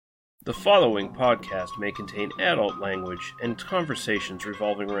The following podcast may contain adult language and conversations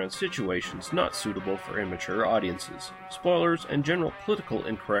revolving around situations not suitable for immature audiences. Spoilers and general political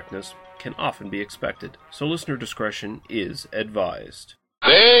incorrectness can often be expected, so listener discretion is advised.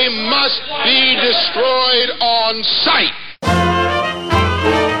 They must be destroyed on sight!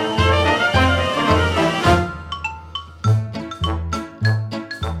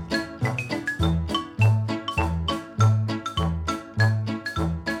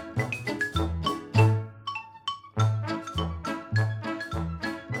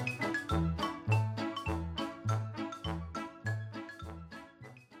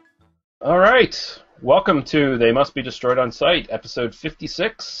 All right, welcome to They Must Be Destroyed on Sight, episode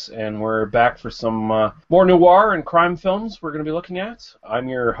 56, and we're back for some more noir and crime films we're going to be looking at. I'm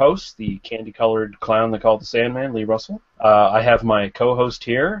your host, the candy-colored clown they call the Sandman, Lee Russell. I have my co-host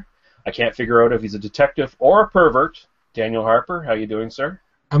here. I can't figure out if he's a detective or a pervert. Daniel Harper, how you doing, sir?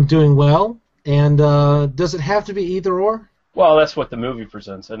 I'm doing well, and does it have to be either or? Well, that's what the movie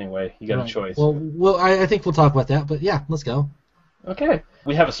presents anyway. You got Right. a choice. Well, I think we'll talk about that, but yeah, let's go. Okay.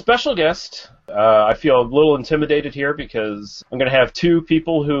 We have a special guest. I feel a little intimidated here because I'm going to have two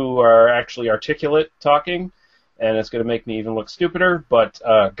people who are actually articulate talking, and it's going to make me even look stupider, but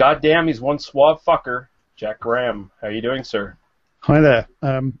goddamn, he's one suave fucker. Jack Graham. How you doing, sir? Hi there.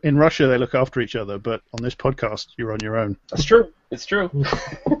 In Russia, they look after each other, but on this podcast, you're on your own. That's true. It's true.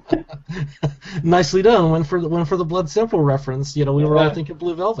 Nicely done. Went for the Blood Simple reference. You know, we were all thinking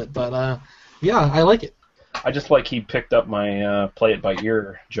Blue Velvet, but yeah, I like it. I just like he picked up my play it by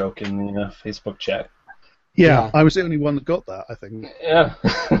ear joke in the Facebook chat. Yeah, Yeah. I was the only one that got that, I think. Yeah.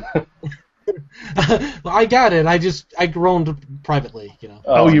 I got it. I groaned privately. You know.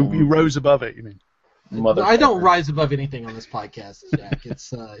 Oh, you rose above it, you mean? Mother. I don't rise above anything on this podcast, Jack.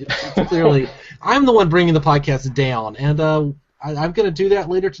 It's clearly I'm the one bringing the podcast down, and I'm going to do that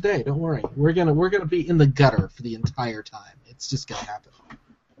later today. Don't worry. We're gonna be in the gutter for the entire time. It's just going to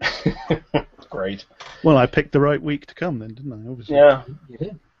happen. Great. Well, I picked the right week to come then, didn't I? Obviously. Yeah. You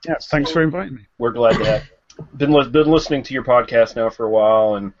did. Yeah, thanks for inviting me. We're glad to have been listening to your podcast now for a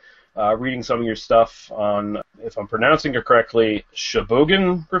while and reading some of your stuff on, if I'm pronouncing it correctly,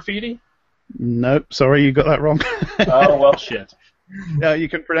 Sheboygan graffiti. Nope, sorry, you got that wrong. Oh well, shit. Yeah, you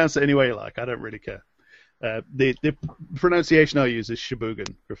can pronounce it any way you like. I don't really care. The pronunciation I use is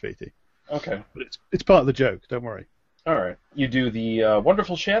Sheboygan graffiti, Okay. but it's part of the joke. Don't worry. All right. You do the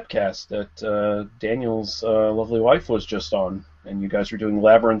wonderful Shapcast that Daniel's lovely wife was just on, and you guys were doing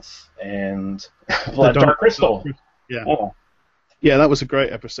Labyrinth and Blood Dark Crystal. Yeah. Oh. Yeah, that was a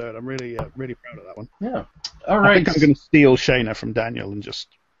great episode. I'm really proud of that one. Yeah. All I right. think I'm going to steal Shayna from Daniel and just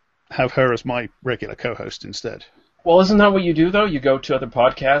have her as my regular co-host instead. Well, isn't that what you do, though? You go to other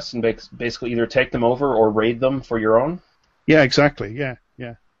podcasts and basically either take them over or raid them for your own? Yeah, exactly. Yeah.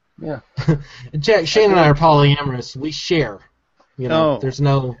 Yeah. Jack, Shane and I are polyamorous. We share. You know, Oh. there's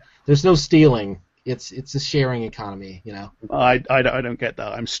no stealing. It's a sharing economy. You know. I don't get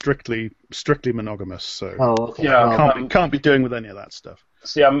that. I'm strictly monogamous, so Oh, okay. Yeah. Well, can't be doing with any of that stuff.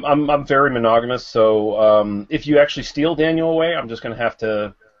 See, I'm very monogamous, so if you actually steal Daniel away, I'm just going to have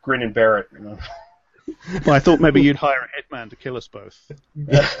to grin and bear it. You know? Well, I thought maybe you'd hire a hitman to kill us both.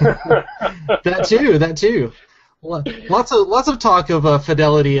 that too. Lots of talk of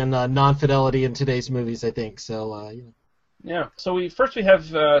fidelity and non-fidelity in today's movies, I think. So, you know. Yeah. So we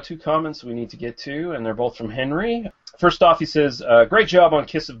have two comments we need to get to, and they're both from Henry. First off, he says, "Great job on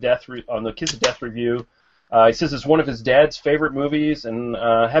Kiss of Death on the Kiss of Death review." He says it's one of his dad's favorite movies, and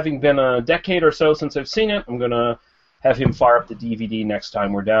having been a decade or so since I've seen it, I'm gonna have him fire up the DVD next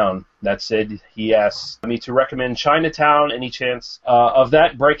time we're down. That said, he asks me to recommend Chinatown. Any chance of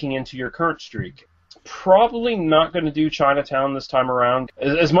that breaking into your current streak? Probably not going to do Chinatown this time around.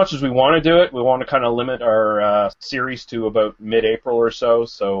 As much as we want to do it, we want to kind of limit our series to about mid-April or so.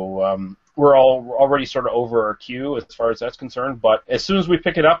 So we're already sort of over our queue as far as that's concerned. But as soon as we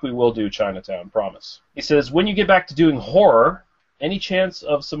pick it up, we will do Chinatown, promise. He says, when you get back to doing horror, any chance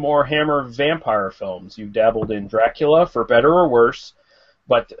of some more Hammer vampire films? You've dabbled in Dracula, for better or worse,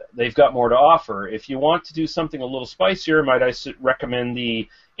 but they've got more to offer. If you want to do something a little spicier, might I recommend the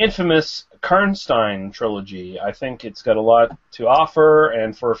infamous Karnstein trilogy? I think it's got a lot to offer,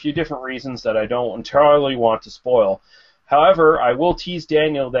 and for a few different reasons that I don't entirely want to spoil. However, I will tease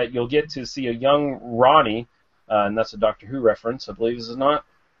Daniel that you'll get to see a young Ronnie, and that's a Doctor Who reference, I believe, is it not?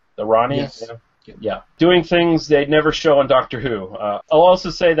 The Ronnie? Yes. Yeah. Doing things they'd never show on Doctor Who. I'll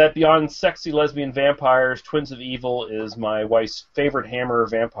also say that beyond sexy lesbian vampires, Twins of Evil is my wife's favorite Hammer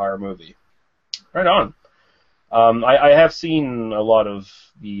vampire movie. Right on. I have seen a lot of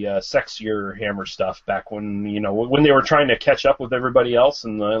the sexier Hammer stuff back when when they were trying to catch up with everybody else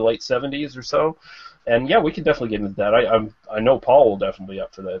in the late 70s or so. And yeah, we can definitely get into that. I know Paul will definitely be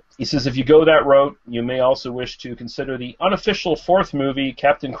up for that. He says, if you go that route, you may also wish to consider the unofficial fourth movie,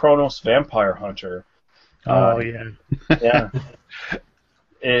 Captain Kronos Vampire Hunter. Yeah.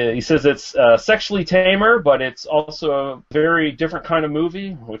 He says it's sexually tamer, but it's also a very different kind of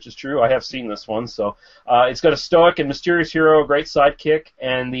movie, which is true. I have seen this one. So it's got a stoic and mysterious hero, a great sidekick,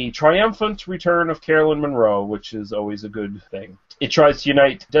 and the triumphant return of Carolyn Monroe, which is always a good thing. It tries to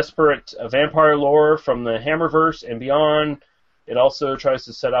unite desperate vampire lore from the Hammerverse and beyond. It also tries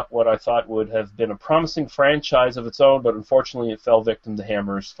to set up what I thought would have been a promising franchise of its own, but unfortunately it fell victim to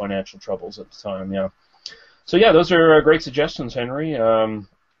Hammer's financial troubles at the time, yeah. So yeah, those are great suggestions, Henry.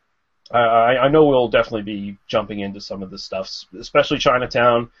 I know we'll definitely be jumping into some of this stuff, especially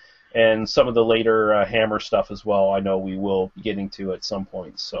Chinatown and some of the later Hammer stuff as well. I know we will be getting to at some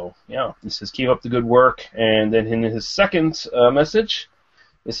point. So yeah, he says keep up the good work. And then in his second message,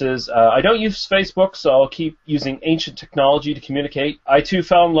 it says, I don't use Facebook, so I'll keep using ancient technology to communicate. I too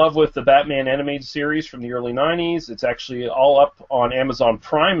fell in love with the Batman animated series from the early 90s. It's actually all up on Amazon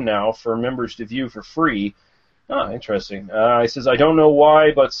Prime now for members to view for free. Ah, interesting. He says, I don't know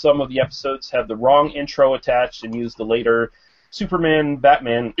why, but some of the episodes have the wrong intro attached and use the later Superman,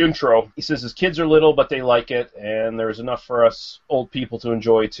 Batman intro. He says his kids are little, but they like it, and there's enough for us old people to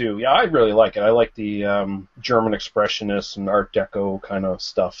enjoy, too. Yeah, I really like it. I like the German expressionist and Art Deco kind of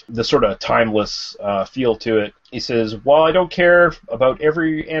stuff. The sort of timeless feel to it. He says, while I don't care about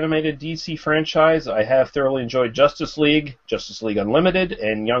every animated DC franchise, I have thoroughly enjoyed Justice League Unlimited,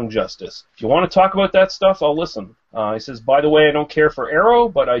 and Young Justice. If you want to talk about that stuff, I'll listen. He says, by the way, I don't care for Arrow,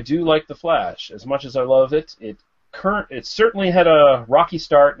 but I do like The Flash. As much as I love it, it certainly had a rocky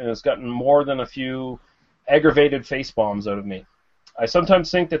start and has gotten more than a few aggravated face bombs out of me. I sometimes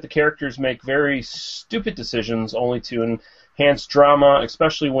think that the characters make very stupid decisions only to enhance drama,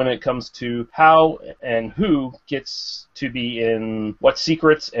 especially when it comes to how and who gets to be in what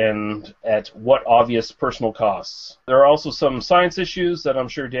secrets and at what obvious personal costs. There are also some science issues that I'm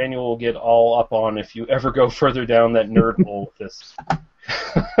sure Daniel will get all up on if you ever go further down that nerd hole with this.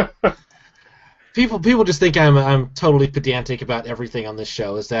 People just think I'm totally pedantic about everything on this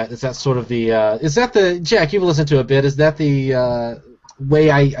show. Is that sort of the Jack? You've listened to a bit. Is that the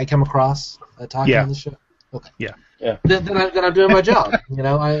way I come across talking on the show? Okay. Yeah. Then I'm doing my job.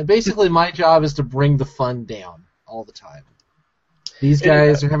 Basically my job is to bring the fun down all the time. These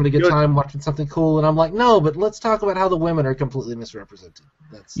guys are having a good time watching something cool, and I'm like, no, but let's talk about how the women are completely misrepresented.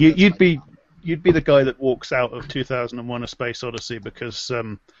 You'd be the guy that walks out of 2001: A Space Odyssey because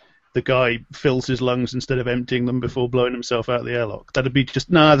the guy fills his lungs instead of emptying them before blowing himself out of the airlock. That'd be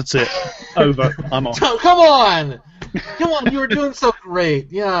just, that's it. Over. I'm off. Come on! You were doing so great.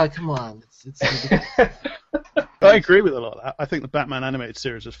 Yeah, come on. It's ridiculous. I agree with a lot of that. I think the Batman animated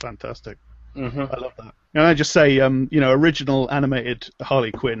series is fantastic. Mm-hmm. I love that. And I just say, original animated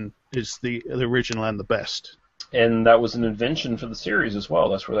Harley Quinn is the original and the best. And that was an invention for the series as well.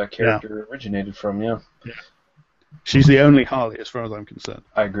 That's where that character originated from, yeah. She's the only Harley as far as I'm concerned.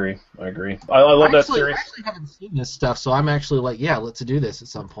 I agree. I love that series. I actually haven't seen this stuff, so I'm actually like, yeah, let's do this at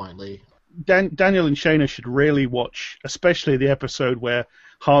some point, Lee. Daniel and Shayna should really watch, especially the episode where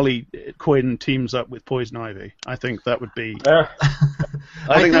Harley Quinn teams up with Poison Ivy. I think that would be...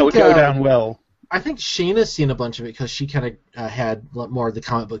 I think that would go down well. I think Shayna's seen a bunch of it because she kind of had more of the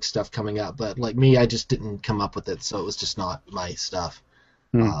comic book stuff coming up, but like me, I just didn't come up with it, so it was just not my stuff.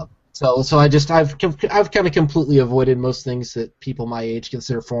 So I've kind of completely avoided most things that people my age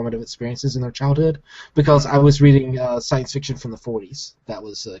consider formative experiences in their childhood because I was reading science fiction from the 40s. That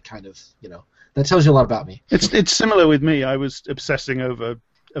was kind of, that tells you a lot about me. It's similar with me. I was obsessing over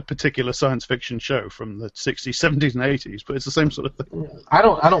a particular science fiction show from the 60s, 70s, and 80s, but it's the same sort of thing. I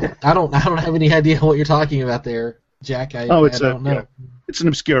don't have any idea what you're talking about there, Jack. I don't know. It's an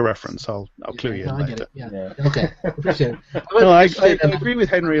obscure reference. I'll clue you in later. I get it. Yeah. Okay. Appreciate it. I agree with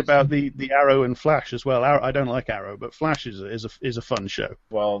Henry about the Arrow and Flash as well. I don't like Arrow, but Flash is a fun show.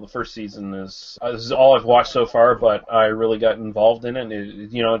 Well, the first season is this is all I've watched so far, but I really got involved in it.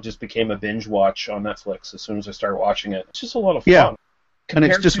 It just became a binge watch on Netflix as soon as I started watching it. It's just a lot of fun. Yeah. And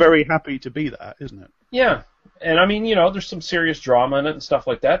it's just very happy to be that, isn't it? Yeah. And I mean, there's some serious drama in it and stuff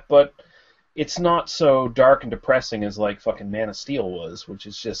like that, but it's not so dark and depressing as like fucking Man of Steel was, which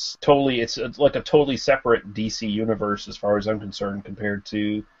is just totally, it's like a totally separate DC universe as far as I'm concerned compared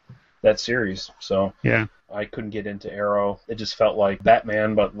to that series. So Yeah. I couldn't get into Arrow. It just felt like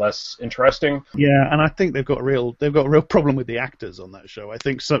Batman, but less interesting. Yeah, and I think they've got a real problem with the actors on that show. I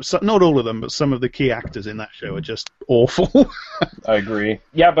think some not all of them, but some of the key actors in that show are just awful. I agree.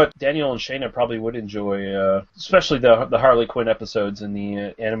 Yeah, but Daniel and Shayna probably would enjoy, especially the Harley Quinn episodes in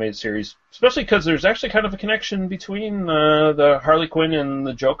the animated series, especially because there's actually kind of a connection between the Harley Quinn and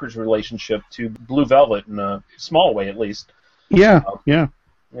the Joker's relationship to Blue Velvet in a small way, at least. Yeah. Yeah.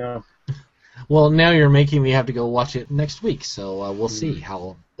 Well, now you're making me have to go watch it next week, so we'll see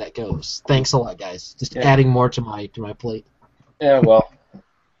how that goes. Thanks a lot, guys. Just adding more to my plate. Yeah, well,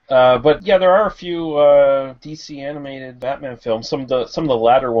 but yeah, there are a few DC animated Batman films. Some of the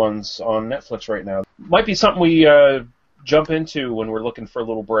latter ones on Netflix right now might be something we jump into when we're looking for a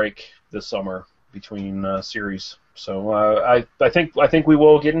little break this summer between series. So I think we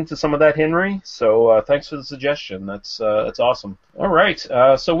will get into some of that, Henry. So thanks for the suggestion. That's awesome. All right,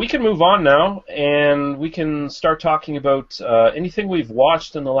 so we can move on now, and we can start talking about anything we've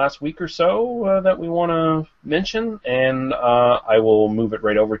watched in the last week or so that we want to mention. And I will move it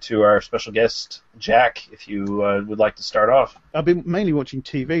right over to our special guest, Jack, if you would like to start off. I've been mainly watching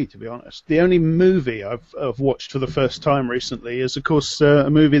TV, to be honest. The only movie I've watched for the first time recently is, of course, a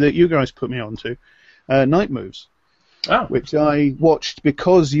movie that you guys put me on to, Night Moves. Oh. Which I watched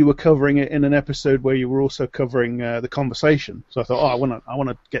because you were covering it in an episode where you were also covering The Conversation. So I thought, I want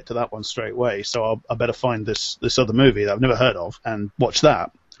to get to that one straight away. So I better find this other movie that I've never heard of and watch that.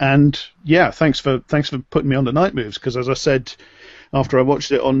 And yeah, thanks for putting me on to Night Moves, because as I said after I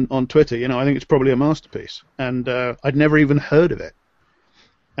watched it on Twitter, I think it's probably a masterpiece, and I'd never even heard of it.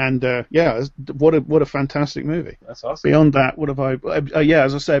 And yeah, what a fantastic movie. That's awesome. Beyond that, what have I? Yeah,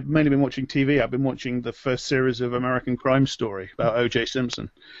 as I said, mainly been watching TV. I've been watching the first series of American Crime Story about O.J. Simpson.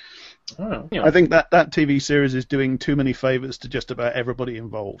 Oh, yeah. I think that TV series is doing too many favors to just about everybody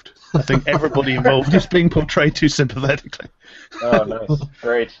involved. I think everybody involved is being portrayed too sympathetically. Oh, nice,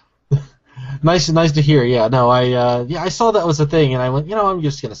 great. Nice to hear. Yeah, no, I saw that was a thing, and I went, I'm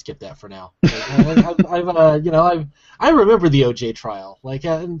just gonna skip that for now. I remember the OJ trial. Like,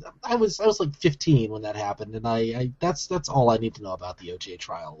 and I was like 15 when that happened, and that's all I need to know about the OJ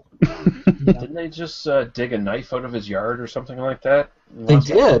trial. Didn't they just dig a knife out of his yard or something like that? They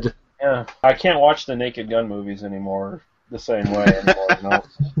did. Yeah, I can't watch the Naked Gun movies anymore the same way anymore. No.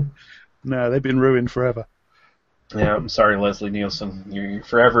 No, they've been ruined forever. Yeah, I'm sorry, Leslie Nielsen. Your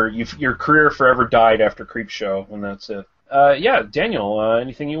career forever died after Creepshow, and that's it. Yeah, Daniel,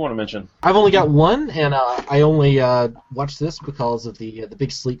 anything you want to mention? I've only got one, and I only watched this because of the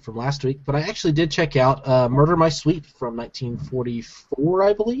big sleep from last week. But I actually did check out Murder My Sweet from 1944,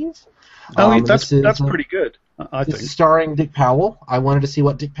 I believe. That's pretty good. I think. Starring Dick Powell. I wanted to see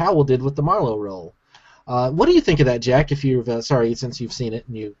what Dick Powell did with the Marlowe role. What do you think of that, Jack? If you've since you've seen it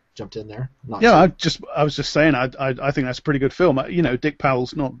and you jumped in there. I was just saying. I think that's a pretty good film. Dick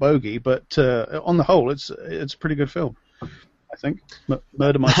Powell's not bogey, but on the whole, it's a pretty good film. I think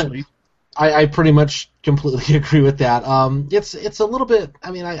Murder My Sweet. I pretty much completely agree with that. It's a little bit.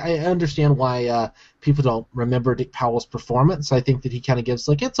 I mean, I understand why people don't remember Dick Powell's performance. I think that he kind of gives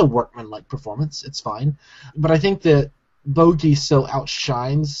it's a workman-like performance. It's fine, but I think that Bogey so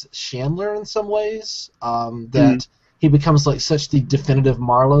outshines Chandler in some ways that he becomes such the definitive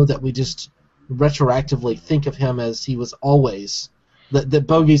Marlowe that we just retroactively think of him as he was always. That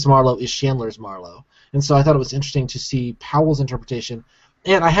Bogey's Marlowe is Chandler's Marlowe. And so I thought it was interesting to see Powell's interpretation.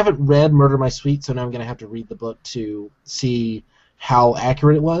 And I haven't read Murder My Sweet, so now I'm going to have to read the book to see how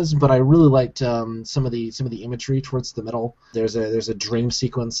accurate it was. But I really liked some of the imagery towards the middle. There's a dream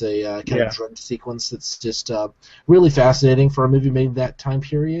sequence, a kind of dread sequence that's just really fascinating for a movie made that time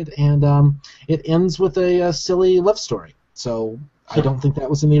period. And it ends with a silly love story. So I don't think that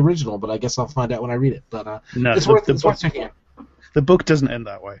was in the original, but I guess I'll find out when I read it. But it's worth checking out. The book doesn't end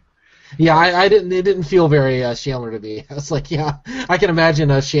that way. Yeah, I didn't. It didn't feel very Chandler to me. I was like, yeah, I can imagine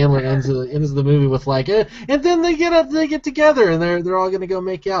Chandler ends the movie with and then they get together, and they're all gonna go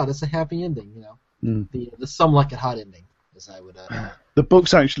make out. It's a happy ending, the some like it hot ending, as I would. The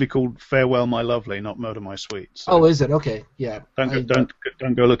book's actually called Farewell My Lovely, not Murder My Sweet. So oh, is it? Okay, yeah.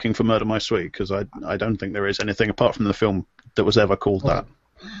 Don't go looking for Murder My Sweet, because I don't think there is anything apart from the film that was ever called that.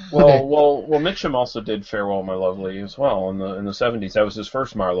 Well, Mitchum also did Farewell My Lovely as well in the 70s. That was his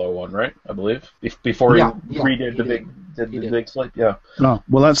first Marlowe one, right? I believe before he redid the big sleep. Yeah. Oh,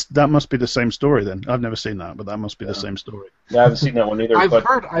 well, that must be the same story then. I've never seen that, but that must be the same story. Yeah, I haven't seen that one either.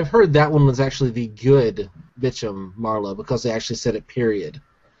 I've heard that one was actually the good Mitchum Marlowe because they actually said it period.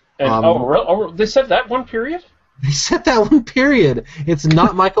 And they said that one period. They said that one, period. It's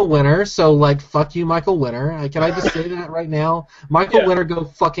not Michael Winner, so, like, fuck you, Michael Winner. Can I just say that right now? Michael Winner, go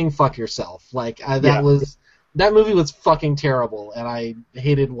fucking fuck yourself. Like, that movie was fucking terrible, and I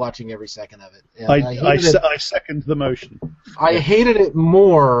hated watching every second of it. I second the motion. I hated it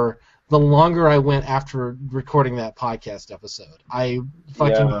more the longer I went after recording that podcast episode. I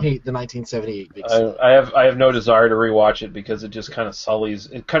fucking hate the 1978 Big Sleep. I have no desire to rewatch it because it just kind of sullies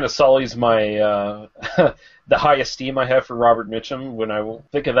my the high esteem I have for Robert Mitchum when I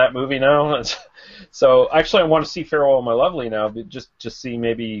think of that movie now. So actually, I want to see Farewell My Lovely now, but just see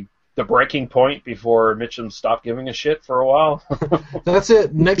maybe the breaking point before Mitchum stopped giving a shit for a while. That's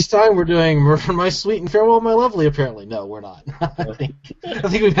it. Next time we're doing Murder My Sweet and Farewell My Lovely, apparently. No, we're not. I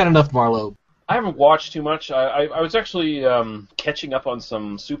think we've had enough Marlowe. I haven't watched too much. I was actually catching up on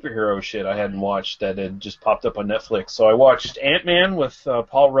some superhero shit I hadn't watched that had just popped up on Netflix. So I watched Ant-Man with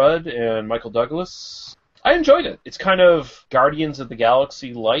Paul Rudd and Michael Douglas. I enjoyed it. It's kind of Guardians of the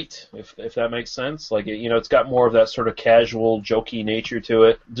Galaxy light, if that makes sense. Like, it's got more of that sort of casual, jokey nature to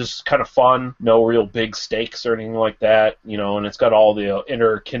it. Just kind of fun. No real big stakes or anything like that. And it's got all the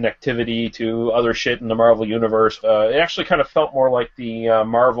interconnectivity to other shit in the Marvel universe. It actually kind of felt more like the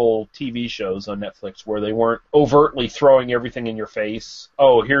Marvel TV shows on Netflix, where they weren't overtly throwing everything in your face.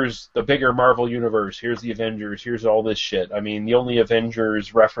 Oh, here's the bigger Marvel universe. Here's the Avengers. Here's all this shit. I mean, the only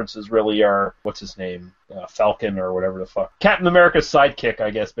Avengers references really are, what's his name? Falcon or whatever the fuck. Captain America's sidekick, I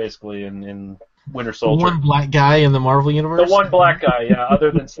guess, basically, in Winter Soldier. The one black guy in the Marvel universe? The one black guy, yeah,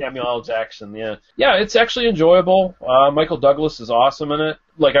 other than Samuel L. Jackson, yeah. Yeah, it's actually enjoyable. Michael Douglas is awesome in it.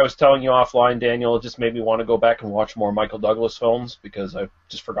 Like I was telling you offline, Daniel, it just made me want to go back and watch more Michael Douglas films because I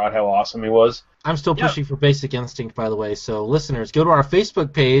just forgot how awesome he was. I'm still pushing for Basic Instinct, by the way. So listeners, go to our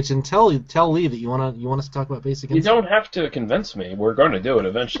Facebook page and tell Lee that you want us to talk about Basic Instinct. You don't have to convince me. We're going to do it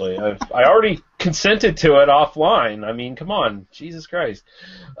eventually. I already consented to it offline. I mean, come on, Jesus Christ.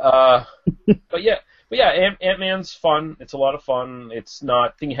 But yeah, Ant-Man's fun. It's a lot of fun. It's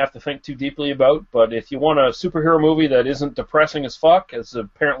not a thing you have to think too deeply about. But if you want a superhero movie that isn't depressing as fuck, as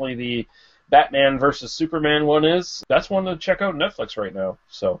apparently the Batman versus Superman one is, that's one to check out on Netflix right now.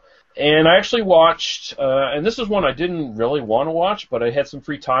 And I actually watched, and this is one I didn't really want to watch, but I had some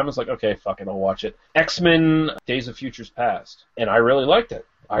free time. I was like, okay, fuck it, I'll watch it. X-Men Days of Futures Past. And I really liked it.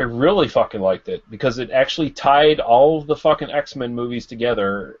 I really fucking liked it because it actually tied all of the fucking X-Men movies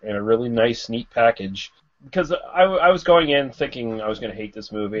together in a really nice, neat package. Because I was going in thinking I was going to hate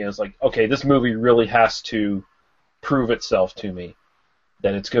this movie, and I was like, okay, this movie really has to prove itself to me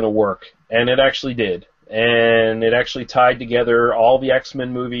that it's going to work. And it actually did. And it actually tied together all the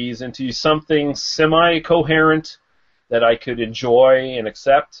X-Men movies into something semi-coherent that I could enjoy and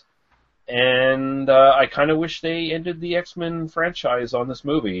accept. And I kind of wish they ended the X-Men franchise on this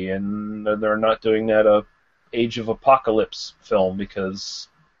movie, and they're not doing that Age of Apocalypse film, because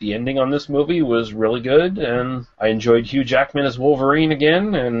the ending on this movie was really good, and I enjoyed Hugh Jackman as Wolverine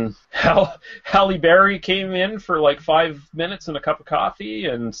again, and Halle Berry came in for like 5 minutes and a cup of coffee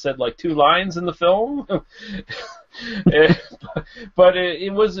and said like 2 lines in the film. But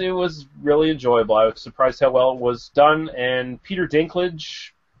it was really enjoyable. I was surprised how well it was done, and Peter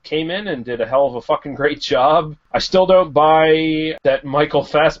Dinklage came in and did a hell of a fucking great job. I still don't buy that Michael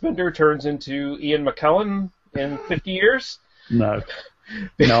Fassbender turns into Ian McKellen in 50 years. No,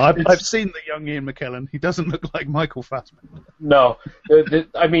 I've seen the young Ian McKellen. He doesn't look like Michael Fassbender. No.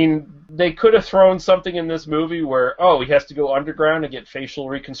 I mean, they could have thrown something in this movie where, he has to go underground and get facial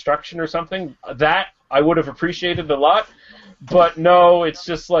reconstruction or something. That I would have appreciated a lot. But no, it's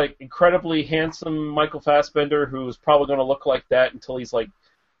just like incredibly handsome Michael Fassbender, who's probably going to look like that until he's like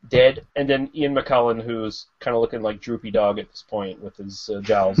dead, and then Ian McKellen, who's kind of looking like Droopy Dog at this point with his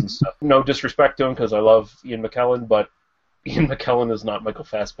jowls and stuff. No disrespect to him, because I love Ian McKellen, but Ian McKellen is not Michael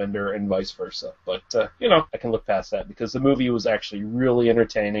Fassbender, and vice versa. But, I can look past that, because the movie was actually really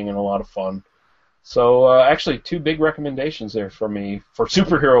entertaining and a lot of fun. So, actually, 2 big recommendations there for me for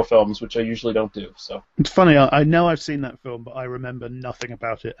superhero films, which I usually don't do. So it's funny, I know I've seen that film, but I remember nothing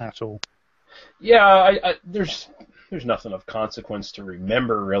about it at all. Yeah, there's nothing of consequence to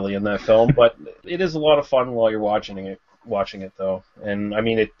remember really in that film, but it is a lot of fun while you're watching it though. And I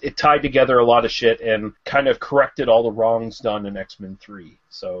mean, it tied together a lot of shit and kind of corrected all the wrongs done in X-Men 3.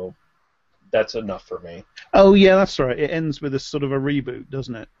 So that's enough for me. Oh yeah, that's right. It ends with a sort of a reboot,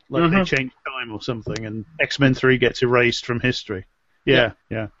 doesn't it? Like they change time or something, and X-Men 3 gets erased from history. Yeah.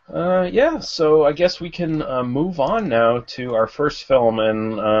 So I guess we can move on now to our first film,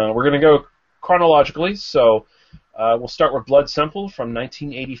 and we're going to go chronologically. So we'll start with Blood Simple from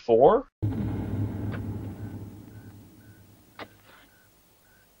 1984.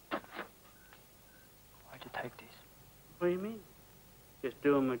 Why'd you take these? What do you mean? Just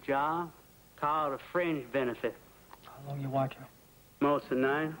doing my job. Call it a fringe benefit. How long you watching? Most of the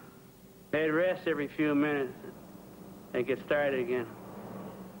night. They'd rest every few minutes. They get started again.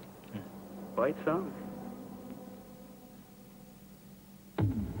 Quite something.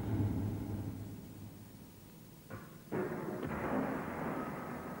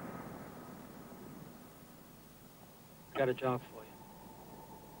 I got a job for you.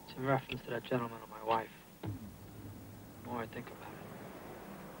 It's in reference to that gentleman and my wife. The more I think about it,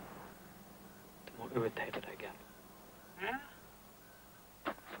 the more irritated I get. Huh?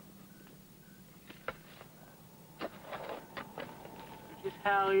 Just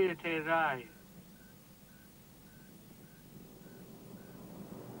how irritated are you?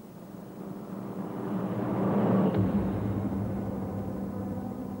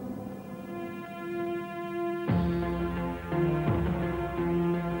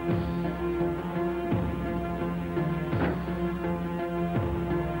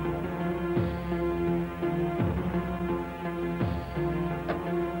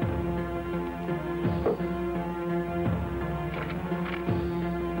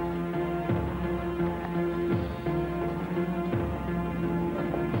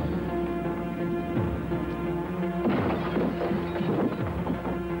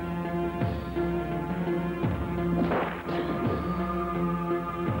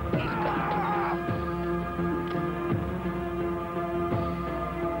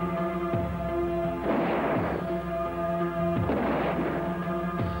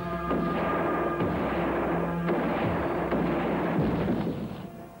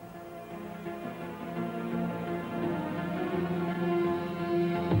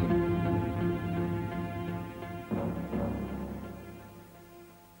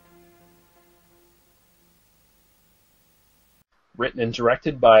 Written and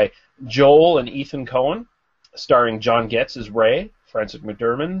directed by Joel and Ethan Coen, starring John Getz as Ray, Frances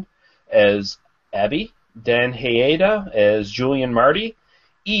McDormand as Abby, Dan Hayeda as Julian Marty,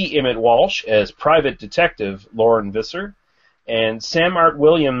 E. Emmett Walsh as Private Detective Lauren Visser, and Sam Art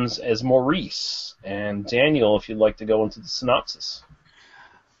Williams as Maurice. And Daniel, if you'd like to go into the synopsis.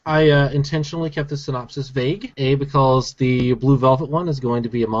 I intentionally kept the synopsis vague, A, because the Blue Velvet one is going to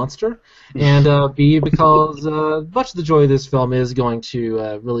be a monster, and B, because much of the joy of this film is going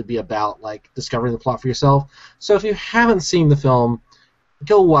to really be about like discovering the plot for yourself. So if you haven't seen the film,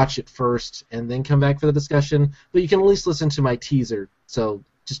 go watch it first, and then come back for the discussion, but you can at least listen to my teaser, so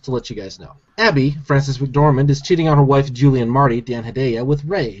just to let you guys know. Abby, Frances McDormand, is cheating on her wife Julian Marty, Dan Hedaya, with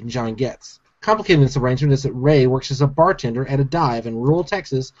Ray and John Getz. Complicating this arrangement is that Ray works as a bartender at a dive in rural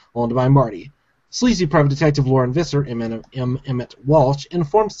Texas owned by Marty. Sleazy private detective Lauren Visser, Emmett Walsh,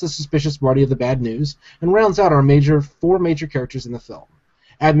 informs the suspicious Marty of the bad news and rounds out our four major characters in the film.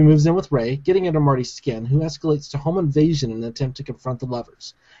 Abby moves in with Ray, getting under Marty's skin, who escalates to home invasion in an attempt to confront the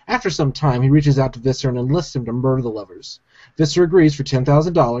lovers. After some time, he reaches out to Visser and enlists him to murder the lovers. Visser agrees for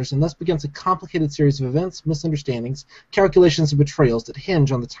 $10,000 and thus begins a complicated series of events, misunderstandings, calculations, and betrayals that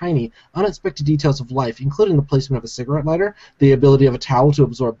hinge on the tiny, unexpected details of life, including the placement of a cigarette lighter, the ability of a towel to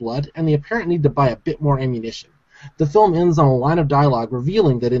absorb blood, and the apparent need to buy a bit more ammunition. The film ends on a line of dialogue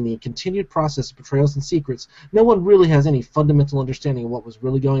revealing that in the continued process of betrayals and secrets, no one really has any fundamental understanding of what was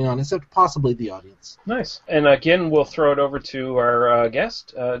really going on, except possibly the audience. Nice. And again, we'll throw it over to our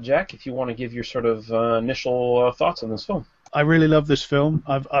guest, Jack, if you want to give your sort of initial thoughts on this film. I really love this film.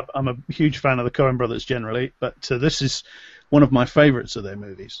 I'm a huge fan of the Coen brothers generally, but this is one of my favorites of their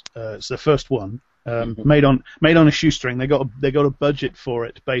movies. It's their first one, made on a shoestring. They got a budget for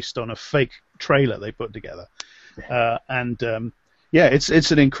it based on a fake trailer they put together.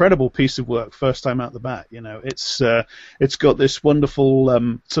 It's an incredible piece of work. First time out the bat, you know, it's got this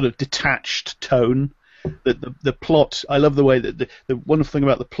wonderful sort of detached tone. The plot, I love the way that the wonderful thing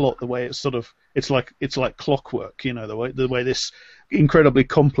about the plot, the way it's like clockwork, you know, the way this incredibly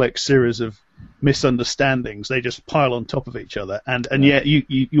complex series of misunderstandings, they just pile on top of each other, and yet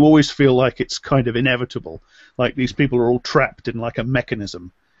you always feel like it's kind of inevitable, like these people are all trapped in like a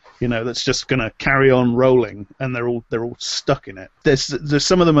mechanism, you know, that's just going to carry on rolling, and they're all stuck in it. There's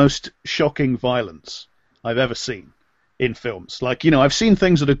some of the most shocking violence I've ever seen in films. Like, you know, I've seen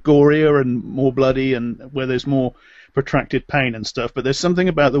things that are gorier and more bloody and where there's more protracted pain and stuff, but there's something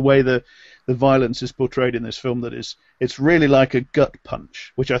about the way the violence is portrayed in this film that it's really like a gut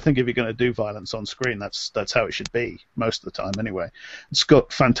punch, which I think if you're going to do violence on screen, that's how it should be most of the time anyway. It's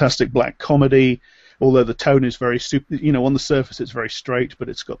got fantastic black comedy, although the tone is very on the surface it's very straight, but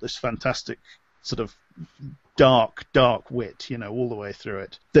it's got this fantastic sort of dark wit, all the way through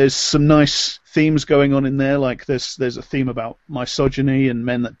it. There's some nice themes going on in there, like there's a theme about misogyny and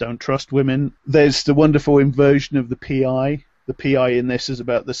men that don't trust women. There's the wonderful inversion of the PI. The PI in this is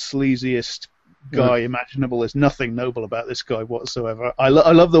about the sleaziest guy imaginable. There's nothing noble about this guy whatsoever. I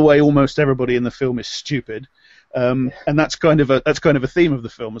love the way almost everybody in the film is stupid. And that's kind of a theme of the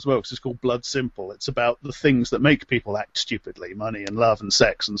film as well, because it's called Blood Simple. It's about the things that make people act stupidly, money and love and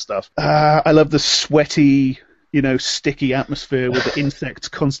sex and stuff. I love the sweaty, sticky atmosphere with the insects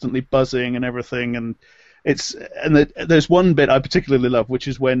constantly buzzing and everything. And there's one bit I particularly love, which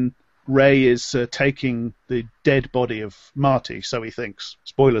is when Ray is taking the dead body of Marty, so he thinks.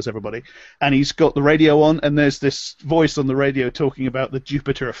 Spoilers, everybody. And he's got the radio on, and there's this voice on the radio talking about the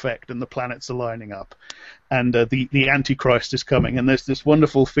Jupiter effect and the planets are lining up. And the Antichrist is coming. And there's this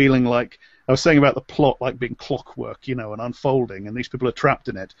wonderful feeling like, I was saying about the plot like being clockwork, and unfolding, and these people are trapped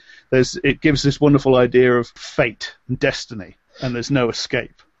in it. It gives this wonderful idea of fate and destiny, and there's no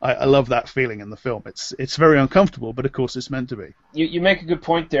escape. I love that feeling in the film. It's very uncomfortable, but of course it's meant to be. You make a good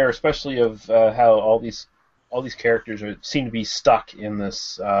point there, especially of how all these characters seem to be stuck in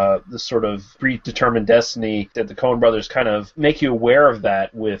this sort of predetermined destiny. That the Coen brothers kind of make you aware of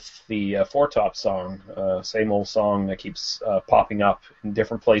that with the Four Top song, same old song that keeps popping up in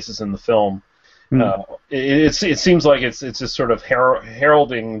different places in the film. It seems like it's just sort of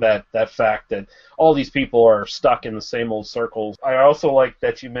heralding that fact that all these people are stuck in the same old circles. I also like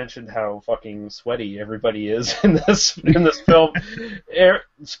that you mentioned how fucking sweaty everybody is in this film,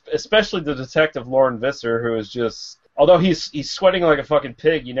 especially the detective Lauren Visser, who is just, although he's sweating like a fucking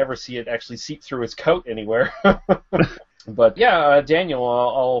pig, you never see it actually seep through his coat anywhere. But yeah, Daniel,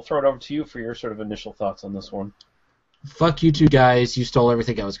 I'll throw it over to you for your sort of initial thoughts on this one. Fuck you two guys! You stole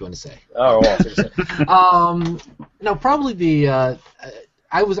everything I was going to say. Oh, well, no, probably the.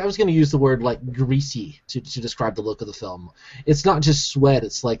 I was going to use the word like greasy to describe the look of the film. It's not just sweat;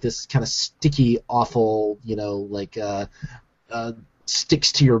 it's like this kind of sticky, awful,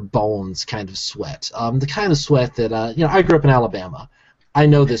 sticks to your bones kind of sweat. The kind of sweat that I grew up in Alabama. I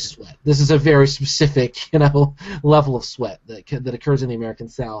know this sweat. This is a very specific, level of sweat that occurs in the American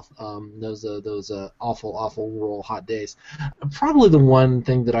South. Those awful rural hot days. Probably the one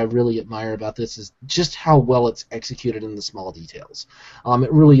thing that I really admire about this is just how well it's executed in the small details.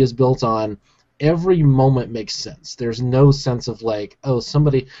 It really is built on every moment makes sense. There's no sense of like, oh,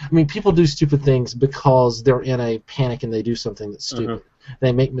 somebody. I mean, people do stupid things because they're in a panic and they do something that's stupid. Mm-hmm.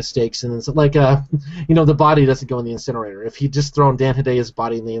 They make mistakes, and it's like, the body doesn't go in the incinerator. If he'd just thrown Dan Hidea's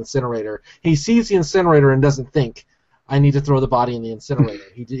body in the incinerator, he sees the incinerator and doesn't think, I need to throw the body in the incinerator.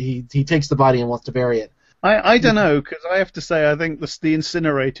 He takes the body and wants to bury it. I don't know, because I have to say, I think the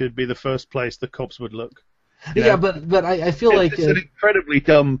incinerator would be the first place the cops would look. Yeah, but I feel like it's an incredibly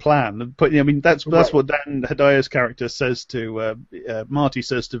dumb plan. But I mean, that's right. What Dan Hidea's character says to Marty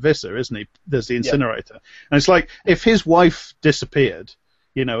says to Visser, isn't he? There's the incinerator, and it's like if his wife disappeared,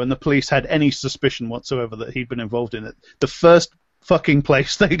 and the police had any suspicion whatsoever that he'd been involved in it, the first fucking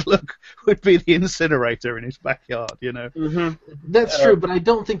place they'd look would be the incinerator in his backyard. Mm-hmm. That's true, but I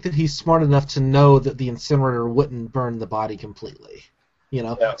don't think that he's smart enough to know that the incinerator wouldn't burn the body completely.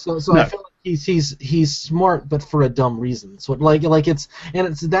 Yeah. So no. I feel like he's smart, but for a dumb reason. So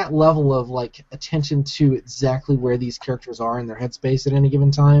it's that level of like attention to exactly where these characters are in their headspace at any given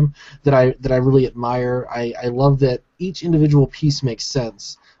time that I really admire. I love that each individual piece makes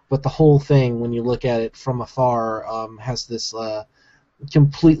sense, but the whole thing, when you look at it from afar, has this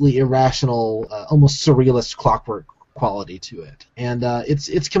completely irrational, almost surrealist clockwork quality to it, and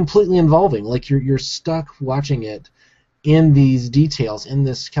it's completely involving. Like you're stuck watching it in these details, in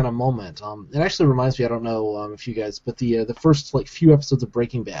this kind of moment. It actually reminds me, I don't know if you guys, but the first few episodes of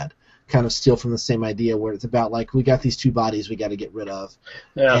Breaking Bad kind of steal from the same idea, where it's about like, we got these two bodies we got to get rid of,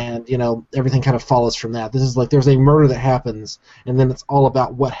 and everything kind of follows from that. This is like there's a murder that happens, and then it's all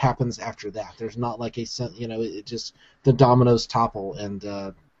about what happens after that. There's not like it just the dominoes topple and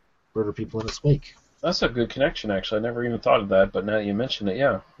murder people in its wake. That's a good connection, actually. I never even thought of that, but now that you mention it,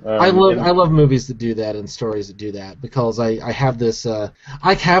 yeah. I love movies that do that and stories that do that, because I have this I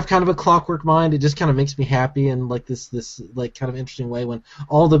have kind of a clockwork mind. It just kind of makes me happy in like this like kind of interesting way when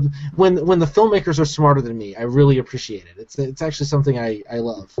when the filmmakers are smarter than me. I really appreciate it. It's actually something I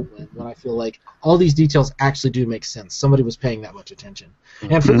love when I feel like all these details actually do make sense. Somebody was paying that much attention,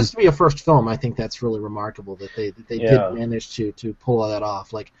 and for this to be a first film, I think that's really remarkable that they did manage to pull all that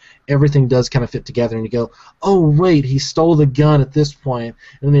off. Like everything does kind of fit together. And you go, oh wait, he stole the gun at this point,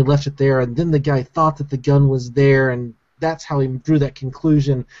 and then they left it there, and then the guy thought that the gun was there, and that's how he drew that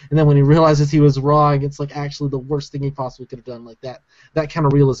conclusion. And then when he realizes he was wrong, it's like actually the worst thing he possibly could have done. Like that kind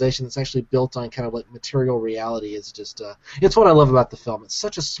of realization that's actually built on kind of like material reality is just it's what I love about the film. It's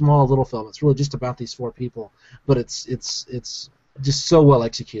such a small little film. It's really just about these four people, but it's just so well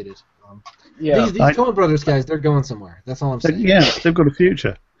executed. These Coen Brothers guys, they're going somewhere. That's all I'm saying. Yeah, they've got a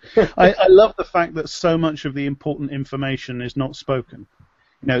future. I love the fact that so much of the important information is not spoken.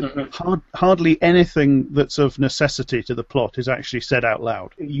 Hardly anything that's of necessity to the plot is actually said out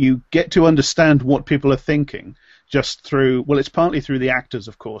loud. You get to understand what people are thinking just through, well, it's partly through the actors,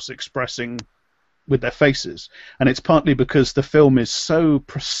 of course, expressing with their faces, and it's partly because the film is so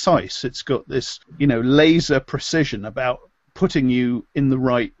precise. It's got this, laser precision about putting you in the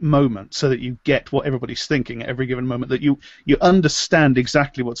right moment so that you get what everybody's thinking at every given moment, that you understand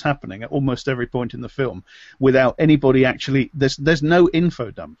exactly what's happening at almost every point in the film without anybody actually, there's no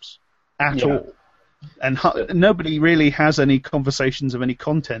info dumps at all, and nobody really has any conversations of any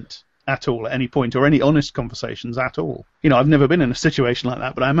content at all at any point, or any honest conversations at all. I've never been in a situation like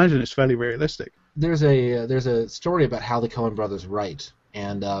that, but I imagine it's fairly realistic. There's a story about how the Coen Brothers write,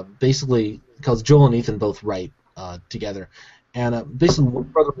 and basically because Joel and Ethan both write together, and basically one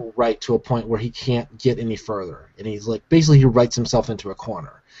brother will write to a point where he can't get any further, and he's like, basically he writes himself into a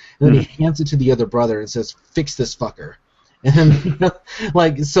corner, and then he hands it to the other brother and says, "Fix this fucker," and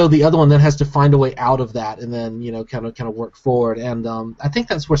then so the other one then has to find a way out of that, and then kind of work forward, and I think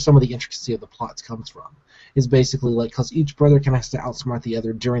that's where some of the intricacy of the plots comes from, is basically because each brother kind of has to outsmart the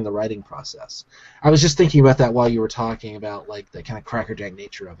other during the writing process. I was just thinking about that while you were talking about the kind of crackerjack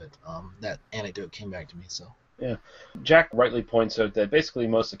nature of it. That anecdote came back to me, so. Yeah. Jack rightly points out that basically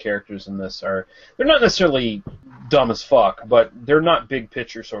most of the characters in this they're not necessarily dumb as fuck, but they're not big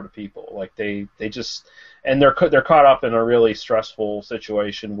picture sort of people. Like they just, and they're caught up in a really stressful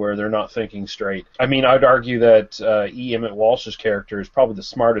situation where they're not thinking straight. I mean, I'd argue that E. Emmett Walsh's character is probably the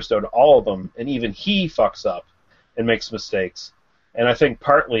smartest out of all of them, and even he fucks up and makes mistakes. And I think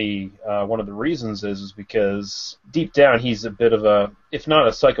partly one of the reasons is because deep down he's a bit of a, if not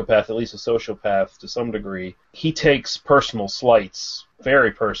a psychopath, at least a sociopath to some degree. He takes personal slights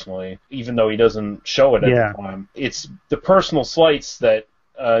very personally, even though he doesn't show it at the time. It's the personal slights that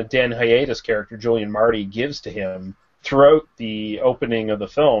Dan Hayata's character, Julian Marty, gives to him throughout the opening of the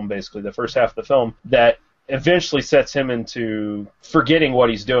film, basically the first half of the film, that eventually sets him into forgetting what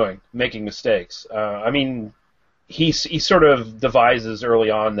he's doing, making mistakes. He sort of devises early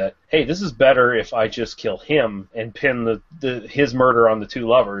on that, hey, this is better if I just kill him and pin his murder on the two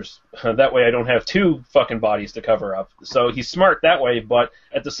lovers. That way I don't have two fucking bodies to cover up. So he's smart that way, but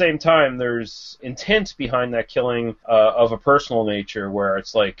at the same time there's intent behind that killing of a personal nature, where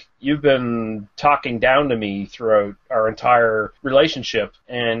it's like, you've been talking down to me throughout our entire relationship,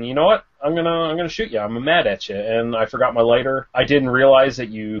 and you know what? I'm gonna shoot you. I'm mad at you, and I forgot my lighter. I didn't realize that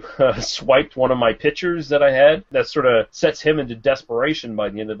you swiped one of my pictures that I had. That sort of sets him into desperation by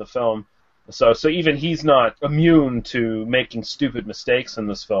the end of the film. So even he's not immune to making stupid mistakes in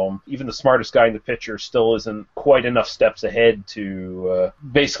this film. Even the smartest guy in the picture still isn't quite enough steps ahead to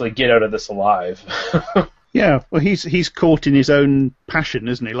basically get out of this alive. Yeah, well, he's caught in his own passion,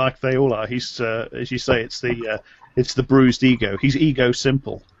 isn't he? Like they all are. He's, as you say, it's the bruised ego. He's ego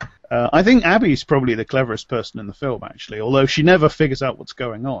simple. I think Abby's probably the cleverest person in the film, actually, although she never figures out what's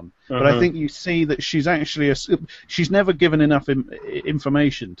going on. But I think you see that she's actually she's never given enough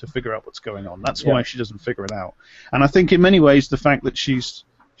information to figure out what's going on. That's why she doesn't figure it out. And I think in many ways the fact that she's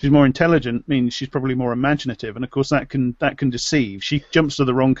more intelligent means she's probably more imaginative, and of course that can deceive. She jumps to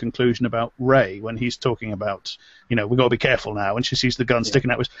the wrong conclusion about Ray when he's talking about, we've got to be careful now, and she sees the gun sticking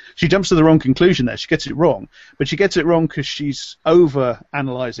out. She jumps to the wrong conclusion there. She gets it wrong, but she gets it wrong because she's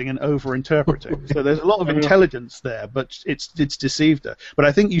over-analyzing and over-interpreting. So there's a lot of intelligence there, but it's deceived her. But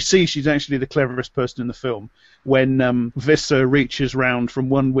I think you see she's actually the cleverest person in the film when Visser reaches round from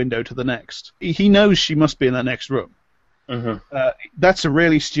one window to the next. He knows she must be in that next room. That's a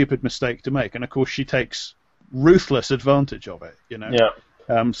really stupid mistake to make, and of course she takes ruthless advantage of it.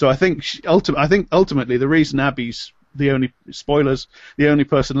 So I think ultimately the reason Abby's the only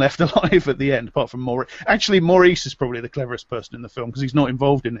person left alive at the end, apart from Maurice. Actually, Maurice is probably the cleverest person in the film because he's not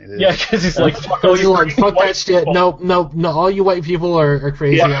involved in it. Yeah, because he's like, fuck that shit. No, all you white people are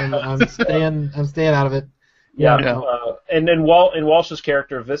crazy. Yeah. I'm staying out of it. And then in Walsh's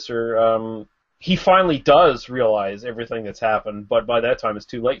character Visser, he finally does realize everything that's happened, but by that time it's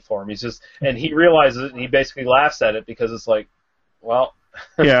too late for him. And he realizes it, and he basically laughs at it because it's like, well,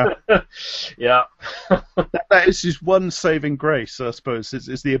 yeah. That is his one saving grace, I suppose,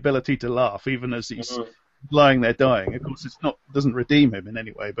 is the ability to laugh, even as he's lying there dying. Of course, doesn't redeem him in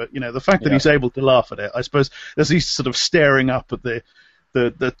any way, but the fact that he's able to laugh at it, I suppose, as he's sort of staring up at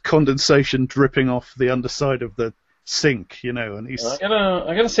the condensation dripping off the underside of the sink, and he's. I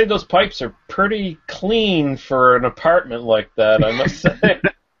gotta say those pipes are pretty clean for an apartment like that, I must say.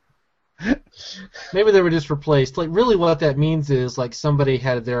 Maybe they were just replaced. Like, really what that means is, like, somebody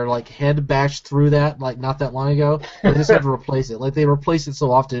had their, like, head bashed through that, like, not that long ago. They just had to replace it. Like, they replace it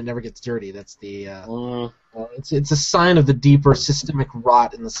so often it never gets dirty. That's the, it's a sign of the deeper systemic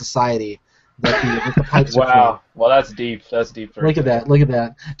rot in the society that the pipes are clean. Well, that's deep. That's deep. Look at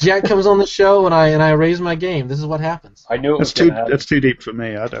that. Jack comes on the show and I raise my game. This is what happens. I knew it was that's too deep for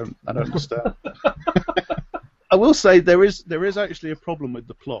me. I don't understand. I will say there is actually a problem with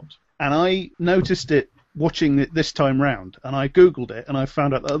the plot, and I noticed it watching it this time round, and I Googled it, and I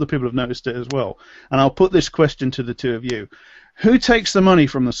found out that other people have noticed it as well. And I'll put this question to the two of you. Who takes the money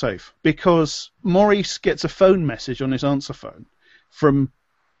from the safe? Because Maurice gets a phone message on his answer phone from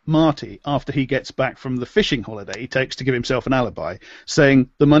Marty after he gets back from the fishing holiday he takes to give himself an alibi, saying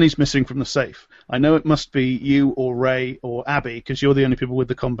the money's missing from the safe. I know it must be you or Ray or Abby, because you're the only people with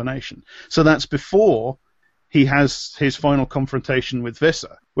the combination. So that's before he has his final confrontation with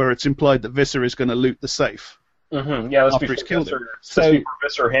Visser, where it's implied that Visser is going to loot the safe. Mm-hmm. Yeah, that's after he's killed him. So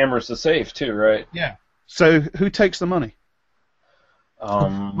Visser hammers the safe too, right? Yeah. So who takes the money?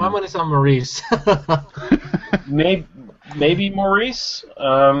 My money's on Maurice. Maybe Maurice.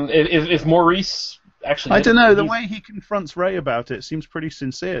 If Maurice actually, I don't know. The way he confronts Ray about it seems pretty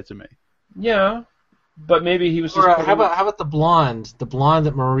sincere to me. Yeah. But maybe he was just. Or, how about the blonde? The blonde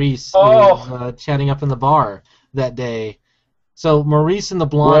that Maurice was chatting up in the bar that day. So Maurice and the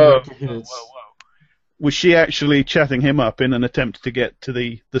blonde are cahoots. Whoa. Was she actually chatting him up in an attempt to get to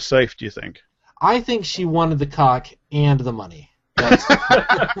the safe, do you think? I think she wanted the cock and the money.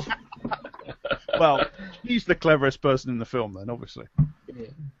 Well, he's the cleverest person in the film, then, obviously.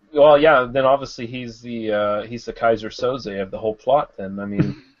 Well, yeah. Then obviously he's the Kaiser Soze of the whole plot. Then I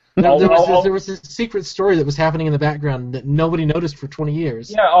mean. There was a secret story that was happening in the background that nobody noticed for 20 years.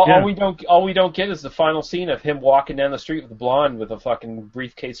 Yeah, all we don't get is the final scene of him walking down the street with the blonde with a fucking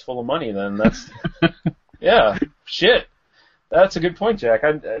briefcase full of money. Then that's yeah, shit. That's a good point, Jack.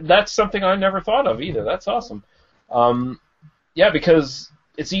 That's something I never thought of either. That's awesome. Yeah, because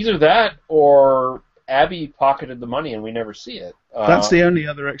it's either that or Abby pocketed the money and we never see it. That's the only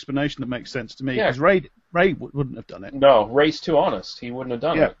other explanation that makes sense to me, because Ray wouldn't have done it. No, Ray's too honest. He wouldn't have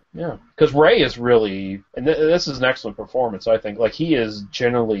done it. Yeah, because Ray is really, and this is an excellent performance, I think. Like, he is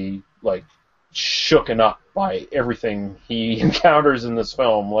generally, like, shooken up by everything he encounters in this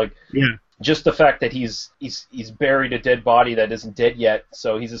film. Like, just the fact that he's buried a dead body that isn't dead yet,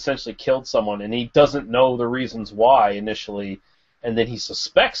 so he's essentially killed someone, and he doesn't know the reasons why initially, and then he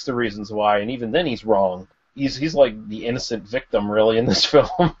suspects the reasons why, and even then he's wrong. He's like the innocent victim, really, in this film.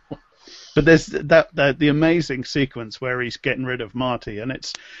 But there's the amazing sequence where he's getting rid of Marty, and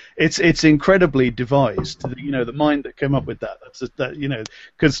it's incredibly devised. The mind that came up with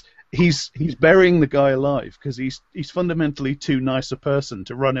because he's burying the guy alive because he's fundamentally too nice a person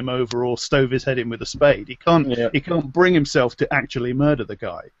to run him over or stove his head in with a spade. He can't bring himself to actually murder the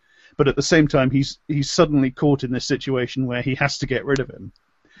guy, but at the same time he's suddenly caught in this situation where he has to get rid of him.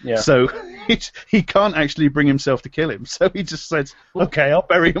 Yeah. So he can't actually bring himself to kill him. So he just says, "Okay, I'll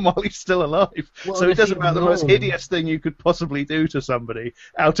bury him while he's still alive." Well, so it doesn't matter the most hideous thing you could possibly do to somebody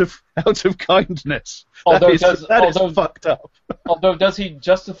out of kindness. That is fucked up. Although, does he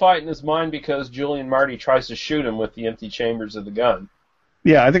justify it in his mind because Julian Marty tries to shoot him with the empty chambers of the gun?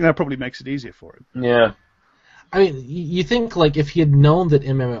 Yeah, I think that probably makes it easier for him. Yeah. I mean, you think, like, if he had known that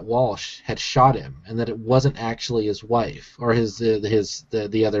Emmett Walsh had shot him and that it wasn't actually his wife or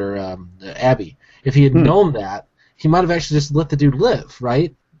the other Abby, if he had known that, he might have actually just let the dude live,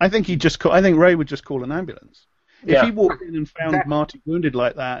 right? I think Ray would just call an ambulance. If he walked in and found Marty wounded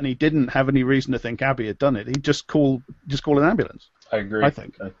like that and he didn't have any reason to think Abby had done it, he'd just call an ambulance. I agree. I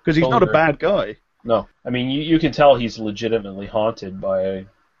think because he's not a bad guy. No, I mean you can tell he's legitimately haunted by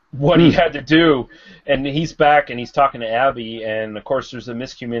what he had to do, and he's back and he's talking to Abby, and of course there's a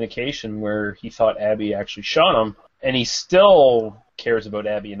miscommunication where he thought Abby actually shot him, and he still cares about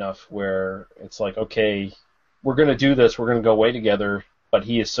Abby enough where it's like, okay, we're going to do this, we're going to go away together, but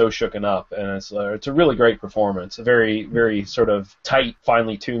he is so shooken up, and it's a really great performance, a very, very sort of tight,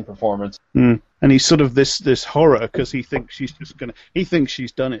 finely tuned performance. And he's sort of this horror because he thinks she's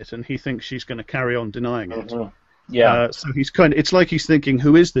done it, and he thinks she's going to carry on denying it. Mm-hmm. Yeah. So it's like he's thinking,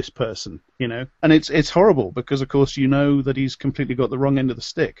 who is this person, And it's horrible because, of course, that he's completely got the wrong end of the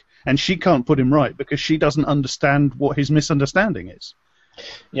stick, and she can't put him right because she doesn't understand what his misunderstanding is.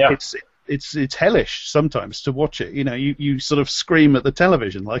 Yeah. it's hellish sometimes to watch it. You know, you sort of scream at the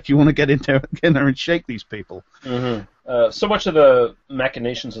television like you want to get in there and shake these people. Mm-hmm. So much of the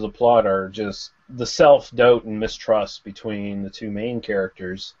machinations of the plot are just the self-doubt and mistrust between the two main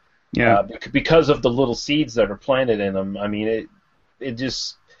characters. Yeah. Because of the little seeds that are planted in them. I mean, it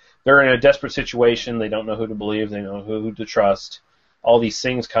just, they're in a desperate situation. They don't know who to believe. They don't know who to trust. All these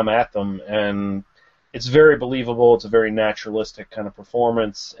things come at them, and it's very believable. It's a very naturalistic kind of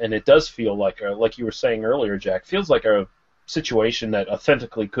performance, and it does feel like you were saying earlier, Jack, feels like a situation that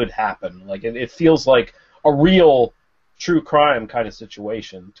authentically could happen. Like it feels like a real true crime kind of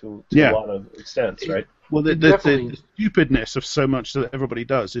situation to a lot of extents, right? Well, the stupidness of so much that everybody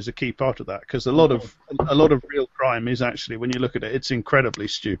does is a key part of that, because a lot of real crime is actually, when you look at it, it's incredibly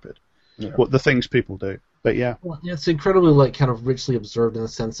stupid. Yeah. What the things people do. But yeah. Well, it's incredibly like kind of richly observed in the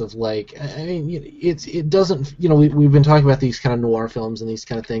sense of like, I mean, it doesn't, you know, we've been talking about these kind of noir films and these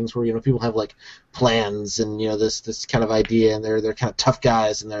kind of things where, you know, people have like plans and, you know, this kind of idea, and they're kind of tough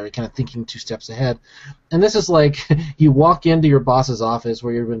guys and they're kind of thinking 2 steps ahead. And this is like you walk into your boss's office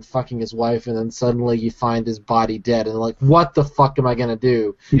where you've been fucking his wife, and then suddenly you find his body dead, and like, what the fuck am I gonna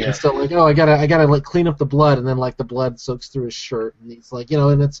do? Yeah. And so like, oh, I gotta like clean up the blood, and then like the blood soaks through his shirt, and he's like, you know,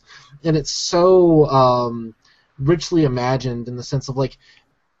 and it's so richly imagined in the sense of like,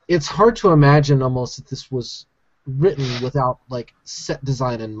 it's hard to imagine almost that this was written without like set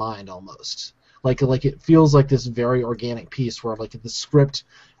design in mind almost. Like it feels like this very organic piece where like the script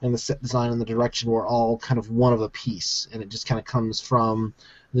and the set design and the direction were all kind of one of a piece, and it just kind of comes from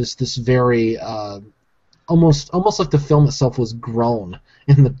this very almost like the film itself was grown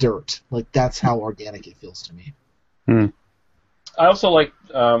in the dirt. Like that's how organic it feels to me. I also like,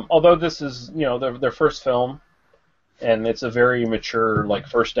 although this is, you know, their first film, and it's a very mature like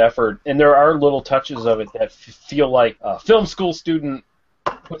first effort, and there are little touches of it that feel like a film school student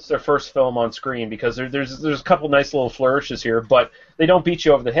puts their first film on screen, because there's a couple nice little flourishes here, but they don't beat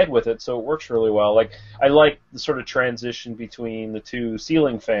you over the head with it, so it works really well. Like, I like the sort of transition between the 2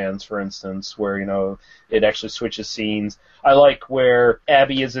 ceiling fans, for instance, where, you know, it actually switches scenes. I like where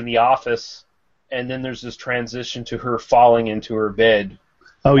Abby is in the office, and then there's this transition to her falling into her bed.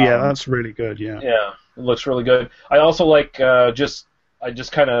 Oh yeah, that's really good. Yeah. Yeah, it looks really good. I also like I just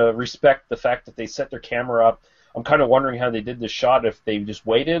kind of respect the fact that they set their camera up. I'm kind of wondering how they did this shot, if they just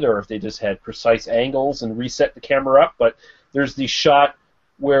waited or if they just had precise angles and reset the camera up. But there's the shot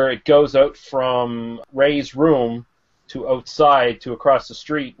where it goes out from Ray's room to outside to across the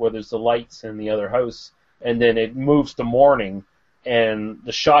street where there's the lights in the other house, and then it moves to morning, and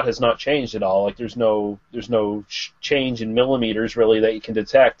the shot has not changed at all. Like there's no change in millimeters really that you can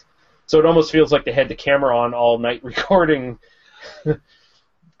detect. So it almost feels like they had the camera on all night recording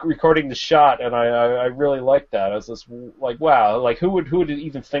the shot, and I really like that. I was just like, wow, like who would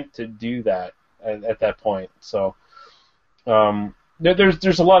even think to do that at that point? So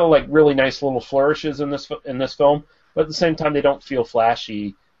there's a lot of like really nice little flourishes in this film, but at the same time they don't feel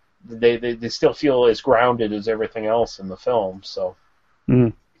flashy. They still feel as grounded as everything else in the film. So.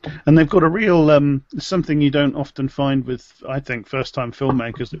 And they've got a real something you don't often find with, I think, first-time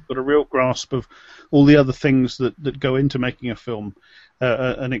filmmakers. They've got a real grasp of all the other things that go into making a film.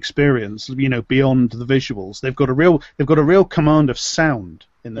 An experience, you know, beyond the visuals. They've got a real command of sound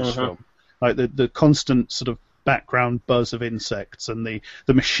in this film, like the constant sort of background buzz of insects and the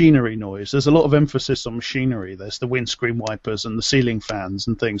machinery noise. There's a lot of emphasis on machinery. There's the windscreen wipers and the ceiling fans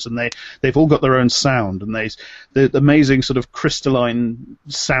and things, and they've all got their own sound, and the amazing sort of crystalline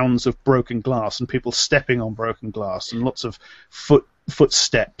sounds of broken glass and people stepping on broken glass and lots of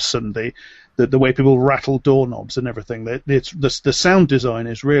footsteps and the way people rattle doorknobs and everything. The sound design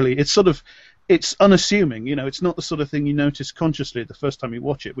is really, it's unassuming, you know. It's not the sort of thing you notice consciously the first time you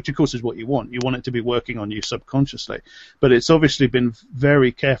watch it, which of course is what you want. You want it to be working on you subconsciously, but it's obviously been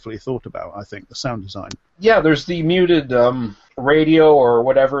very carefully thought about, I think, the sound design. Yeah, there's the muted radio or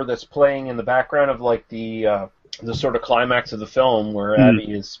whatever that's playing in the background of like the sort of climax of the film where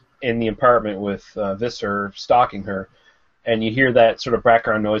Abby is in the apartment with Visser stalking her. And you hear that sort of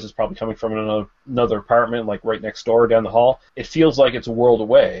background noise is probably coming from another apartment, like right next door down the hall. It feels like it's a world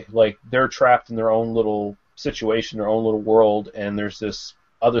away. Like they're trapped in their own little situation, their own little world, and there's this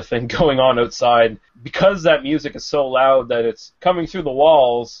other thing going on outside. Because that music is so loud that it's coming through the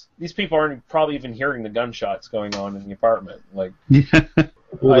walls, these people aren't probably even hearing the gunshots going on in the apartment. Like,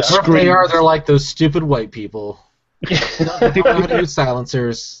 they're like those stupid white people. They don't know how to use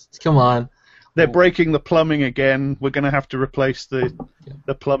silencers. Come on. They're breaking the plumbing again. We're going to have to replace the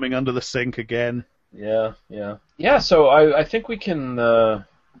plumbing under the sink again. Yeah. So I think we can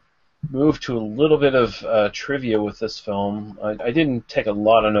move to a little bit of trivia with this film. I didn't take a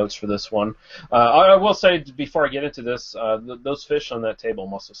lot of notes for this one. I will say, before I get into this, those fish on that table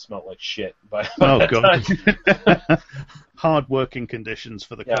must have smelled like shit. By Oh, that God. Hard working conditions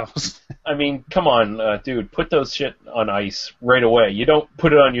for the cast. I mean, come on, dude, put those shit on ice right away. You don't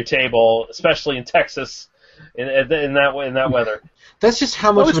put it on your table, especially in Texas, in that weather. That's just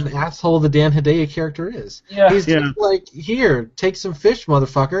how much of an asshole the Dan Hedaya character is. Yeah. He's just like, here, take some fish,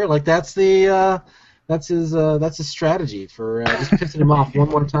 motherfucker. Like that's his strategy for just pissing him off one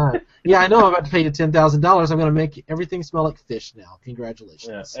more time. Yeah, I know I'm about to pay you $10,000. I'm gonna make everything smell like fish now.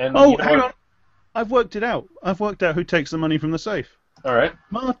 Congratulations. Yeah. And, Hang on. I've worked it out. I've worked out who takes the money from the safe. All right.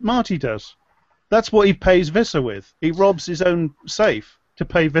 Marty does. That's what he pays Visser with. He robs his own safe to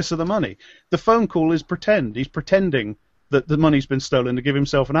pay Visser the money. The phone call is pretend. He's pretending that the money's been stolen to give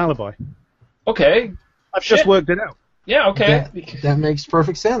himself an alibi. Okay. I've just worked it out. Yeah, okay. That makes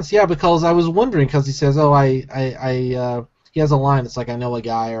perfect sense. Yeah, because I was wondering, because he says, he has a line that's like, I know a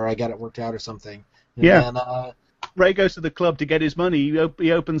guy, or I got it worked out, or something. And Yeah. then, Ray goes to the club to get his money.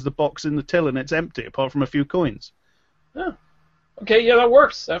 He opens the box in the till and it's empty, apart from a few coins. Oh. Okay, yeah, that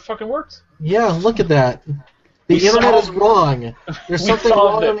works. That fucking works. yeah, look at that. The internet is wrong. There's something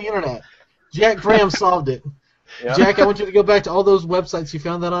wrong on the internet. Jack Graham solved it. Yeah. Jack, I want you to go back to all those websites you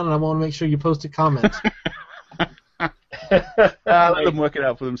found that on, and I want to make sure you post a comment. Let them work it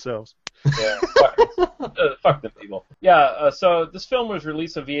out for themselves. Yeah, fuck them people. Yeah, so this film was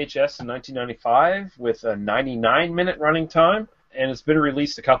released on VHS in 1995 with a 99-minute running time, and it's been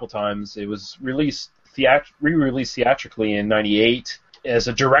released a couple times. It was re-released theatrically in 98 as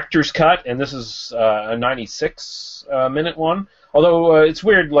a director's cut, and this is a 96-minute one. Although it's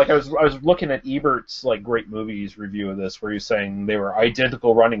weird, like I was looking at Ebert's like great movies review of this, where he was saying they were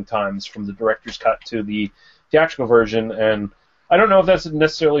identical running times from the director's cut to the theatrical version, and I don't know if that's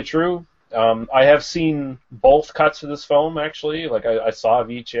necessarily true. I have seen both cuts of this film, actually. Like, I saw a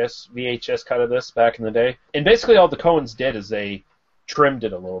VHS cut of this back in the day. And basically all the Coens did is they trimmed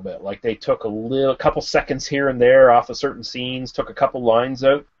it a little bit. Like, they took a couple seconds here and there off of certain scenes, took a couple lines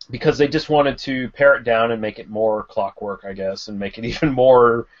out, because they just wanted to pare it down and make it more clockwork, I guess, and make it even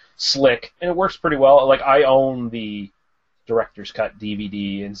more slick. And it works pretty well. Like, I own the director's cut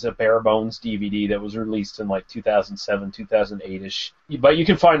DVD, and it's a bare bones DVD that was released in like 2007, 2008ish. But you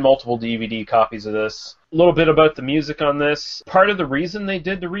can find multiple DVD copies of this. A little bit about the music on this. Part of the reason they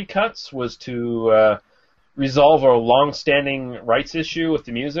did the recuts was to resolve a long-standing rights issue with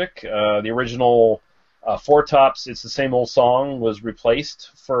the music. The original Four Tops, It's the Same Old Song, was replaced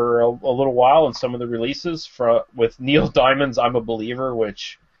for a little while in some of the releases with Neil Diamond's I'm a Believer,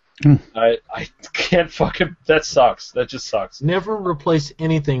 which I can't fucking... That sucks. That just sucks. Never replace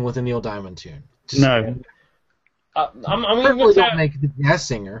anything with a Neil Diamond tune. No. I'm Certainly don't make the jazz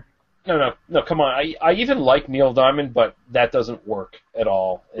singer. No, come on. I even like Neil Diamond, but that doesn't work at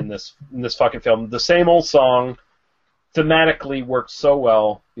all in this fucking film. The Same Old Song thematically works so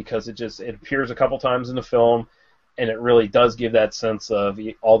well because it appears a couple times in the film, and it really does give that sense of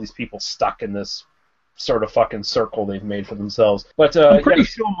all these people stuck in this sort of fucking circle they've made for themselves. But I'm pretty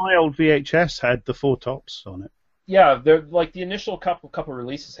sure my old VHS had the Four Tops on it. Yeah, like the initial couple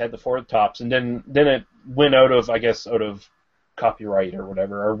releases had the Four Tops, and then it went out of copyright or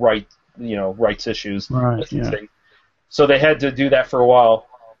whatever, or rights issues. Right. Yeah. So they had to do that for a while,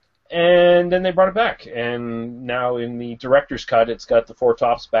 and then they brought it back, and now in the director's cut, it's got the Four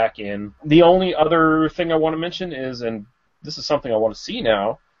Tops back in. The only other thing I want to mention is, and this is something I want to see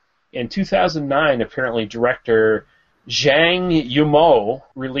now. In 2009, apparently director Zhang Yimou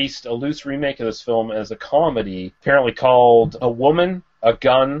released a loose remake of this film as a comedy, apparently called A Woman, a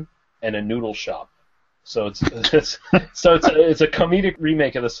Gun, and a Noodle Shop. So it's a comedic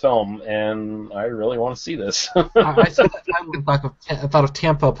remake of this film, and I really want to see this. I saw that title and thought of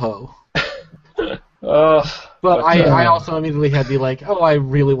Tampopo. But I also immediately had the I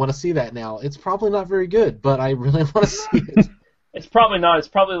really want to see that now. It's probably not very good, but I really want to see it. It's probably not. It's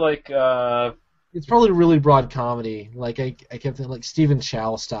probably like... It's probably really broad comedy. Like I kept thinking, like Stephen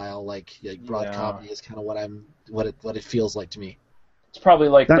Chow style, like broad comedy is kind of what it feels like to me. It's probably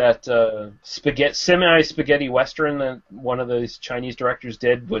like that semi-spaghetti western that one of those Chinese directors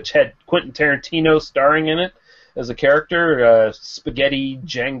did, which had Quentin Tarantino starring in it as a character. Spaghetti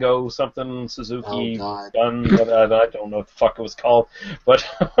Django something Suzuki Gun. I don't know what the fuck it was called, but.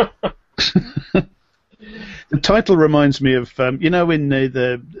 The title reminds me of in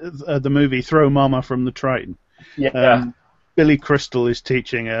the movie Throw Mama from the Train. Yeah. Billy Crystal is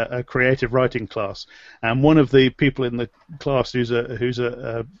teaching a creative writing class, and one of the people in the class who's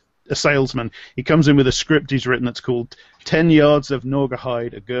a a salesman. He comes in with a script he's written that's called 10 Yards of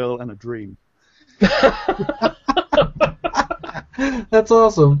Naugahyde, A Girl and a Dream. That's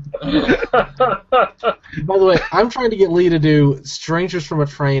awesome. By the way, I'm trying to get Lee to do Strangers from a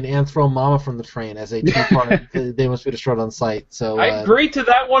Train and Throw Mama from the Train as a two-part They Must Be Destroyed on Site. So I agreed to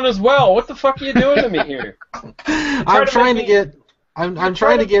that one as well. What the fuck are you doing to me here? I'm trying to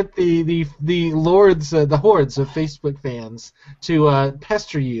get the lords, the hordes of Facebook fans to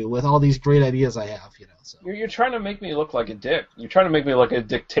pester you with all these great ideas I have. So You're trying to make me look like a dick. You're trying to make me look like a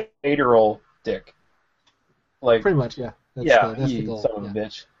dictatorial dick. Like pretty much, yeah. That's the you goal. son of a Yeah.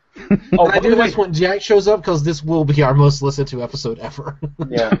 bitch. Oh, I do this when Jack shows up because this will be our most listened to episode ever.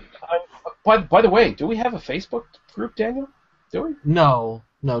 Yeah. By the way, do we have a Facebook group, Daniel? Do we? No,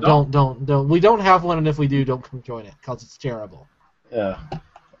 don't. We don't have one, and if we do, don't come join it because it's terrible. Yeah.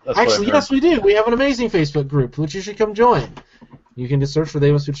 Actually, yes, we do. We have an amazing Facebook group, which you should come join. You can just search for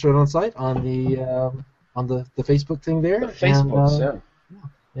They Must Be Destroyed on Site on the Facebook thing there. The Facebook,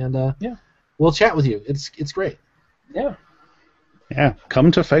 and we'll chat with you. It's great. Yeah. Yeah, come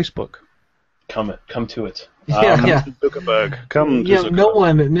to Facebook. Come to it. Yeah. Zuckerberg. Come to Yeah,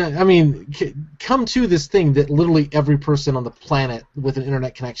 Zuckerberg. come to this thing that literally every person on the planet with an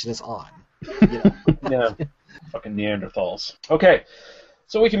internet connection is on. Yeah. Fucking Neanderthals. Okay.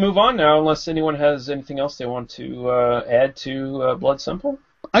 So we can move on now, unless anyone has anything else they want to add to Blood Simple.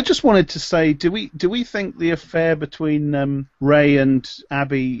 I just wanted to say, do we think the affair between Ray and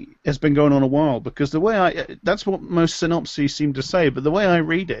Abby has been going on a while? Because the way that's what most synopses seem to say, but the way I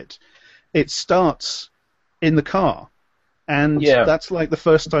read it, it starts in the car, and that's like the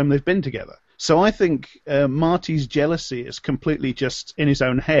first time they've been together. So I think Marty's jealousy is completely just in his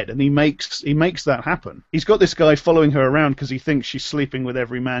own head, and he makes that happen. He's got this guy following her around because he thinks she's sleeping with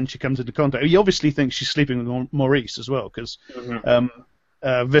every man she comes into contact. He obviously thinks she's sleeping with Maurice as well, because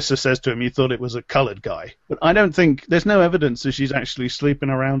Visser says to him, "You thought it was a coloured guy," but I don't think there's no evidence that she's actually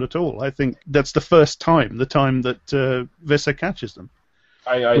sleeping around at all. I think that's the first time, the time that Visser catches them,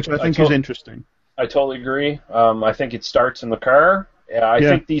 which I think is interesting. I totally agree. I think it starts in the car. I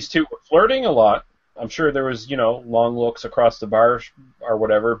think these two were flirting a lot. I'm sure there was, long looks across the bar or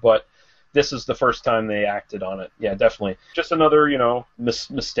whatever, but this is the first time they acted on it. Yeah, definitely. Just another,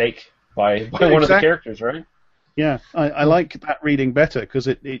 mistake by one of the characters, right? Yeah, I like that reading better because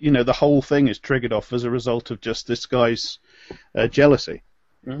it the whole thing is triggered off as a result of just this guy's jealousy.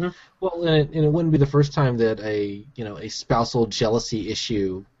 Mm-hmm. Well, and it wouldn't be the first time that a spousal jealousy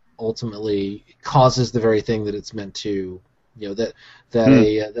issue ultimately causes the very thing that it's meant to. That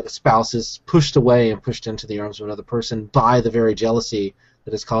a spouse is pushed away and pushed into the arms of another person by the very jealousy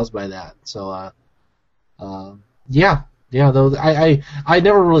that is caused by that. So, though I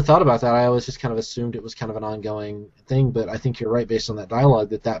never really thought about that. I always just kind of assumed it was kind of an ongoing thing. But I think you're right based on that dialogue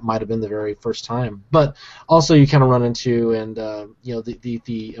that might have been the very first time. But also you kind of run into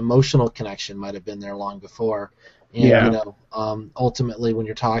the emotional connection might have been there long before. And ultimately when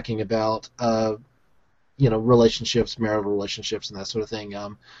you're talking about relationships, marital relationships, and that sort of thing.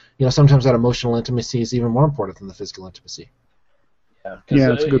 Sometimes that emotional intimacy is even more important than the physical intimacy. Yeah,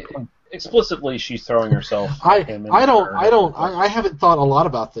 that's a good point. Explicitly, she's throwing herself. I haven't thought a lot,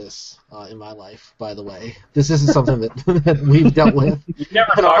 about this in my life. By the way, this isn't something that we've dealt with. You've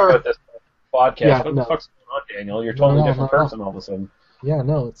never talked about this podcast. Yeah, what the fuck's going on, Daniel? You're a totally different person all of a sudden. Yeah,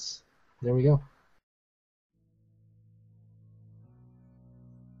 no, there we go.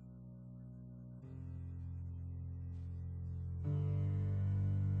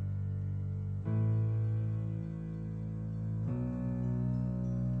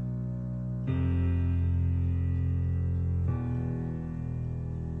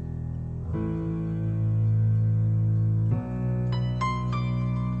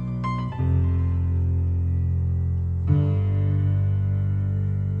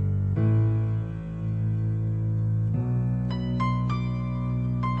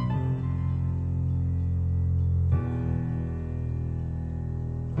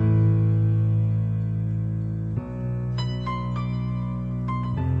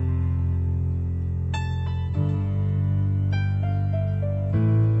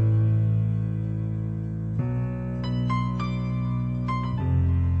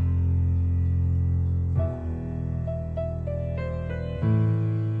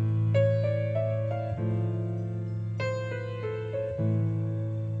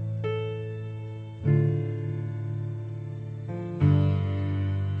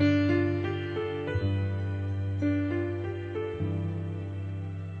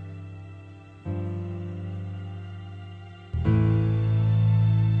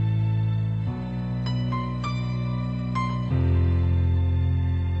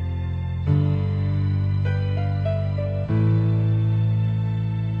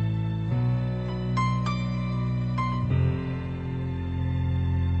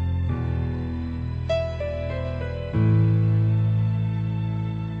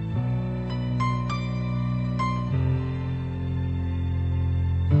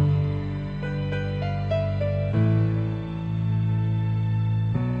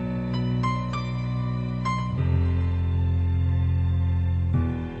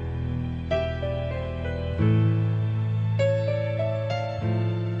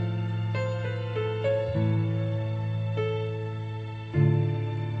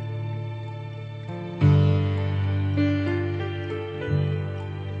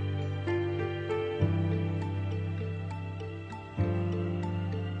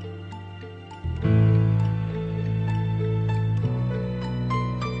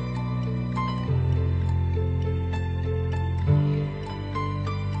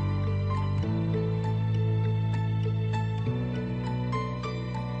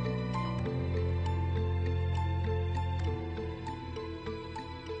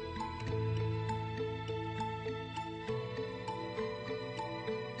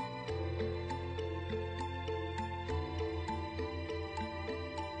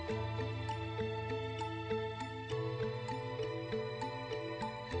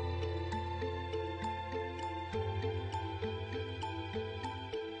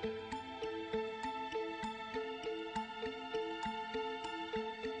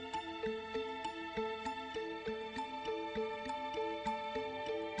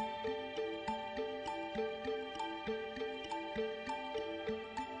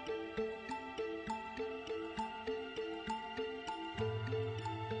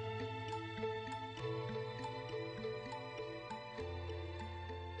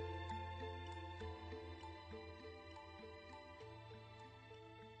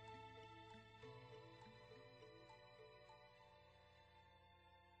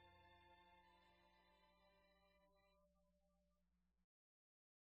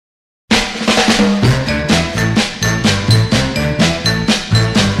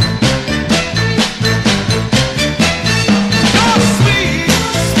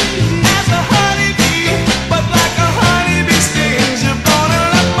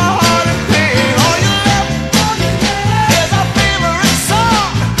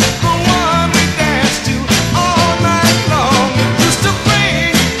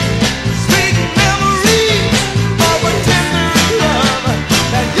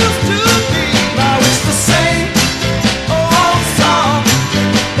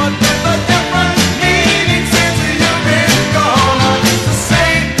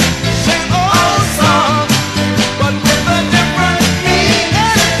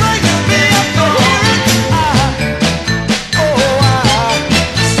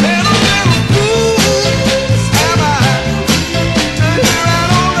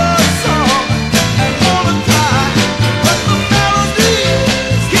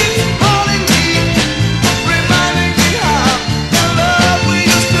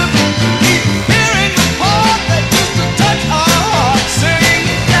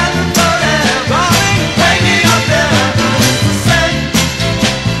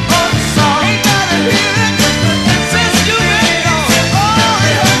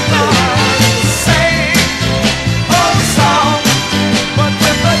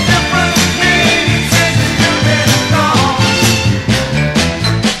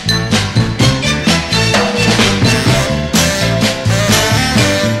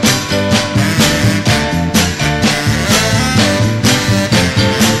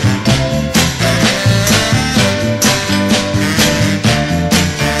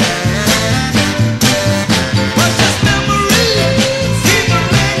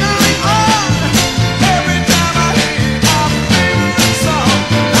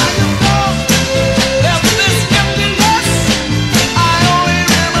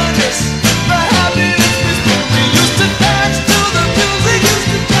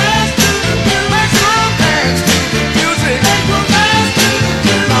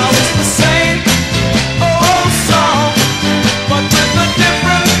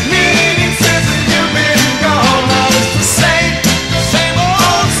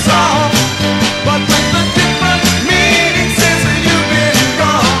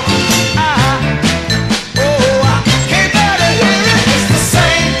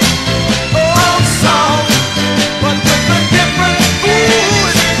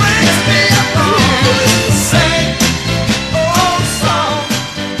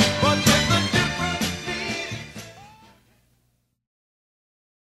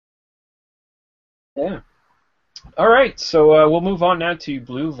 All right, so we'll move on now to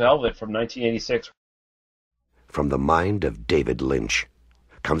Blue Velvet from 1986. From the mind of David Lynch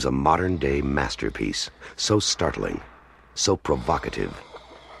comes a modern-day masterpiece, so startling, so provocative,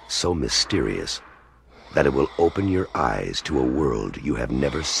 so mysterious, that it will open your eyes to a world you have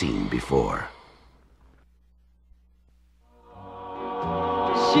never seen before.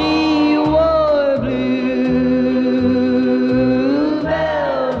 She wore blue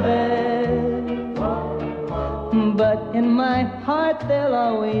velvet, but in my heart there'll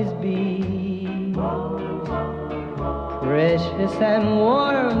always be precious and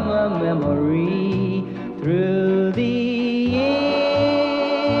warm a memory through the years,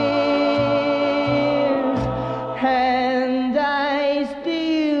 and I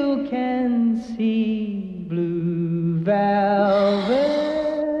still can see blue velvet.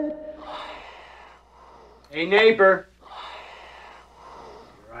 Hey, neighbor.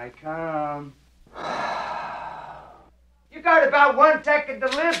 Here I come. You got about 1 second to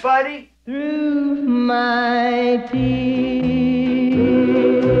live, buddy. Through my tears.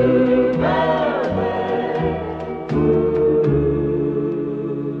 Blue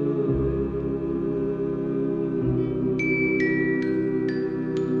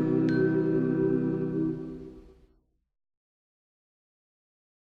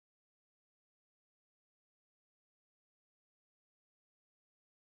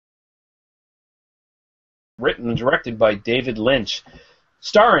Written and directed by David Lynch.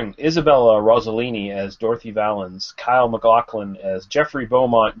 Starring Isabella Rossellini as Dorothy Valens, Kyle MacLachlan as Jeffrey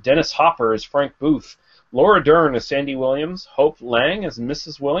Beaumont, Dennis Hopper as Frank Booth, Laura Dern as Sandy Williams, Hope Lang as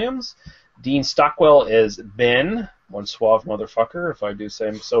Mrs. Williams, Dean Stockwell as Ben, one suave motherfucker, if I do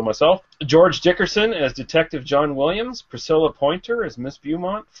say so myself, George Dickerson as Detective John Williams, Priscilla Pointer as Miss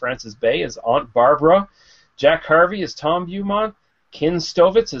Beaumont, Frances Bay as Aunt Barbara, Jack Harvey as Tom Beaumont, Ken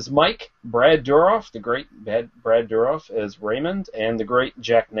Stovitz as Mike, Brad Dourif, the great Brad Dourif as Raymond, and the great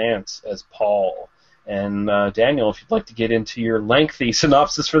Jack Nance as Paul. And Daniel, if you'd like to get into your lengthy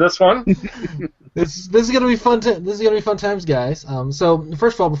synopsis for this one. This is gonna be fun. This is gonna be fun times, guys. So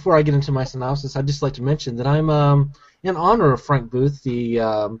first of all, before I get into my synopsis, I'd just like to mention that I'm in honor of Frank Booth,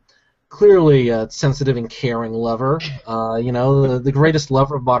 the clearly sensitive and caring lover. The greatest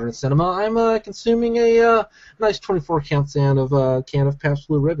lover of modern cinema. I'm consuming a nice 24-count can of Pabst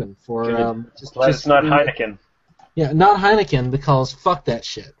Blue Ribbon for just. Glad it's not Heineken. Yeah, not Heineken because fuck that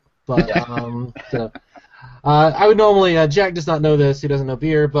shit. But I would normally. Jack does not know this. He doesn't know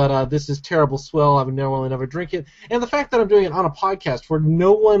beer, but this is terrible swill. I would normally never drink it. And the fact that I'm doing it on a podcast where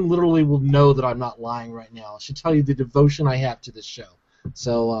no one literally will know that I'm not lying right now should tell you the devotion I have to this show.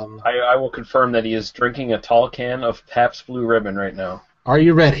 So I will confirm that he is drinking a tall can of Pabst Blue Ribbon right now. Are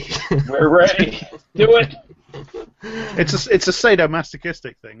you ready? We're ready. Do it. It's a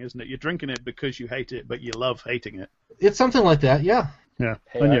sadomasochistic thing, isn't it? You're drinking it because you hate it, but you love hating it. It's something like that, yeah. Yeah.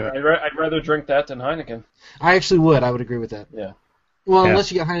 Hey, I'd rather drink that than Heineken. I actually would. I would agree with that. Yeah. Well,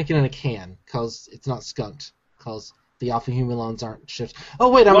 unless you get Heineken in a can, because it's not skunked, because the alpha humulons aren't shift. Oh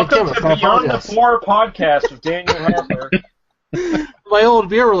wait, I'm a chemist. Welcome to Beyond the Four podcast with Daniel Harper. My old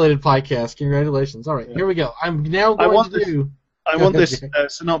beer-related podcast. Congratulations. All right, here we go. I'm now going to do. I want this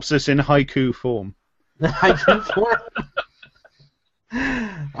synopsis in haiku form. Haiku form.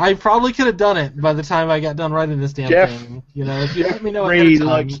 I probably could have done it by the time I got done writing this damn thing. If you let me know ahead of time.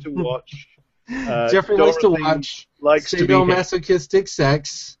 Likes to watch. Jeffrey likes to watch sadomasochistic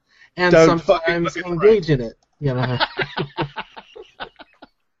sex and sometimes engage in it.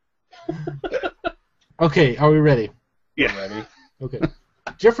 Okay, are we ready? Yeah. Ready. Okay.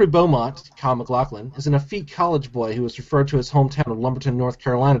 Jeffrey Beaumont, Kyle MacLachlan, is an effete college boy who was referred to his hometown of Lumberton, North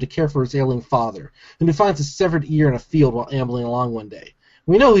Carolina, to care for his ailing father, and who finds a severed ear in a field while ambling along one day.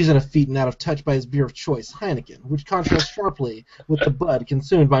 We know he's an effete and out of touch by his beer of choice, Heineken, which contrasts sharply with the bud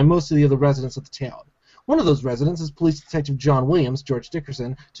consumed by most of the other residents of the town. One of those residents is Police Detective John Williams, George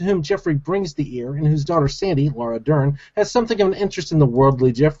Dickerson, to whom Jeffrey brings the ear, and whose daughter Sandy, Laura Dern, has something of an interest in the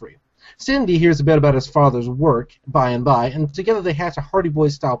worldly Jeffrey. Sandy hears a bit about his father's work by and by, and together they hatch a Hardy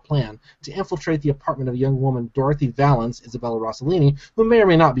Boys-style plan to infiltrate the apartment of a young woman, Dorothy Valens, Isabella Rossellini, who may or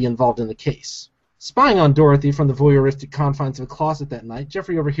may not be involved in the case. Spying on Dorothy from the voyeuristic confines of a closet that night,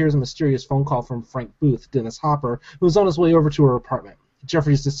 Jeffrey overhears a mysterious phone call from Frank Booth, Dennis Hopper, who is on his way over to her apartment.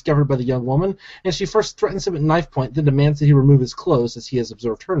 Jeffrey is discovered by the young woman, and she first threatens him at knife point, then demands that he remove his clothes as he has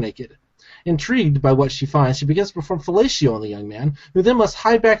observed her naked. Intrigued by what she finds, she begins to perform fellatio on the young man, who then must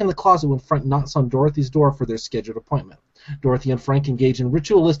hide back in the closet when Frank knocks on Dorothy's door for their scheduled appointment. Dorothy and Frank engage in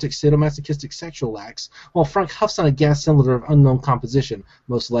ritualistic sadomasochistic sexual acts, while Frank huffs on a gas cylinder of unknown composition,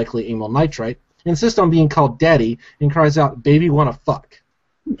 most likely amyl nitrite, insists on being called Daddy, and cries out, "Baby, wanna fuck."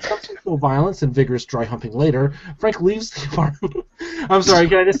 Some sexual violence and vigorous dry humping later, Frank leaves the apartment. I'm sorry,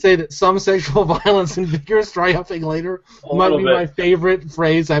 can I just say that some sexual violence and vigorous dry humping later might be my favorite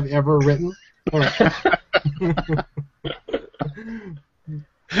phrase I've ever written? All right.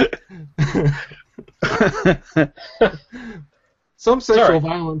 Some sexual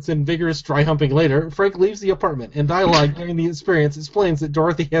violence and vigorous dry humping later, Frank leaves the apartment, and dialogue during the experience explains that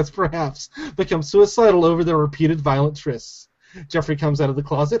Dorothy has perhaps become suicidal over their repeated violent trysts. Jeffrey comes out of the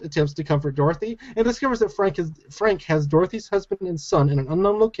closet, attempts to comfort Dorothy, and discovers that Frank has Dorothy's husband and son in an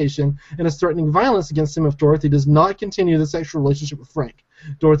unknown location and is threatening violence against him if Dorothy does not continue the sexual relationship with Frank.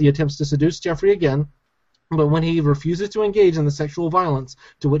 Dorothy attempts to seduce Jeffrey again, but when he refuses to engage in the sexual violence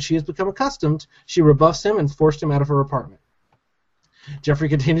to which she has become accustomed, she rebuffs him and forced him out of her apartment. Jeffrey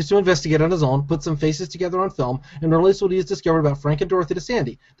continues to investigate on his own, puts some faces together on film, and relates what he has discovered about Frank and Dorothy to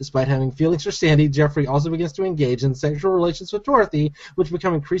Sandy. Despite having feelings for Sandy, Jeffrey also begins to engage in sexual relations with Dorothy, which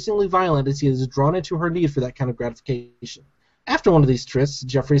become increasingly violent as he is drawn into her need for that kind of gratification. After one of these trysts,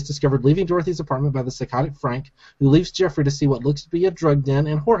 Jeffrey is discovered leaving Dorothy's apartment by the psychotic Frank, who leaves Jeffrey to see what looks to be a drug den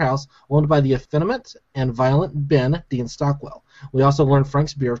and whorehouse owned by the effeminate and violent Ben Dean Stockwell. We also learn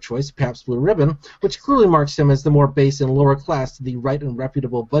Frank's beer of choice, Pabst Blue Ribbon, which clearly marks him as the more base and lower class to the right and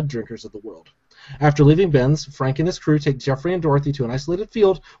reputable bud drinkers of the world. After leaving Ben's, Frank and his crew take Jeffrey and Dorothy to an isolated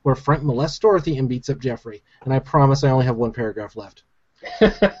field where Frank molests Dorothy and beats up Jeffrey. And I promise I only have one paragraph left.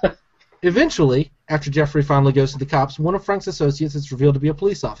 Eventually, after Jeffrey finally goes to the cops, one of Frank's associates is revealed to be a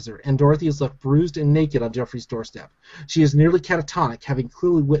police officer, and Dorothy is left bruised and naked on Jeffrey's doorstep. She is nearly catatonic, having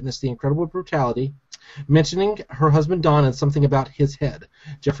clearly witnessed the incredible brutality, mentioning her husband Don and something about his head.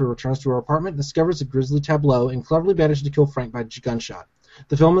 Jeffrey returns to her apartment and discovers a grisly tableau and cleverly manages to kill Frank by gunshot.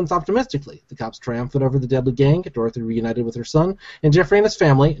 The film ends optimistically. The cops triumphant over the deadly gang, Dorothy reunited with her son, and Jeffrey and his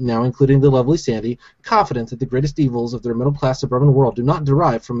family, now including the lovely Sandy, confident that the greatest evils of their middle-class suburban world do not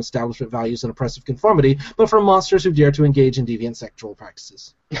derive from establishment values and oppressive conformity, but from monsters who dare to engage in deviant sexual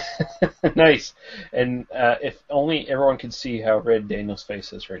practices. Nice. And if only everyone could see how red Daniel's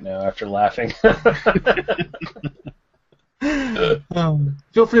face is right now after laughing.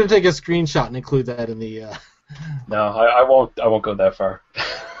 Feel free to take a screenshot and include that in the... No, I won't. I won't go that far.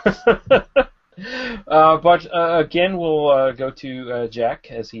 But again, we'll go to Jack,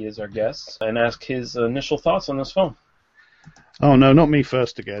 as he is our guest, and ask his initial thoughts on this film. Oh no, not me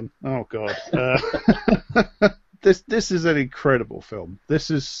first again. Oh God. This is an incredible film. This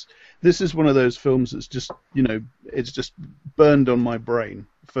is one of those films that's just, it's just burned on my brain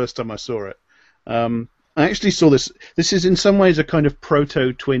the first time I saw it. I actually saw this. This is in some ways a kind of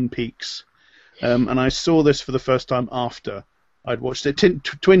proto Twin Peaks. And I saw this for the first time after I'd watched it.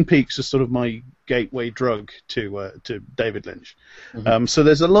 Twin Peaks is sort of my gateway drug to David Lynch. Mm-hmm. So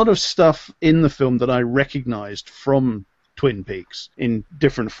there's a lot of stuff in the film that I recognized from Twin Peaks in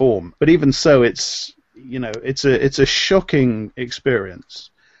different form. But even so, it's a shocking experience.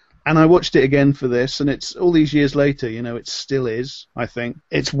 And I watched it again for this, and it's all these years later, it still is, I think.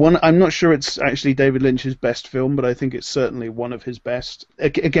 I'm not sure it's actually David Lynch's best film, but I think it's certainly one of his best.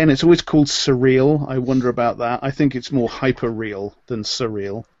 Again, it's always called surreal. I wonder about that. I think it's more hyper-real than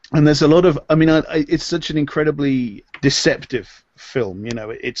surreal. And there's a lot of, it's such an incredibly deceptive film,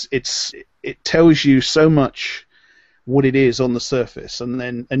 it tells you so much what it is on the surface,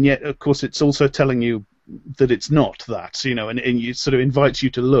 and yet, of course, it's also telling you that it's not that, and it sort of invites you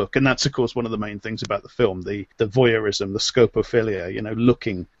to look, and that's of course one of the main things about the film, the voyeurism, the scopophilia.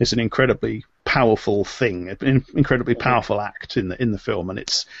 Looking is an incredibly powerful thing, an incredibly powerful act in the film, and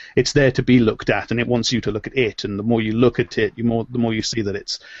it's there to be looked at, and it wants you to look at it, and the more you look at it, the more you see that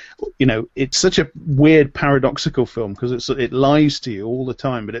it's such a weird paradoxical film, because it lies to you all the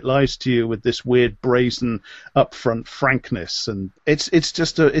time, but it lies to you with this weird brazen upfront frankness, and it's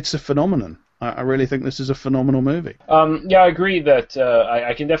a phenomenon. I really think this is a phenomenal movie. Yeah, I agree that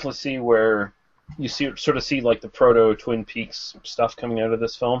I can definitely see where you sort of see like the proto Twin Peaks stuff coming out of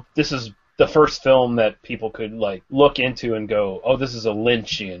this film. This is the first film that people could like look into and go, oh, this is a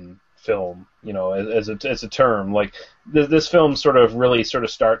Lynchian film, as a term. Like this film sort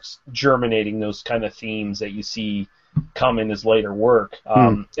of starts germinating those kind of themes that you see come in his later work,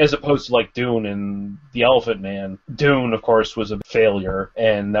 as opposed to like Dune and The Elephant Man. Dune, of course, was a failure,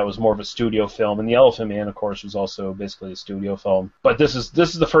 and that was more of a studio film, and The Elephant Man, of course, was also basically a studio film. But this is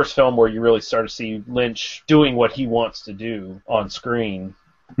the first film where you really start to see Lynch doing what he wants to do on screen.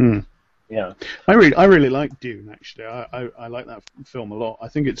 Yeah, I really like Dune, actually. I like that film a lot. I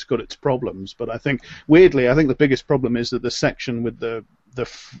think it's got its problems, but I think weirdly, the biggest problem is that the section with the the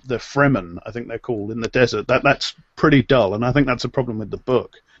Fremen, I think they're called, in the desert. That's pretty dull, and I think that's a problem with the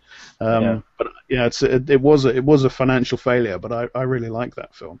book. But yeah, it was a financial failure, but I really like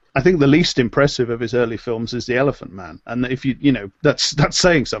that film. I think the least impressive of his early films is The Elephant Man, and if that's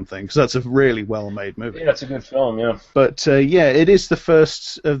saying something, because that's a really well-made movie. Yeah, it's a good film, yeah. But yeah, it is the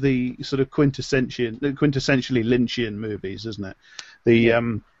first of the sort of quintessentially Lynchian movies, isn't it?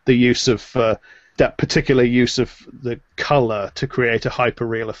 The use of that particular use of the color to create a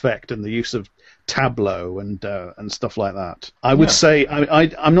hyper-real effect, and the use of tableau and stuff like that. I would say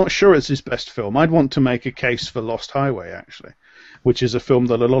I'm not sure it's his best film. I'd want to make a case for Lost Highway, actually, which is a film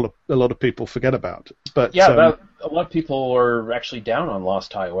that a lot of people forget about. But a lot of people are actually down on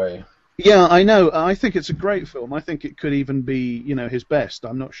Lost Highway. Yeah, I know. I think it's a great film. I think it could even be, his best.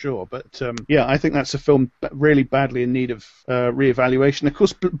 I'm not sure, but yeah, I think that's a film really badly in need of reevaluation. Of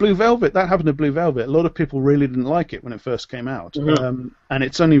course, Blue Velvet. That happened to Blue Velvet. A lot of people really didn't like it when it first came out, and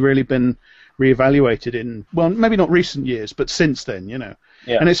it's only really been reevaluated in, well, maybe not recent years, but since then,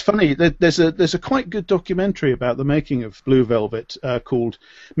 Yeah. And it's funny. There's a quite good documentary about the making of Blue Velvet called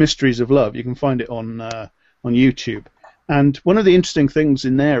Mysteries of Love. You can find it on YouTube. And one of the interesting things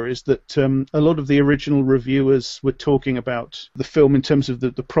in there is that a lot of the original reviewers were talking about the film in terms of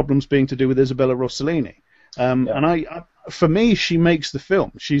the problems being to do with Isabella Rossellini. And for me, she makes the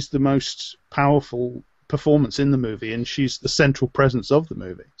film. She's the most powerful performance in the movie, and she's the central presence of the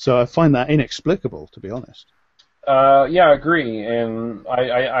movie. So I find that inexplicable, to be honest. Yeah, I agree, and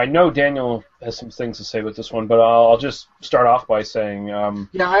I know Daniel has some things to say with this one, but I'll just start off by saying...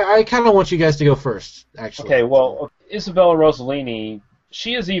 I kind of want you guys to go first, actually. Okay, well, Isabella Rossellini,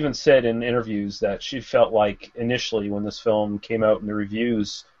 she has even said in interviews that she felt like initially when this film came out and the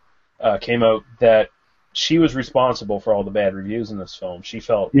reviews came out that she was responsible for all the bad reviews in this film. She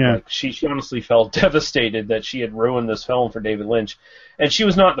felt like she honestly felt devastated that she had ruined this film for David Lynch, and she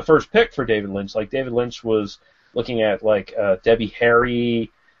was not the first pick for David Lynch. Like, David Lynch was looking at Debbie Harry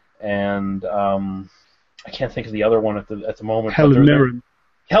and I can't think of the other one at the moment. Helen Mirren.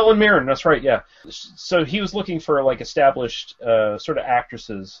 Helen Mirren, that's right, yeah. So he was looking for established sort of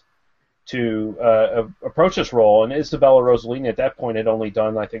actresses to approach this role, and Isabella Rossellini at that point had only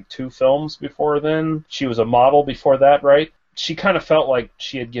done, I think, 2 films before then. She was a model before that, right? She kind of felt like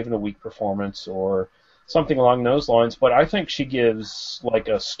she had given a weak performance or something along those lines, but I think she gives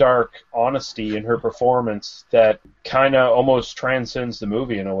a stark honesty in her performance that kind of almost transcends the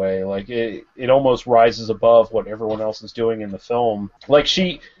movie in a way. It almost rises above what everyone else is doing in the film.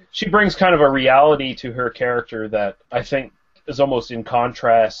 She brings kind of a reality to her character that I think is almost in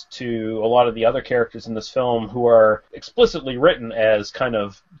contrast to a lot of the other characters in this film who are explicitly written as kind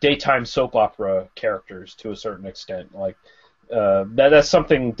of daytime soap opera characters to a certain extent. That's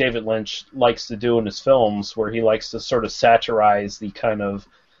something David Lynch likes to do in his films, where he likes to sort of satirize the kind of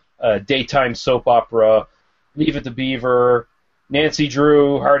daytime soap opera, Leave It to Beaver, Nancy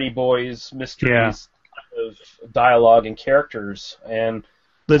Drew, Hardy Boys, mysteries, kind of dialogue and characters. And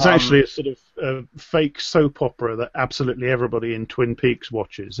there's actually a sort of fake soap opera that absolutely everybody in Twin Peaks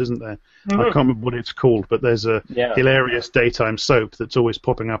watches, isn't there? I can't remember what it's called, but there's a hilarious daytime soap that's always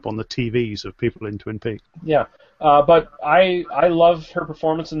popping up on the TVs of people in Twin Peaks. Yeah. But I love her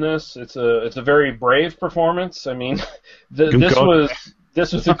performance in this. It's a very brave performance. I mean,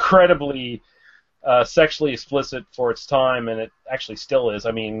 this was incredibly sexually explicit for its time, and it actually still is.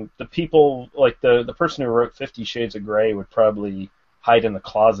 I mean, the people the person who wrote 50 Shades of Grey would probably hide in the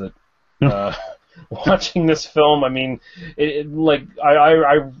closet watching this film. I mean,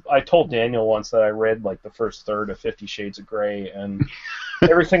 I told Daniel once that I read the first third of 50 Shades of Grey, and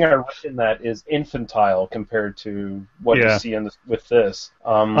everything I read in that is infantile compared to what you see with this.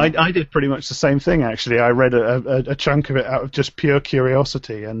 I did pretty much the same thing, actually. I read a chunk of it out of just pure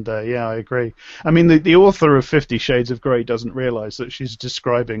curiosity, and I agree. I mean, the author of 50 Shades of Grey doesn't realize that she's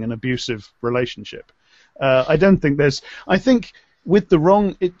describing an abusive relationship. I don't think there's... I think with the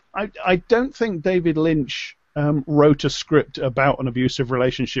wrong... I don't think David Lynch wrote a script about an abusive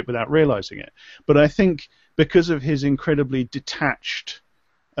relationship without realizing it. But I think because of his incredibly detached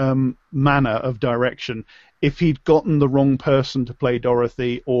manner of direction, if he'd gotten the wrong person to play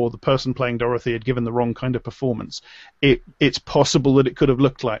Dorothy, or the person playing Dorothy had given the wrong kind of performance, it's possible that it could have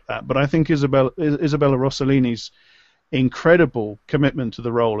looked like that. But I think Isabella Rossellini's incredible commitment to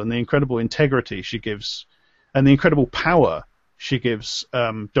the role, and the incredible integrity she gives, and the incredible power she gives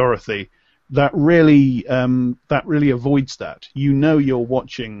Dorothy, that really avoids that. You're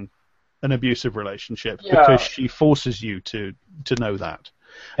watching an abusive relationship because she forces you to know that.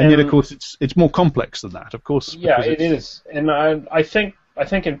 And yet, of course, it's more complex than that, of course. Yeah, it is. And I think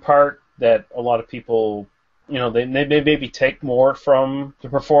in part that a lot of people they maybe take more from the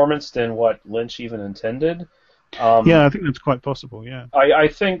performance than what Lynch even intended. Yeah, I think that's quite possible. Yeah,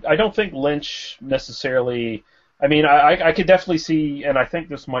 I don't think Lynch necessarily. I mean, I could definitely see, and I think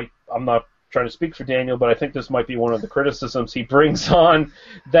this might. I'm not trying to speak for Daniel, but I think this might be one of the criticisms he brings on,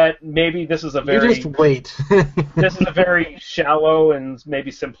 that maybe this is a very. You just wait. This is a very shallow and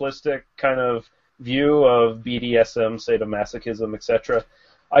maybe simplistic kind of view of BDSM, sadomasochism, etc.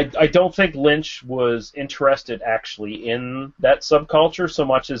 I don't think Lynch was interested actually in that subculture so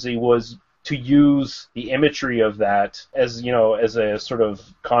much as he was to use the imagery of that as as a sort of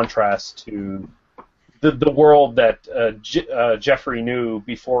contrast to the world that Jeffrey knew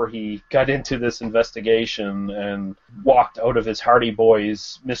before he got into this investigation and walked out of his Hardy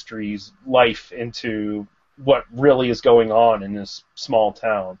Boys Mysteries life into what really is going on in this small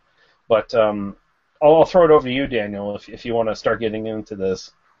town. But I'll throw it over to you, Daniel, if you want to start getting into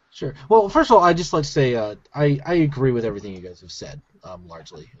this. Sure. Well, first of all, I'd just like to say I agree with everything you guys have said,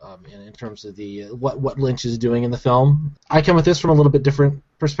 largely, in terms of the what Lynch is doing in the film. I come at this from a little bit different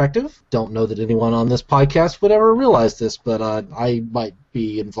perspective. Don't know that anyone on this podcast would ever realize this, but I might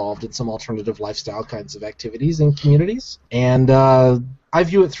be involved in some alternative lifestyle kinds of activities and communities, and I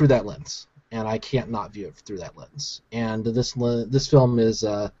view it through that lens. And I can't not view it through that lens. And this film is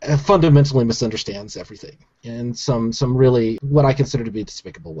fundamentally misunderstands everything in some really what I consider to be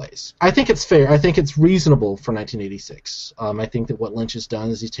despicable ways. I think it's fair. I think it's reasonable for 1986. I think that what Lynch has done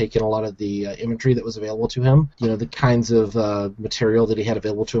is he's taken a lot of the imagery that was available to him, the kinds of material that he had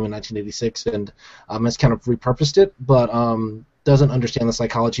available to him in 1986, and has kind of repurposed it, but doesn't understand the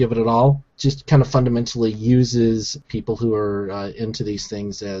psychology of it at all. Just kind of fundamentally uses people who are into these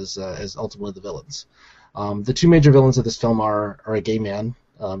things as ultimately the villains. The two major villains of this film are a gay man,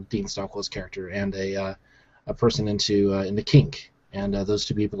 Dean Stockwell's character, and a person into kink. And those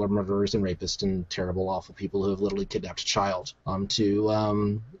two people are murderers and rapists and terrible, awful people who have literally kidnapped a child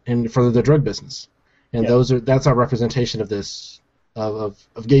to further their drug business. And that's our representation of this of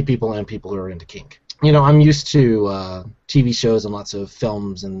gay people and people who are into kink. I'm used to TV shows and lots of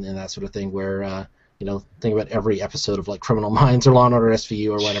films and that sort of thing where, think about every episode of, like, Criminal Minds or Law & Order SVU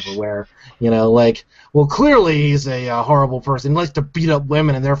or whatever where, well, clearly he's a horrible person. He likes to beat up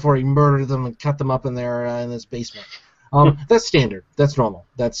women and therefore he murdered them and cut them up in his basement. That's standard. That's normal.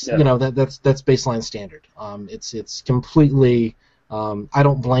 That's, that's baseline standard. It's completely, I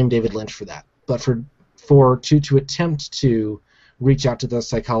don't blame David Lynch for that. But to attempt to reach out to the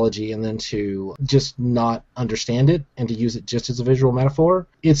psychology and then to just not understand it and to use it just as a visual metaphor,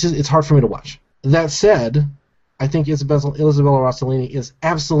 it's hard for me to watch. That said, I think Isabella Rossellini is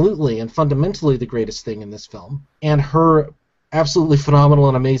absolutely and fundamentally the greatest thing in this film, and her absolutely phenomenal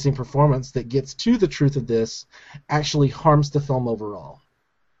and amazing performance that gets to the truth of this actually harms the film overall.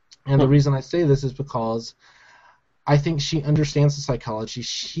 And the reason I say this is because I think she understands the psychology.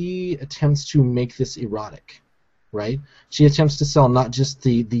 She attempts to make this erotic. Right? She attempts to sell not just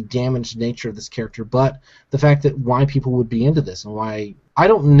the damaged nature of this character, but the fact that why people would be into this and why. I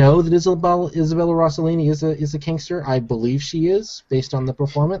don't know that Isabella Rossellini is a kinkster. I believe she is, based on the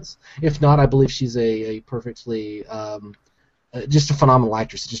performance. If not, I believe she's a perfectly just a phenomenal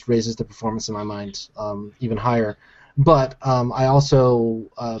actress. It just raises the performance in my mind even higher. But I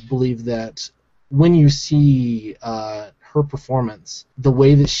also believe that when you see her performance, the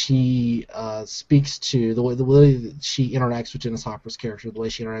way that she speaks to, the way that she interacts with Dennis Hopper's character, the way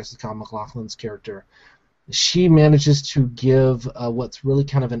she interacts with Kyle MacLachlan's character, she manages to give what's really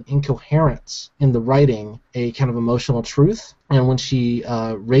kind of an incoherence in the writing, a kind of emotional truth. And when she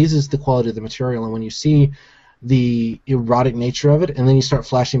raises the quality of the material, and when you see the erotic nature of it, and then you start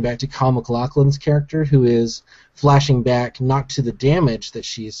flashing back to Kyle MacLachlan's character, who is flashing back not to the damage that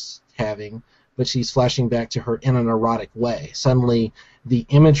she's having, but she's flashing back to her in an erotic way. Suddenly, the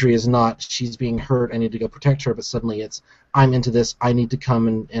imagery is not she's being hurt, I need to go protect her, but suddenly it's I'm into this, I need to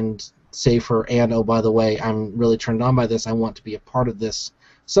come and save her, and oh, by the way, I'm really turned on by this, I want to be a part of this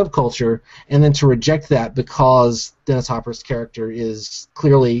subculture, and then to reject that because Dennis Hopper's character is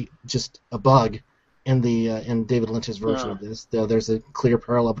clearly just a bug in David Lynch's version of this. There's a clear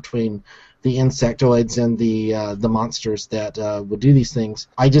parallel between the insectoids and the monsters that would do these things.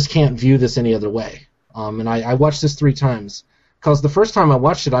 I just can't view this any other way. And I watched this 3 times because the first time I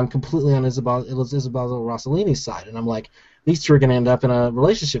watched it, I'm completely on Isabella Rossellini's side, and I'm like, these two are going to end up in a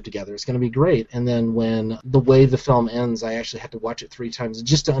relationship together. It's going to be great. And then when the way the film ends, I actually had to watch it 3 times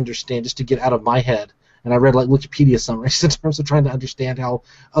just to understand, just to get out of my head. And I read like Wikipedia summaries in terms of trying to understand how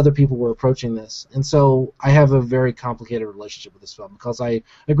other people were approaching this. And so I have a very complicated relationship with this film because I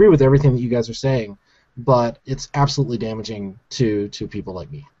agree with everything that you guys are saying, but it's absolutely damaging to people like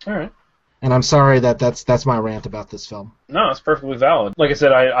me. All right. And I'm sorry that's my rant about this film. No, it's perfectly valid. Like I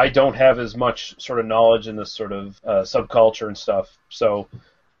said, I don't have as much sort of knowledge in this sort of subculture and stuff, so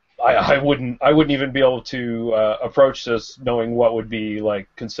I wouldn't even be able to approach this knowing what would be like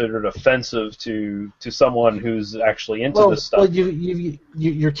considered offensive to someone who's actually into this stuff. Well,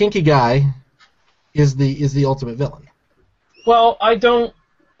 your kinky guy is the ultimate villain. Well, I don't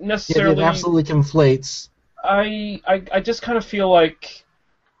necessarily. It absolutely conflates. I just kind of feel like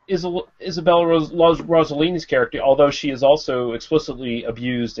Isabella Rossellini's character, although she is also explicitly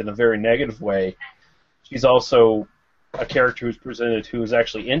abused in a very negative way, she's also a character who's presented who is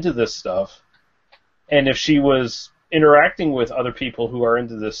actually into this stuff. And if she was interacting with other people who are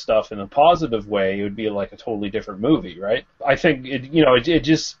into this stuff in a positive way, it would be like a totally different movie, right? I think it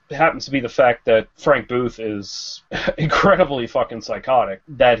just happens to be the fact that Frank Booth is incredibly fucking psychotic,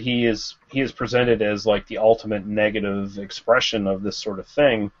 that he is presented as like the ultimate negative expression of this sort of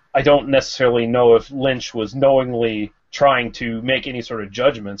thing. I don't necessarily know if Lynch was knowingly trying to make any sort of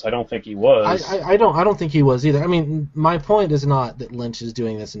judgments. I don't think he was. I don't think he was either. I mean, my point is not that Lynch is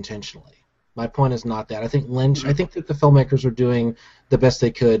doing this intentionally. My point is not that. I think that the filmmakers are doing the best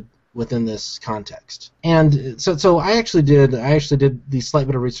they could within this context. And so I actually did the slight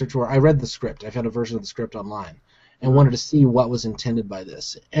bit of research where I read the script. I found a version of the script online and wanted to see what was intended by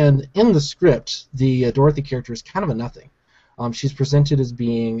this. And in the script, the Dorothy character is kind of a nothing. She's presented as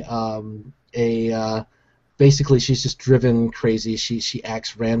being basically she's just driven crazy. She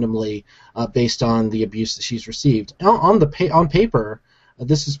acts randomly based on the abuse that she's received. On paper,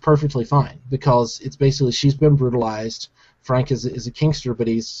 this is perfectly fine because it's basically she's been brutalized. Frank is a kinkster, but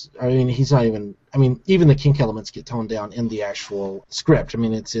he's not even. I mean, even the kink elements get toned down in the actual script. I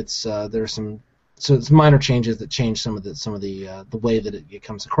mean, there's it's minor changes that change some of the way that it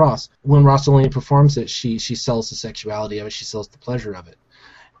comes across. When Rossellini performs it, she sells the sexuality of it, she sells the pleasure of it.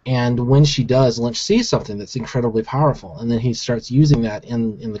 And when she does, Lynch sees something that's incredibly powerful, and then he starts using that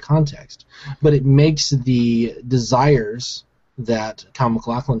in the context. But it makes the desires that Kyle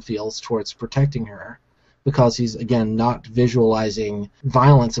MacLachlan feels towards protecting her, because he's again not visualizing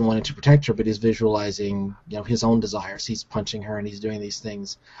violence and wanting to protect her, but he's visualizing his own desires. He's punching her and he's doing these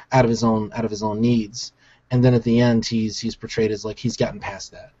things out of his own needs. And then at the end, he's portrayed as like he's gotten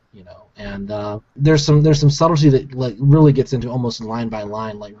past that, And there's some subtlety that like really gets into almost line by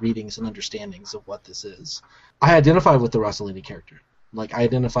line like readings and understandings of what this is. I identified with the Rossellini character. Like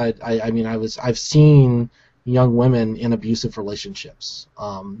I've seen young women in abusive relationships,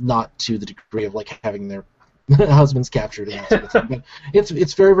 not to the degree of like having their husbands captured and that sort of thing, but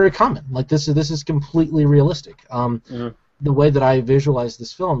it's very, very common. Like this is completely realistic. The way that I visualize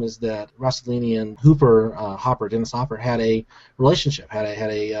this film is that Rossellini and Dennis Hopper had a relationship, had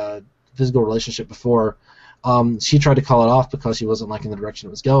a physical relationship before. She tried to call it off because she wasn't liking the direction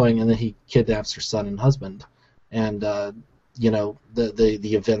it was going, and then he kidnaps her son and husband, and the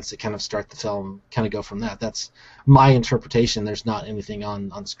events that kind of start the film kind of go from that. That's my interpretation. There's not anything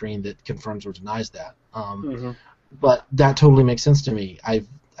on screen that confirms or denies that. But that totally makes sense to me.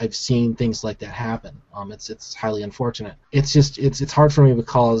 I've seen things like that happen. It's highly unfortunate. It's just it's hard for me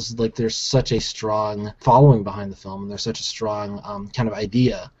because like there's such a strong following behind the film, and there's such a strong kind of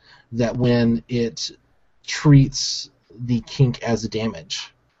idea that when it treats the kink as a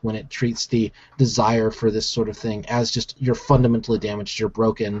damage, when it treats the desire for this sort of thing as just you're fundamentally damaged, you're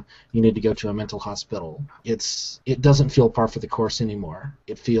broken, you need to go to a mental hospital. It doesn't feel par for the course anymore.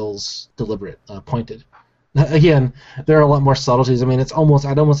 It feels deliberate, pointed. Again, there are a lot more subtleties. I mean, I'd almost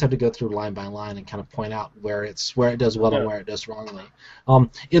have to go through line by line and kind of point out where it does well and where it does wrongly.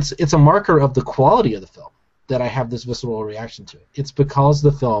 It's a marker of the quality of the film that I have this visceral reaction to it. It's because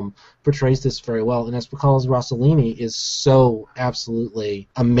the film portrays this very well, and it's because Rossellini is so absolutely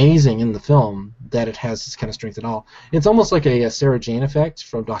amazing in the film that it has this kind of strength at all. It's almost like a Sarah Jane effect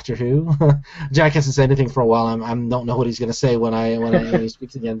from Doctor Who. Jack hasn't said anything for a while. I don't know what he's going to say when he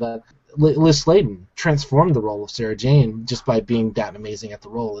speaks again, but Liz Sladen transformed the role of Sarah Jane just by being that amazing at the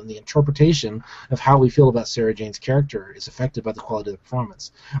role, and the interpretation of how we feel about Sarah Jane's character is affected by the quality of the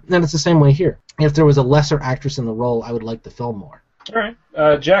performance. And it's the same way here. If there was a lesser actress in the role, I would like the film more. All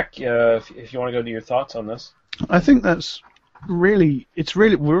right, Jack, if you want to go to your thoughts on this. I think that's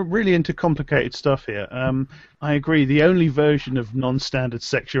we're really into complicated stuff here. I agree. The only version of non-standard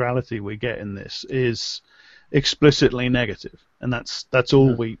sexuality we get in this is explicitly negative, and that's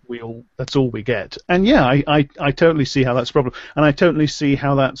all that's all we get. And yeah, I totally see how that's a problem, and I totally see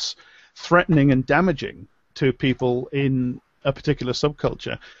how that's threatening and damaging to people in a particular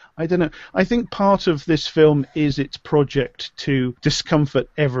subculture. I don't know. I think part of this film is its project to discomfort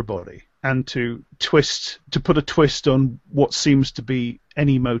everybody and to put a twist on what seems to be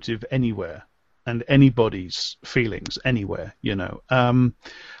any motive anywhere and anybody's feelings anywhere.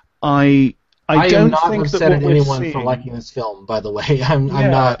 I don't am not think upset that at anyone for liking this film, by the way. I'm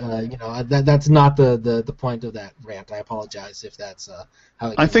not, that's not the point of that rant. I apologize if that's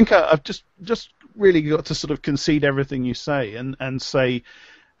how it I think I've just really got to sort of concede everything you say and say,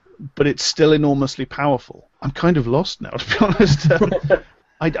 but it's still enormously powerful. I'm kind of lost now, to be honest.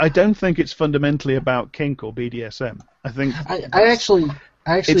 I don't think it's fundamentally about kink or BDSM. I think I actually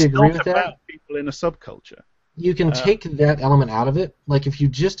it's agree not with about that. people in a subculture. You can take that element out of it. Like if you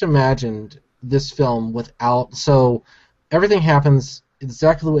just imagined this film without, so everything happens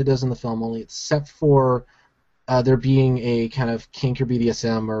exactly the way it does in the film, only except for there being a kind of kink or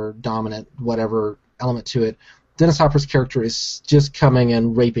BDSM or dominant whatever element to it. Dennis Hopper's character is just coming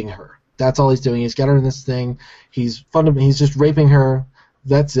and raping her. That's all he's doing. He's got her in this thing. He's just raping her.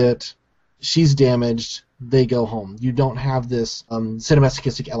 That's it. She's damaged. They go home. You don't have this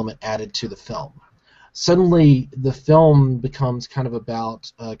sadomasochistic element added to the film. Suddenly, the film becomes kind of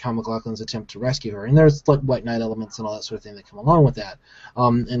about Kyle MacLachlan's attempt to rescue her, and there's like White Knight elements and all that sort of thing that come along with that,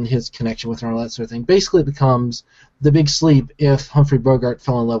 and his connection with her and all that sort of thing. Basically, it becomes The Big Sleep if Humphrey Bogart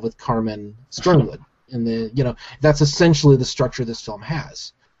fell in love with Carmen Sternwood. That's essentially the structure this film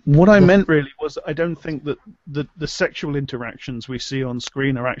has. What I meant really was I don't think that the sexual interactions we see on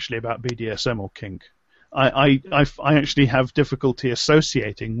screen are actually about BDSM or kink. I actually have difficulty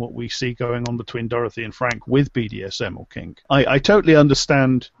associating what we see going on between Dorothy and Frank with BDSM or kink. I totally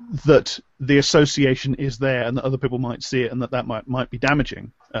understand that the association is there and that other people might see it and that might be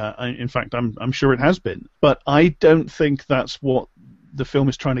damaging. In fact, I'm sure it has been. But I don't think that's what the film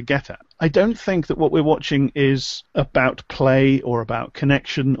is trying to get at. I don't think that what we're watching is about play or about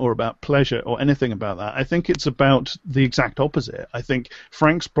connection or about pleasure or anything about that. I think it's about the exact opposite. I think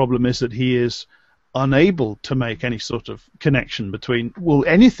Frank's problem is that he is unable to make any sort of connection between, well,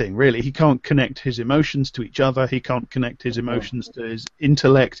 anything really. He can't connect his emotions to each other. He can't connect his emotions to his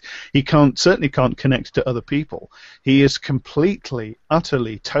intellect. He certainly can't connect to other people. He is completely,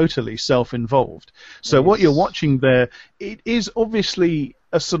 utterly, totally self-involved. So what you're watching there, it is obviously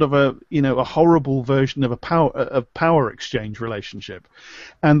a sort of a horrible version of a power exchange relationship,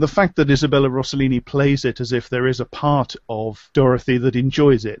 and the fact that Isabella Rossellini plays it as if there is a part of Dorothy that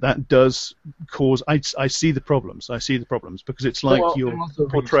enjoys it, that does cause. I see the problems. Because it's like you're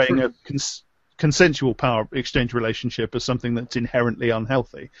portraying a consensual power exchange relationship as something that's inherently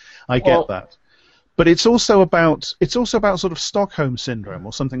unhealthy. I get that. But it's also about sort of Stockholm syndrome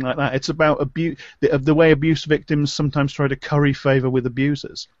or something like that. It's about the way abuse victims sometimes try to curry favor with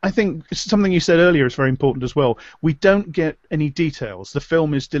abusers. I think something you said earlier is very important as well. We don't get any details. The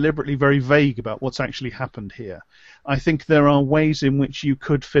film is deliberately very vague about what's actually happened here. I think there are ways in which you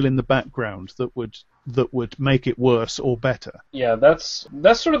could fill in the background that would make it worse or better. Yeah, that's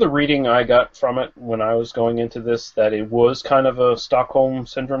sort of the reading I got from it when I was going into this, that it was kind of a Stockholm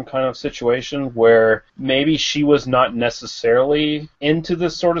Syndrome kind of situation where maybe she was not necessarily into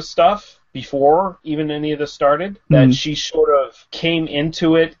this sort of stuff before even any of this started, that she sort of came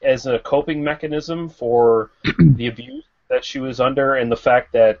into it as a coping mechanism for the abuse that she was under, and the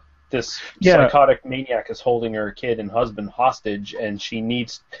fact that this psychotic maniac is holding her kid and husband hostage, and she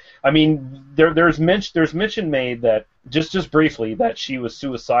needs. I mean, there's mention made that just briefly that she was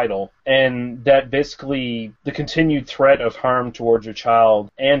suicidal, and that basically the continued threat of harm towards her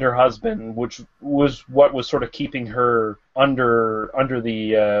child and her husband, which was what was sort of keeping her under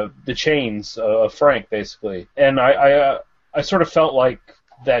the chains of Frank, basically. And I sort of felt like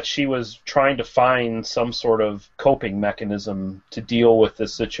that she was trying to find some sort of coping mechanism to deal with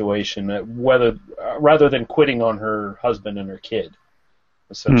this situation, rather than quitting on her husband and her kid,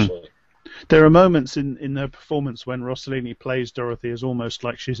 essentially. There are moments in her performance when Rossellini plays Dorothy as almost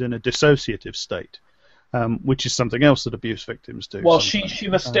like she's in a dissociative state, which is something else that abuse victims do. Well, she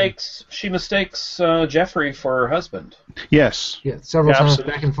mistakes Jeffrey for her husband. Yes. Yeah, several times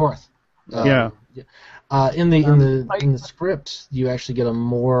back and forth. In the script, you actually get a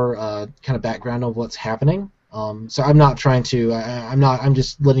more kind of background of what's happening. So I'm not trying to. I'm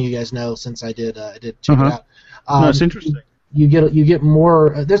just letting you guys know, since I did check it out. No, it's interesting. you get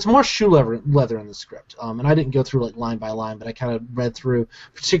more. There's more shoe leather in the script, and I didn't go through like line by line, but I kind of read through,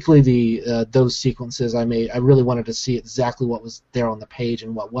 particularly those sequences. I really wanted to see exactly what was there on the page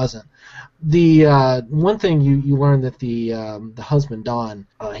and what wasn't. The one thing you learn that the husband Don,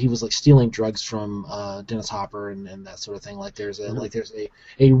 he was like stealing drugs from Dennis Hopper and that sort of thing. Like there's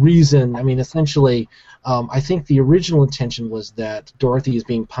a reason. I mean, essentially, I think the original intention was that Dorothy is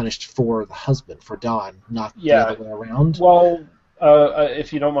being punished for the husband, for Don, not the other way around. Well,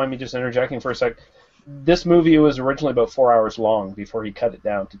 if you don't mind me just interjecting for a sec, this movie was originally about 4 hours long before he cut it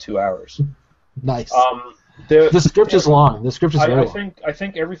down to 2 hours. Nice. The script is long. The script is very long. I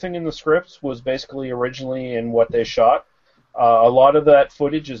think everything in the script was basically originally in what they shot. A lot of that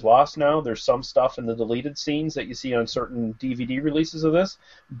footage is lost now. There's some stuff in the deleted scenes that you see on certain DVD releases of this,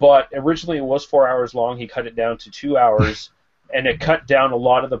 but originally it was 4 hours long. He cut it down to 2 hours, and it cut down a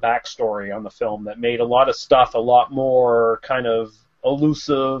lot of the backstory on the film that made a lot of stuff a lot more kind of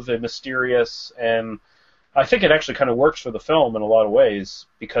elusive and mysterious, and I think it actually kind of works for the film in a lot of ways,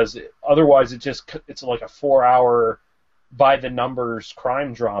 because otherwise it's like a 4 hour by the numbers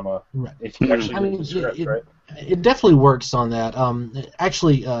crime drama. Right. If you actually read the script, right? It definitely works on that.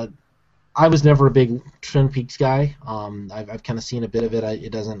 Actually, I was never a big Twin Peaks guy. I've kind of seen a bit of it.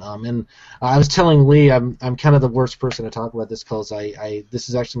 It doesn't. And I was telling Lee, I'm kind of the worst person to talk about this because this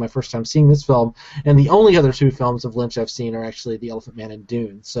is actually my first time seeing this film, and the only other two films of Lynch I've seen are actually The Elephant Man and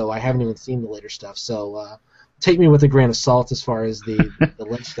Dune. So I haven't even seen the later stuff. So take me with a grain of salt as far as the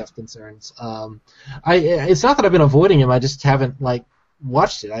Lynch stuff concerns. It's not that I've been avoiding him. I just haven't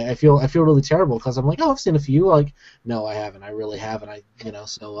watched it. I feel really terrible because I'm like, oh, I've seen a few. Like, no, I haven't. I really haven't.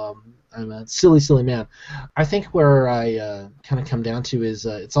 So I'm a silly man. I think where I kind of come down to is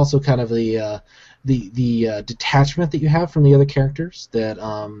it's also kind of the detachment that you have from the other characters. That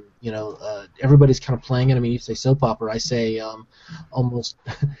everybody's kind of playing it. I mean, you say soap opera. I say almost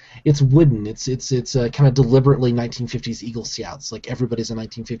it's wooden. It's kind of deliberately 1950s Eagle Scouts. Like everybody's a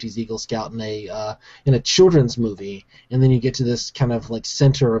 1950s Eagle Scout in a children's movie, and then you get to this kind of like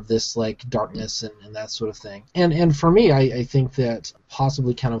center of this like darkness and that sort of thing. And for me, I think that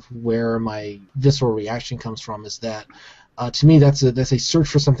possibly kind of where my visceral reaction comes from is that to me that's a search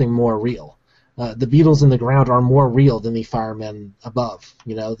for something more real. The beetles in the ground are more real than the firemen above.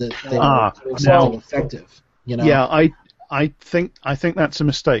 That they are doing something effective. Yeah, I think that's a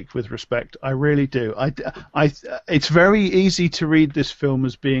mistake. With respect, I really do. It's very easy to read this film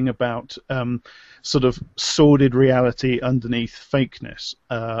as being about sort of sordid reality underneath fakeness,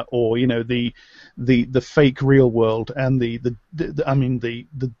 or the fake real world and the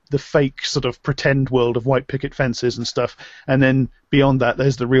fake sort of pretend world of white picket fences and stuff, and then beyond that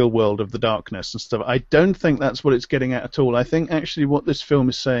there's the real world of the darkness and stuff. I don't think that's what it's getting at all. I think actually what this film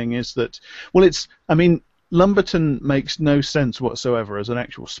is saying is that, Lumberton makes no sense whatsoever as an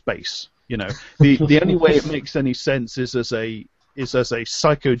actual space. The only way it makes any sense is as a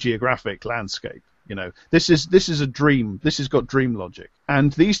psychogeographic landscape. This is a dream. This has got dream logic.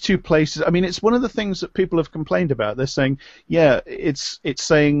 And these two places, it's one of the things that people have complained about. They're saying, it's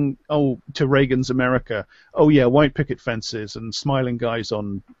saying, to Reagan's America, white picket fences and smiling guys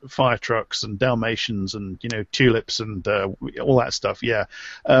on fire trucks and Dalmatians and, tulips and all that stuff,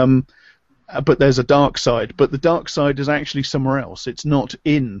 but there's a dark side. But the dark side is actually somewhere else. It's not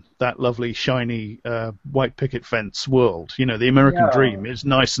in that lovely, shiny white picket fence world. The American dream is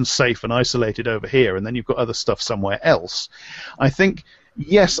nice and safe and isolated over here, and then you've got other stuff somewhere else. I think,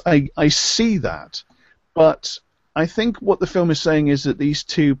 yes, I see that, but I think what the film is saying is that these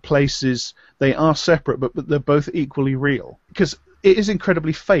two places, they are separate, but they're both equally real. Because it is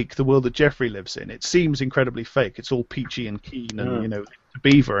incredibly fake, the world that Jeffrey lives in. It seems incredibly fake. It's all peachy and keen and,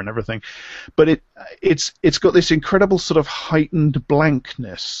 beaver and everything. But it's got this incredible sort of heightened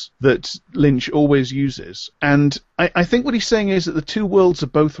blankness that Lynch always uses. And I think what he's saying is that the two worlds are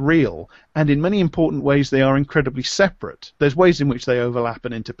both real, and in many important ways they are incredibly separate. There's ways in which they overlap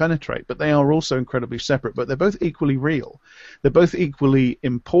and interpenetrate, but they are also incredibly separate. But they're both equally real. They're both equally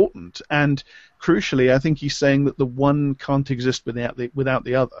important. And crucially, I think he's saying that the one can't exist without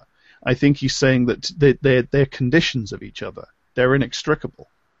the other. I think he's saying that they're conditions of each other. They're inextricable,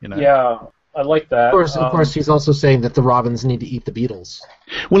 Yeah, I like that. Of course, he's also saying that the robins need to eat the beetles.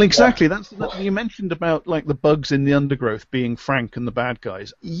 Well, exactly. That's you mentioned about the bugs in the undergrowth being Frank and the bad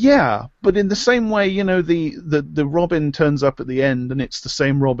guys. Yeah, but in the same way, the robin turns up at the end, and it's the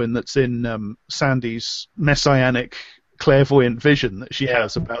same robin that's in Sandy's messianic clairvoyant vision that she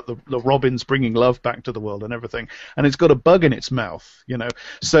has about the robins bringing love back to the world and everything, and it's got a bug in its mouth,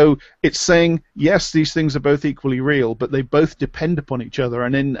 so it's saying, yes, these things are both equally real, but they both depend upon each other,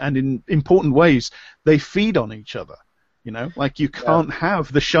 and in important ways they feed on each other. You know, like you can't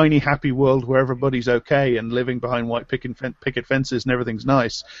have the shiny, happy world where everybody's okay and living behind white picket fences and everything's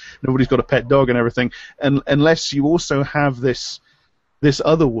nice. Nobody's got a pet dog and everything, and unless you also have this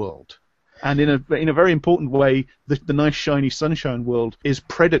other world. And in a very important way, the nice, shiny, sunshine world is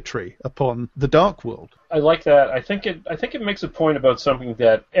predatory upon the dark world. I like that. I think it makes a point about something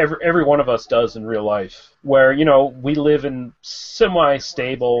that every one of us does in real life, where we live in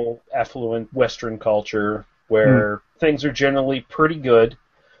semi-stable, affluent Western culture where things are generally pretty good,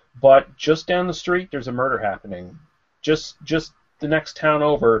 but just down the street there's a murder happening. Just the next town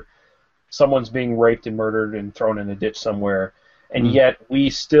over, someone's being raped and murdered and thrown in a ditch somewhere. And yet we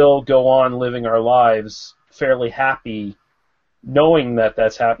still go on living our lives fairly happy, knowing that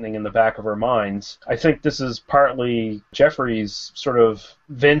that's happening in the back of our minds. I think this is partly Jeffrey's sort of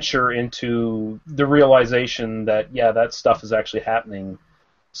venture into the realization that, that stuff is actually happening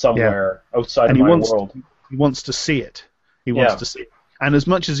somewhere outside of my world. He wants to see it. He wants to see it. And as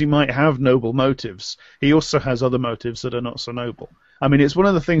much as he might have noble motives, he also has other motives that are not so noble. I mean, it's one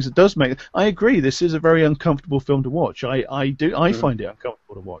of the things that does make... I agree, this is a very uncomfortable film to watch. I find it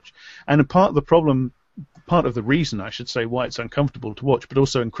uncomfortable to watch. And part of the problem, part of the reason, I should say, why it's uncomfortable to watch, but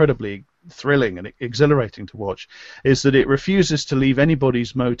also incredibly thrilling and exhilarating to watch, is that it refuses to leave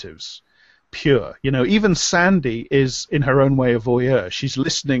anybody's motives pure. Even Sandy is, in her own way, a voyeur. She's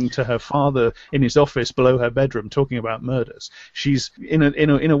listening to her father in his office below her bedroom talking about murders. She's in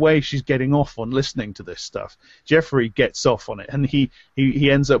a way she's getting off on listening to this stuff. Jeffrey gets off on it, and he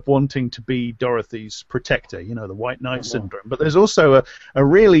ends up wanting to be Dorothy's protector. The White Knight syndrome. But there's also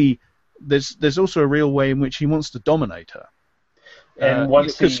there's also a real way in which he wants to dominate her. And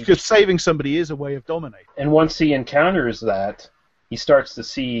because saving somebody is a way of dominating. And once he encounters that, he starts to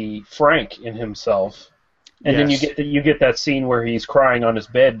see Frank in himself, and then you get that scene where he's crying on his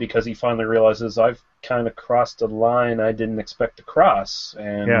bed because he finally realizes, I've kind of crossed a line I didn't expect to cross.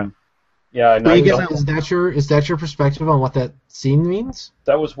 And I know. Is that your perspective on what that scene means?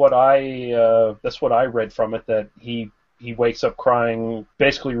 That was what that's what I read from it. That he wakes up crying,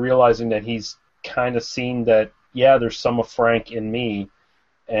 basically realizing that he's kind of seen that there's some of Frank in me,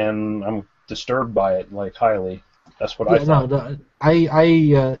 and I'm disturbed by it, like, highly. That's what I thought. No, I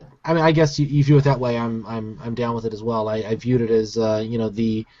mean, I guess you view it that way. I'm down with it as well. I viewed it as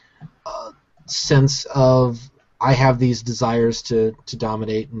the sense of I have these desires to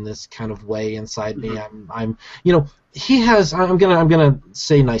dominate in this kind of way inside me. He has. I'm gonna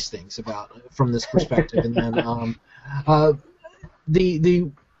say nice things from this perspective, and then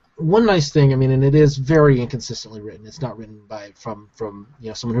the one nice thing, I mean, and it is very inconsistently written. It's not written from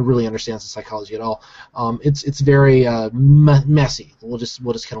someone who really understands the psychology at all. It's very messy. We'll just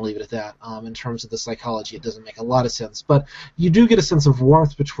kind of leave it at that. In terms of the psychology, it doesn't make a lot of sense, but you do get a sense of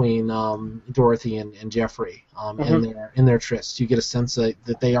warmth between Dorothy and Jeffrey in their tryst. You get a sense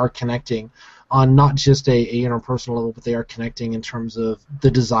that they are connecting on not just a interpersonal level, but they are connecting in terms of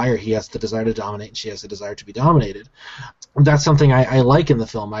the desire. He has the desire to dominate, and she has the desire to be dominated. That's something I like in the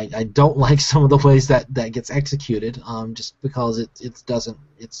film. I don't like some of the ways that gets executed, just because it's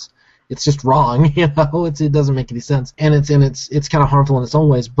just wrong. It doesn't make any sense, and it's kind of harmful in its own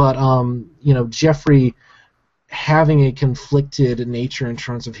ways. But Jeffrey having a conflicted nature in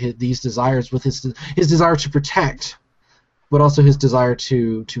terms of these desires, with his desire to protect, but also his desire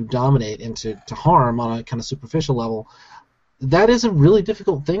to dominate and to harm on a kind of superficial level, that is a really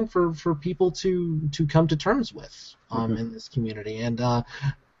difficult thing for people to come to terms with in this community. And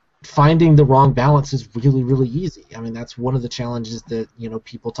finding the wrong balance is really, really easy. I mean, that's one of the challenges that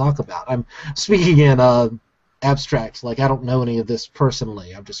people talk about. I'm speaking in abstract, like I don't know any of this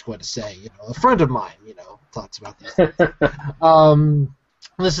personally. I'm just going to say, a friend of mine, talks about these things.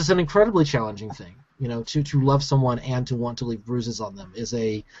 This is an incredibly challenging thing. To love someone and to want to leave bruises on them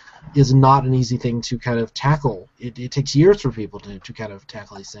is not an easy thing to kind of tackle. It takes years for people to kind of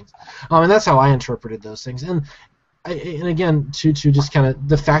tackle these things, and that's how I interpreted those things. And again, to just kind of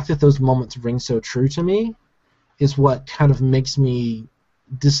the fact that those moments ring so true to me is what kind of makes me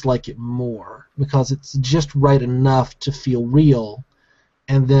dislike it more, because it's just right enough to feel real,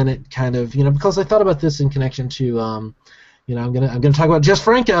 and then it kind of because I thought about this in connection to I'm gonna talk about Jess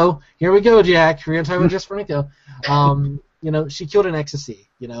Franco. Here we go, Jack. We're gonna talk about Jess Franco. She Killed in Ecstasy.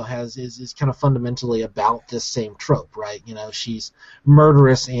 Is kind of fundamentally about this same trope, right? She's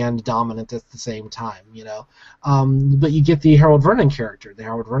murderous and dominant at the same time. But you get the Harold Vernon character. The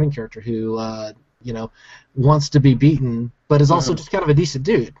Harold Vernon character who wants to be beaten, but is also just kind of a decent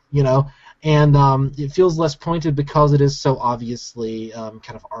dude. And it feels less pointed because it is so obviously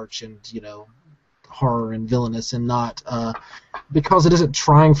kind of arch and horror and villainous, and not because it isn't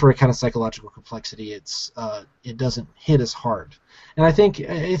trying for a kind of psychological complexity. It doesn't hit as hard. And I think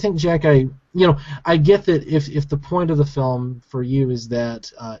Jack, I get that if the point of the film for you is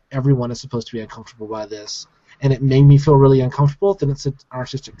that everyone is supposed to be uncomfortable by this, and it made me feel really uncomfortable, then it's an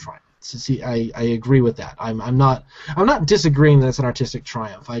artistic triumph. So see, I agree with that. I'm not disagreeing that it's an artistic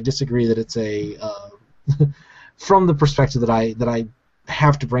triumph. I disagree that it's a from the perspective that I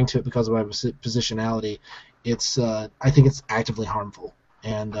have to bring to it because of my positionality. It's I think it's actively harmful.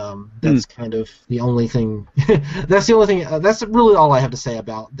 And that's kind of the only thing. That's the only thing. That's really all I have to say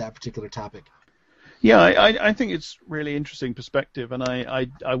about that particular topic. Yeah, I think it's really interesting perspective, and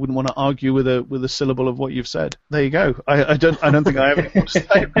I wouldn't want to argue with a syllable of what you've said. There you go. I don't think I have anything to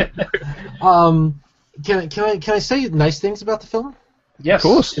say. Can I say nice things about the film? Yes,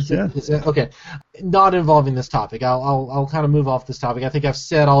 of course. Is it, okay, not involving this topic. I'll kind of move off this topic. I think I've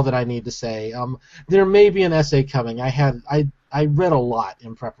said all that I need to say. There may be an essay coming. I read a lot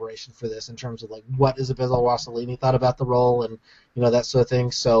in preparation for this in terms of like what Isabella Rossellini thought about the role and that sort of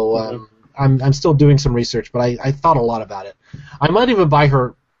thing. So I'm still doing some research, but I thought a lot about it. I might even buy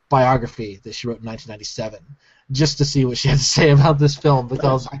her biography that she wrote in 1997 just to see what she had to say about this film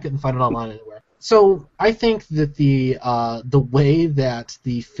because I couldn't find it online anywhere. So I think that the way that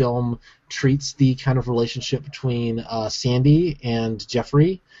the film treats the kind of relationship between Sandy and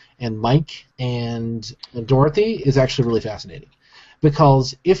Jeffrey and Mike and Dorothy is actually really fascinating.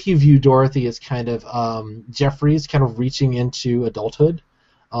 Because if you view Dorothy as kind of Jeffrey's kind of reaching into adulthood,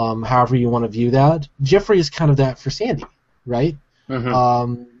 however you want to view that, Jeffrey is kind of that for Sandy, right?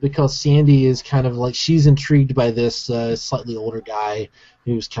 Mm-hmm. Because Sandy is kind of like, she's intrigued by this slightly older guy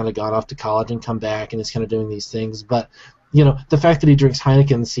who's kind of gone off to college and come back and is kind of doing these things. But, the fact that he drinks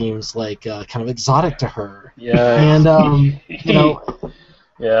Heineken seems like kind of exotic to her. Yeah. And,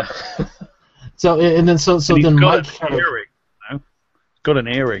 yeah. So then Mike kind of... got an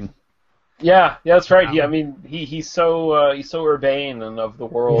earring. Yeah, that's right. Yeah, I mean, he's so urbane and of the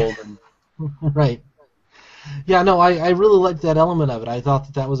world. And... Right. Yeah, no, I really liked that element of it. I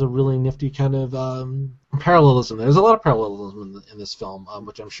thought that was a really nifty kind of parallelism. There's a lot of parallelism in this film,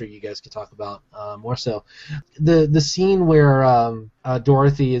 which I'm sure you guys could talk about more so. The scene where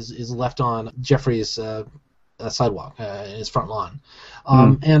Dorothy is left on Jeffrey's sidewalk, his front lawn.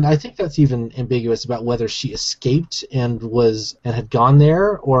 And I think that's even ambiguous about whether she escaped and had gone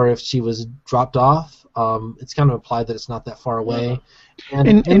there, or if she was dropped off. It's kind of implied that it's not that far away.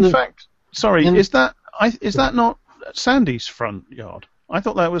 And in fact, sorry, is that not Sandy's front yard? I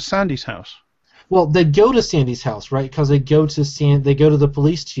thought that was Sandy's house. Well, they go to Sandy's house, right? Because they go to the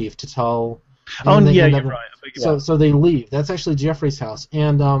police chief to tell. Oh, yeah, you're right. So they leave. That's actually Jeffrey's house,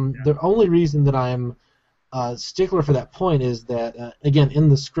 and the only reason that I'm stickler for that point is that, again, in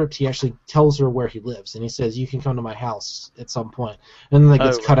the script, he actually tells her where he lives, and he says, you can come to my house at some point. And then that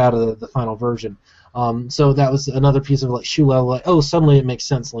gets cut out of the final version. So that was another piece of, like, shoe level, like, suddenly it makes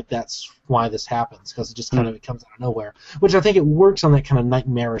sense, like, that's why this happens, because it just kind of it comes out of nowhere. Which I think it works on that kind of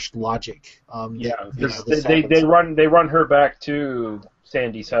nightmarish logic. They run her back to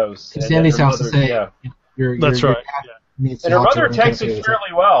Sandy's house. Sandy's house to say, that's right. And her mother takes it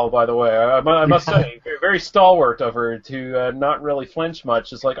fairly well, by the way. I must say, very stalwart of her to not really flinch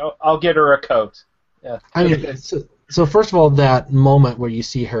much. It's like, I'll get her a coat. Yeah. I mean, so first of all, that moment where you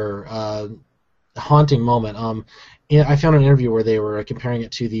see her, haunting moment. I found an interview where they were comparing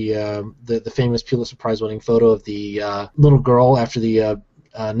it to the famous Pulitzer Prize-winning photo of the little girl after the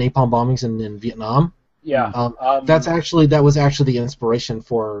napalm bombings in Vietnam. Yeah. That was actually the inspiration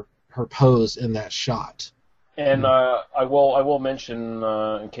for her pose in that shot. And I will mention,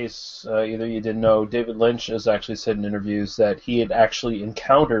 in case either you didn't know, David Lynch has actually said in interviews that he had actually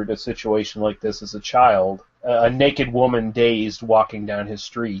encountered a situation like this as a child, a naked woman dazed walking down his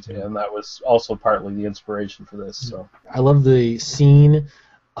street, and that was also partly the inspiration for this. So I love the scene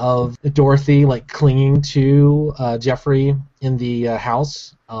of Dorothy like clinging to Jeffrey in the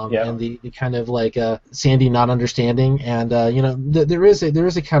house, and the kind of like Sandy not understanding, and there is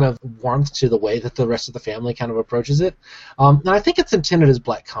a kind of warmth to the way that the rest of the family kind of approaches it, and I think it's intended as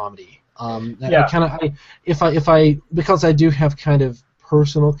black comedy. Because I do have kind of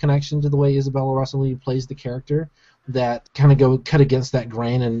personal connection to the way Isabella Rossellini plays the character, that kind of cut against that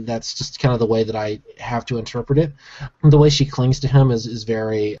grain, and that's just kind of the way that I have to interpret it. The way she clings to him is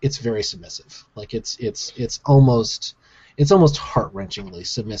very submissive. Like it's almost heart-wrenchingly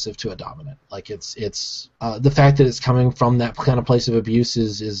submissive to a dominant. Like it's the fact that it's coming from that kind of place of abuse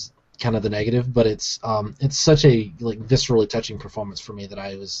is kind of the negative, but it's such a like viscerally touching performance for me that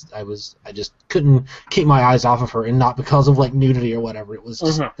I just couldn't keep my eyes off of her, and not because of like nudity or whatever. It was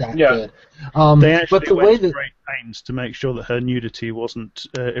just that good. They actually but the went way to great pains to make sure that her nudity wasn't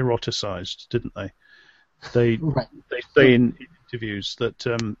eroticized, didn't they? They say in interviews that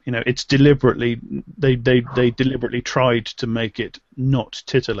it's deliberately they deliberately tried to make it not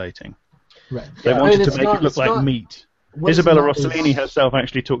titillating. Right. They wanted to make it look like meat. Isabella Rossellini herself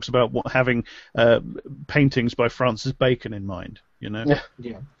actually talks about having paintings by Francis Bacon in mind. Yeah.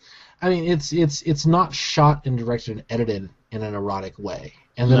 I mean, it's not shot and directed and edited in an erotic way,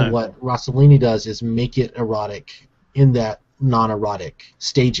 and then what Rossellini does is make it erotic in that non-erotic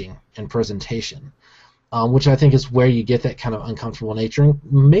staging and presentation, which I think is where you get that kind of uncomfortable nature, and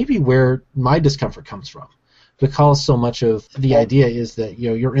maybe where my discomfort comes from. Because so much of the idea is that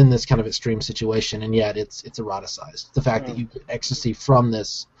you're in this kind of extreme situation, and yet it's eroticized. The fact that you get ecstasy from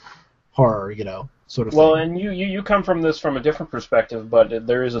this horror, sort of thing. Well, and you come from this from a different perspective, but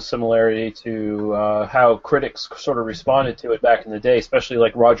there is a similarity to how critics sort of responded to it back in the day, especially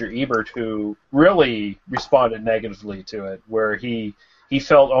like Roger Ebert, who really responded negatively to it, where he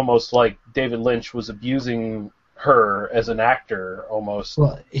felt almost like David Lynch was abusing her as an actor almost.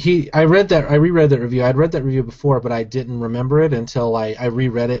 Well, I reread that review. I'd read that review before, but I didn't remember it until I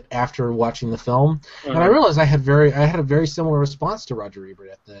reread it after watching the film, and I realized I had a very similar response to Roger Ebert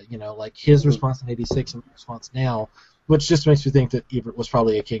at the like his response in '86 and my response now, which just makes me think that Ebert was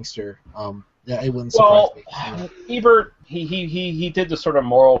probably a kinkster. It wouldn't surprise me. Ebert, he did the sort of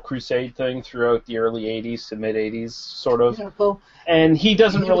moral crusade thing throughout the early '80s to mid '80s, sort of. Yeah, well, and he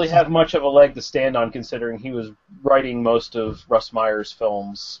doesn't really have much of a leg to stand on, considering he was writing most of Russ Meyer's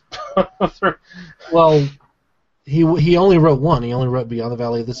films. Well, he only wrote one. He only wrote Beyond the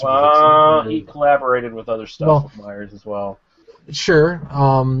Valley of the Superfix. He collaborated with other stuff with Myers as well. Sure.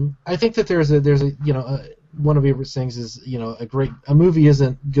 I think that there's a one of Ebert's things is a movie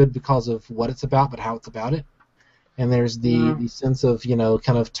isn't good because of what it's about, but how it's about it. And there's the sense of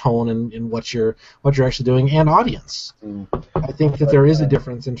kind of tone and what you're actually doing, and audience. I think that there is a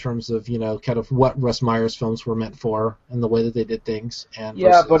difference in terms of kind of what Russ Meyer's films were meant for and the way that they did things. And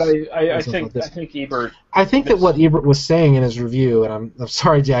but I think Ebert. I think that what Ebert was saying in his review, and I'm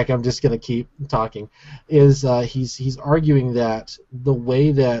sorry, Jack, I'm just going to keep talking, is he's arguing that the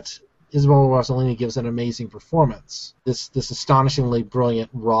way that Isabella Rossellini gives an amazing performance, this astonishingly brilliant,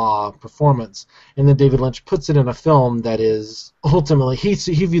 raw performance, and then David Lynch puts it in a film that is ultimately, he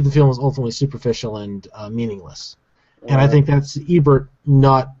viewed the film as ultimately superficial and meaningless. And I think that's Ebert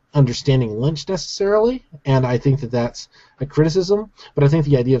not understanding Lynch necessarily, and I think that that's a criticism, but I think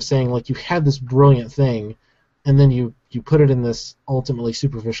the idea of saying, like, you had this brilliant thing, and then you put it in this ultimately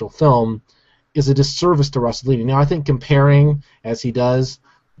superficial film is a disservice to Rossellini. Now, I think comparing, as he does,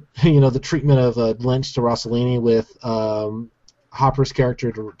 the treatment of Lynch to Rossellini with Hopper's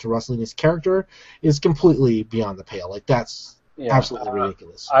character to Rossellini's character is completely beyond the pale. Like, that's absolutely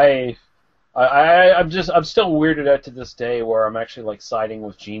ridiculous. I'm still weirded out to this day where I'm actually like siding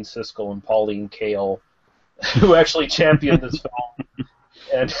with Gene Siskel and Pauline Kael, who actually championed this film,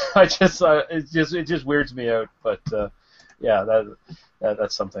 and it just weirds me out. But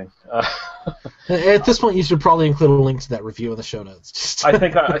that's something. At this point, you should probably include a link to that review in the show notes. I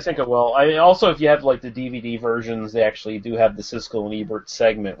think it will. Also, if you have like the DVD versions, they actually do have the Siskel and Ebert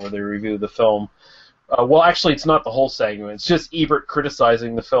segment where they review the film. Well, actually, it's not the whole segment. It's just Ebert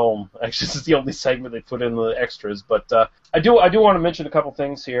criticizing the film. Actually, this is the only segment they put in the extras. But I do want to mention a couple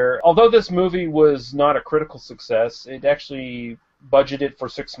things here. Although this movie was not a critical success, it actually budgeted for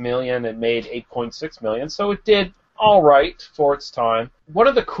 $6 million. It made $8.6 million, so it did all right for its time. One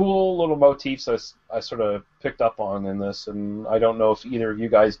of the cool little motifs I sort of picked up on in this, and I don't know if either of you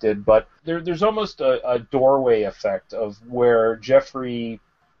guys did, but there's almost a doorway effect of where Jeffrey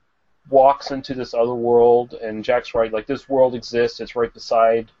walks into this other world, and Jack's right, like, this world exists, it's right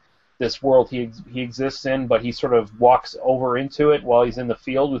beside this world he exists in, but he sort of walks over into it while he's in the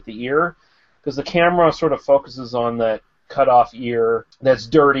field with the ear, because the camera sort of focuses on that cut-off ear that's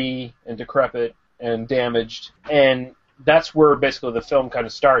dirty and decrepit and damaged, and that's where basically the film kind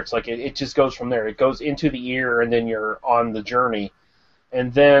of starts. Like, it just goes from there. It goes into the ear, and then you're on the journey.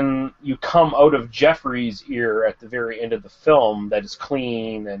 And then you come out of Jeffrey's ear at the very end of the film that is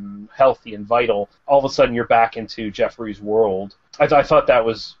clean and healthy and vital. All of a sudden, you're back into Jeffrey's world. I thought that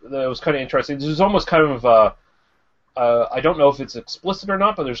was kind of interesting. There's almost kind of I don't know if it's explicit or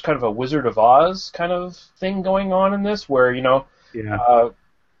not, but there's kind of a Wizard of Oz kind of thing going on in this, where, he's going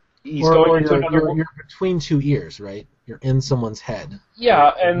into another world. You're between two ears, right? You're in someone's head.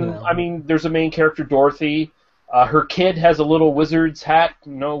 Yeah, and I mean, there's a main character, Dorothy. Her kid has a little wizard's hat,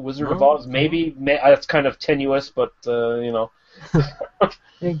 Wizard of Oz. Maybe that's kind of tenuous, but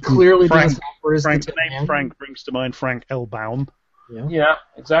And clearly, Frank brings to mind Frank L. Baum. Yeah,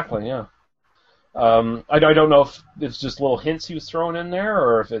 exactly. Yeah. I don't know if it's just little hints he was throwing in there,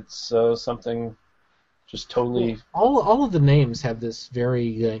 or if it's something just totally. All of the names have this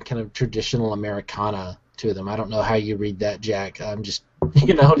very kind of traditional Americana to them. I don't know how you read that, Jack. I'm just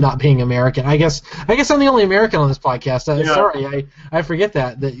not being American. I guess I'm the only American on this podcast. Sorry, I forget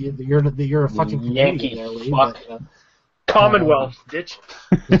that you're a fucking Yankee there, Lee, fuck. Commonwealth, ditch.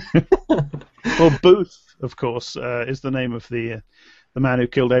 Well, Booth, of course, is the name of the man who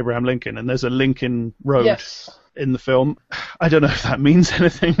killed Abraham Lincoln, and there's a Lincoln Road in the film. I don't know if that means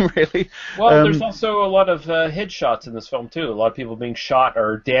anything, really. Well, there's also a lot of headshots in this film, too. A lot of people being shot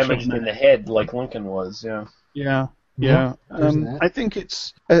or damaged in the head like Lincoln was, Yeah. I think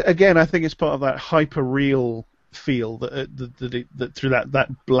it's, again, I think it's part of that hyper-real feel that through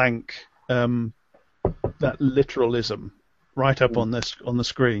that blank, that literalism right up on the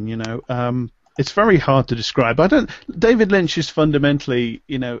screen, It's very hard to describe. David Lynch is fundamentally,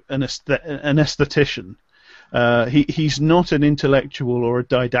 an aesthetician. He's not an intellectual or a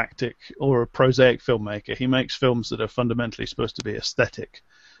didactic or a prosaic filmmaker. He makes films that are fundamentally supposed to be aesthetic.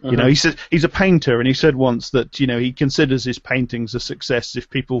 He said he's a painter, and he said once that he considers his paintings a success if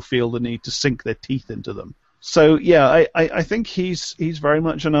people feel the need to sink their teeth into them. So yeah, I think he's very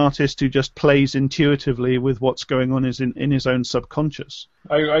much an artist who just plays intuitively with what's going on in his own subconscious.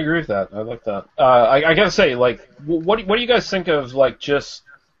 I agree with that. I like that. I gotta say, like, what do you guys think of like just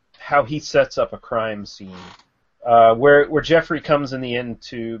how he sets up a crime scene, where Jeffrey comes in the end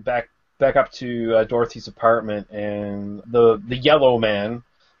to back up to Dorothy's apartment, and the yellow man,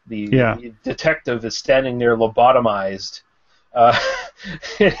 the detective, is standing there lobotomized. And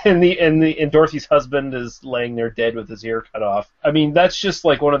Dorothy's husband is laying there dead with his ear cut off. I mean, that's just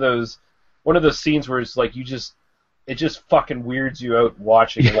like one of those scenes where it's like it just fucking weirds you out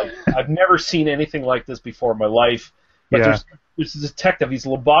watching it. Like, I've never seen anything like this before in my life. But there's this detective. He's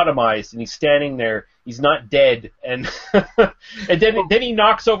lobotomized and he's standing there. He's not dead, and and then he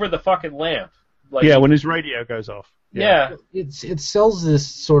knocks over the fucking lamp. Like, when his radio goes off. Yeah. It sells this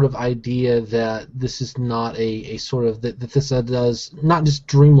sort of idea that this is not a sort of that this does not just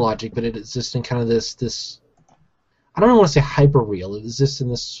dream logic, but it exists in kind of this. I don't even want to say hyper real. It exists in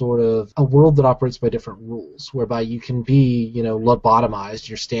this sort of a world that operates by different rules, whereby you can be lobotomized.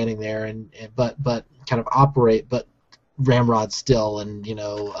 You're standing there but kind of operate, but ramrod still, and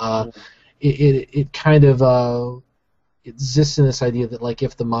it kind of. Exists in this idea that, like,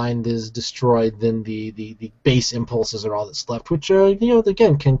 if the mind is destroyed, then the base impulses are all that's left, which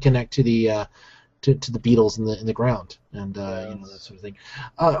again can connect to the Beatles in the ground and that sort of thing.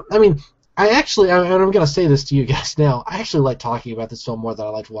 I mean, I'm going to say this to you guys now. I actually like talking about this film more than I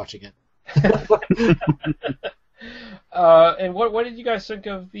liked watching it. And what did you guys think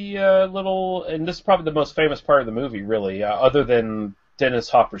of the little? And this is probably the most famous part of the movie, really, other than Dennis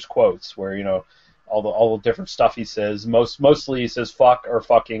Hopper's quotes, where all the different stuff he says. Mostly he says fuck or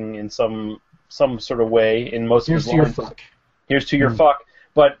fucking in some sort of way in most of his lines. Here's to your fuck. Here's to your fuck.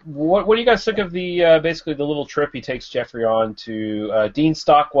 But what do you guys think of the basically the little trip he takes Jeffrey on to Dean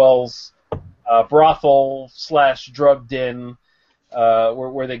Stockwell's brothel / drug den,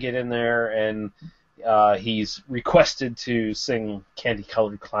 where they get in there and he's requested to sing Candy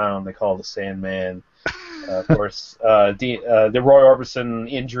Colored Clown. They call it the Sandman. Of course, the Roy Orbison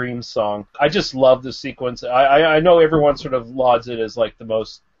In Dreams song. I just love the sequence. I know everyone sort of lauds it as like the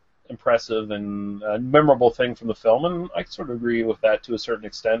most impressive and memorable thing from the film, and I sort of agree with that to a certain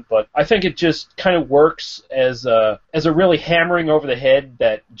extent. But I think it just kind of works as a really hammering over the head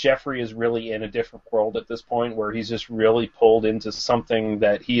that Jeffrey is really in a different world at this point, where he's just really pulled into something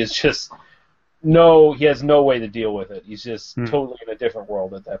that he is just he has no way to deal with it. He's just totally in a different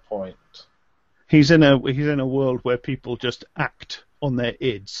world at that point. He's in a world where people just act on their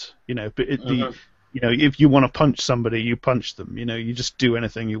ids, But if you want to punch somebody, you punch them. You just do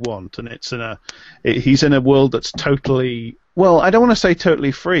anything you want, and he's in a world that's totally. Well, I don't want to say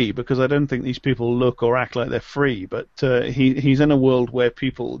totally free, because I don't think these people look or act like they're free. But he's in a world where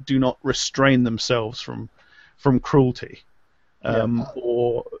people do not restrain themselves from cruelty,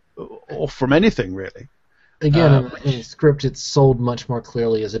 or from anything really. Again, in the script, it's sold much more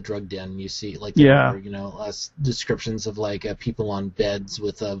clearly as a drug den. You see, like, there are, descriptions of like people on beds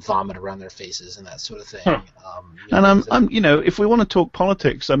with vomit around their faces and that sort of thing. And I'm, if we want to talk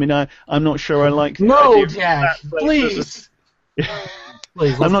politics, I mean, I'm not sure I like. No, Jack, please.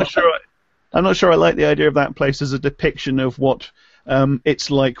 Please. I'm not sure I like the idea of that place as a depiction of what it's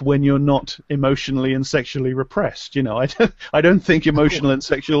like when you're not emotionally and sexually repressed. I don't think emotional and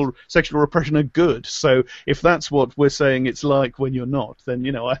sexual repression are good. So if that's what we're saying it's like when you're not, then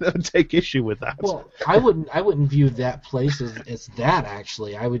I don't take issue with that. Well, I wouldn't view that place as that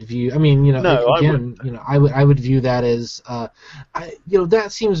actually. I would view. I mean, I would view that as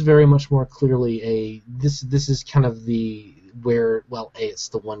that seems very much more clearly this is kind of it's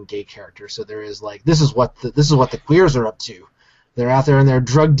the one gay character, so there is this is what the queers are up to. They're out there in their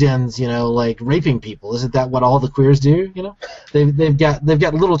drug dens, raping people. Isn't that what all the queers do? They've got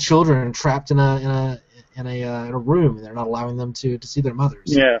little children trapped in a room, and they're not allowing them to see their mothers.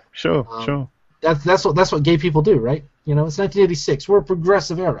 Yeah, sure. That's what gay people do, right? It's 1986. We're a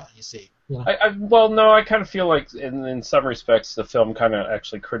progressive era, you see. I kind of feel like in some respects the film kind of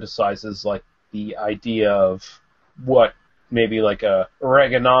actually criticizes the idea of what maybe a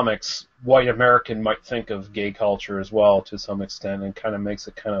Reaganomics white American might think of gay culture as well to some extent, and kind of makes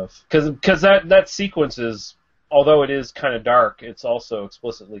it because that sequence is, although it is kind of dark, it's also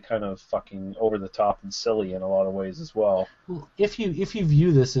explicitly kind of fucking over the top and silly in a lot of ways as well. Well, if you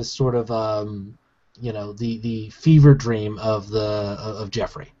view this as sort of the fever dream of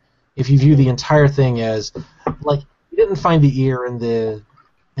Jeffrey, if you view the entire thing as he didn't find the ear in the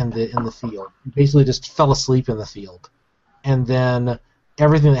field, he basically just fell asleep in the field, and then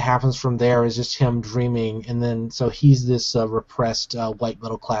everything that happens from there is just him dreaming, and then so he's this repressed white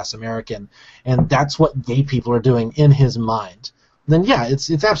middle class American, and that's what gay people are doing in his mind. Then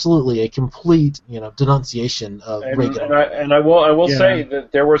it's absolutely a complete denunciation of Reagan. And I will say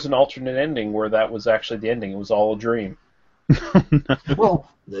that there was an alternate ending where that was actually the ending. It was all a dream. Well,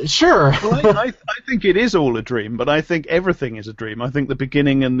 sure. Well, I think it is all a dream, but I think everything is a dream. I think the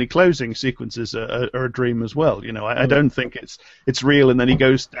beginning and the closing sequences are a dream as well. I don't think it's real, and then he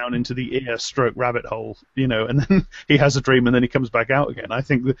goes down into the ear-stroke rabbit hole, and then he has a dream, and then he comes back out again. I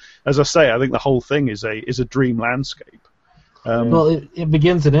think, as I say, I think the whole thing is a dream landscape. Well, it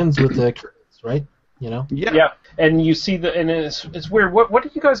begins and ends with the curtains, right? Yeah, and you see and it's weird. What do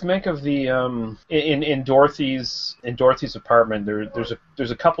you guys make of the in Dorothy's apartment?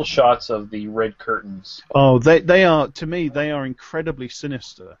 There's a couple shots of the red curtains. Oh, they are, to me, they are incredibly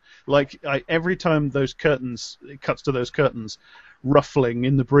sinister. Every time it cuts to those curtains ruffling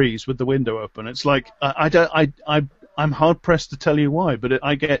in the breeze with the window open, it's like I'm hard pressed to tell you why, but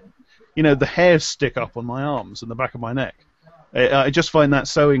I get the hairs stick up on my arms and the back of my neck. I just find that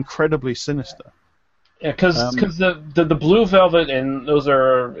so incredibly sinister. Yeah, because the blue velvet, and those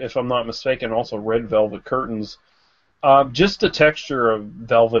are, if I'm not mistaken, also red velvet curtains. Just the texture of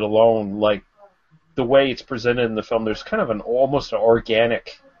velvet alone, the way it's presented in the film, there's kind of almost an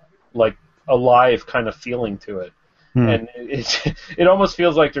organic, alive kind of feeling to it. And it almost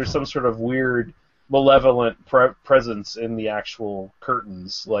feels like there's some sort of weird malevolent presence in the actual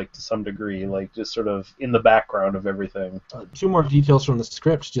curtains, to some degree, just sort of in the background of everything. Two more details from the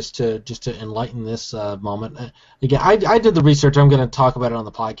script, just to enlighten this moment. Again, I did the research. I'm going to talk about it on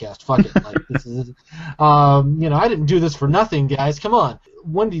the podcast. Fuck it. This is, I didn't do this for nothing, guys. Come on.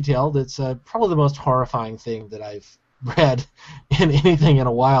 One detail that's probably the most horrifying thing that I've read in anything in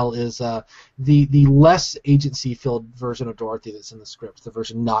a while is the less agency-filled version of Dorothy that's in the script, the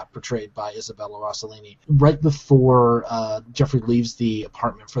version not portrayed by Isabella Rossellini. Right before Jeffrey leaves the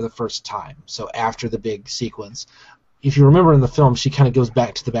apartment for the first time, so after the big sequence, if you remember in the film, she kind of goes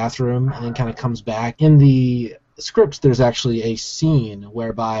back to the bathroom and then kind of comes back. In the script, there's actually a scene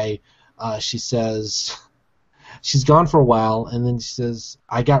whereby she says she's gone for a while, and then she says,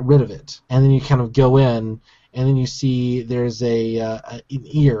 "I got rid of it," and then you kind of go in. And then you see there's an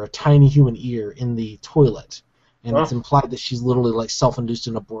ear, a tiny human ear, in the toilet, and it's implied that she's literally self-induced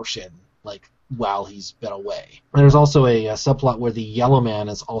an abortion, while he's been away. And there's also a subplot where the Yellow Man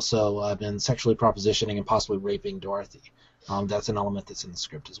has also been sexually propositioning and possibly raping Dorothy. That's an element that's in the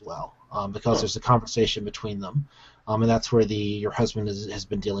script as well, because there's a conversation between them, and that's where your husband has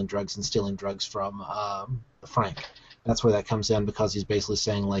been dealing drugs and stealing drugs from Frank. That's where that comes in, because he's basically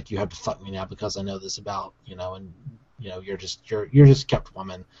saying you have to fuck me now because I know this about and you're just kept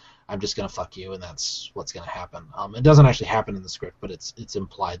woman. I'm just gonna fuck you, and that's what's gonna happen. It doesn't actually happen in the script, but it's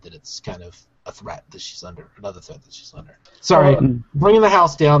implied that it's kind of a threat that she's under, another threat that she's under. Sorry, bringing the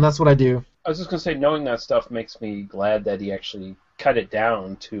house down. That's what I do. I was just gonna say, knowing that stuff makes me glad that he actually cut it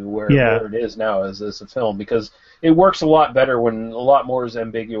down to where it is now as a film, because it works a lot better when a lot more is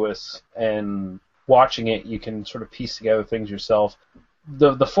ambiguous, and watching it, you can sort of piece together things yourself.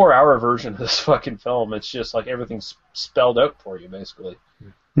 The 4-hour version of this fucking film, it's just everything's spelled out for you, basically.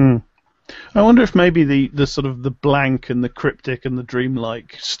 I wonder if maybe the sort of the blank and the cryptic and the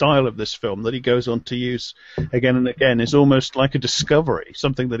dreamlike style of this film that he goes on to use again and again is almost like a discovery,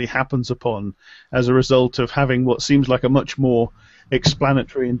 something that he happens upon as a result of having what seems like a much more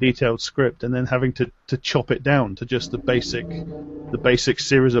explanatory and detailed script, and then having to chop it down to just the basic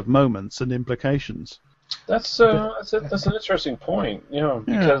series of moments and implications. That's an interesting point,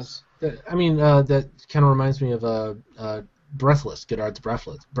 because I mean that kind of reminds me of Breathless, Godard's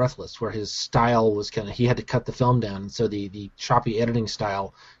Breathless, where his style was he had to cut the film down, and so the choppy editing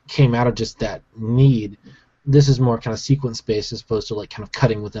style came out of just that need. This is more kind of sequence based as opposed to like kind of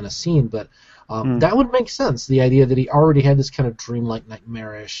cutting within a scene, but that would make sense. The idea that he already had this kind of dreamlike,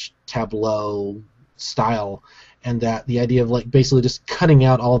 nightmarish tableau style, and that the idea of like basically just cutting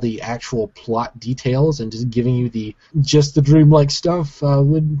out all the actual plot details and just giving you just the dreamlike stuff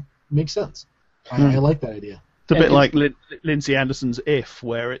would make sense. I like that idea. It's a bit like Lindsay Anderson's If,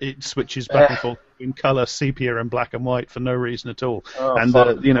 where it switches back and forth in color, sepia, and black and white for no reason at all.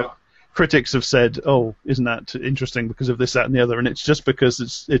 Critics have said, "Oh, isn't that interesting because of this, that, and the other?" And it's just because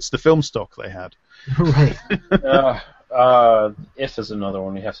it's the film stock they had. Right. If is another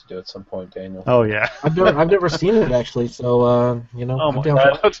one we have to do at some point, Daniel. Oh yeah. I've never seen it actually, so Oh my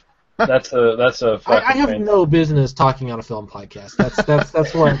God. That's a. I have no business talking on a film podcast.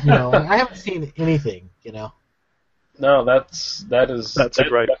 That's what I haven't seen anything. No, that is a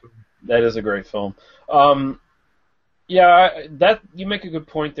great. That is a great film. That you make a good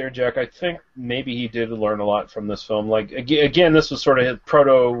point there, Jack. I think maybe he did learn a lot from this film. Like again, this was sort of his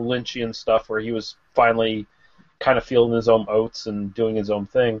proto-Lynchian stuff where he was finally kind of feeling his own oats and doing his own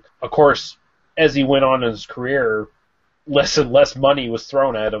thing. Of course, as he went on in his career, less and less money was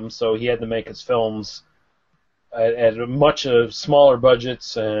thrown at him, so he had to make his films at much smaller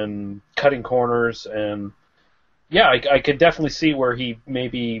budgets and cutting corners. And I could definitely see where he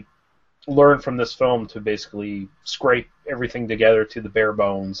maybe learned from this film to basically scrape everything together to the bare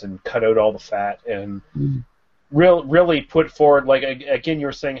bones and cut out all the fat and really put forward, like, again, you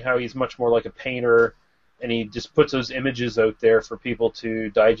were saying how he's much more like a painter, and he just puts those images out there for people to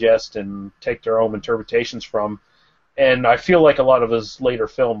digest and take their own interpretations from. And I feel like a lot of his later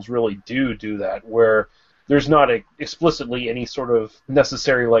films really do that, where there's not explicitly any sort of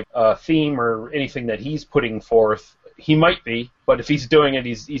necessary theme or anything that he's putting forth. He might be, but if he's doing it,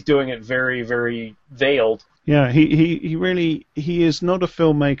 he's doing it very, very veiled. Yeah, he really is not a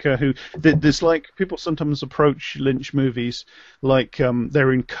filmmaker who. There's like people sometimes approach Lynch movies like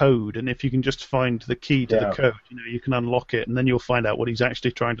they're in code, and if you can just find the key to the code, you can unlock it, and then you'll find out what he's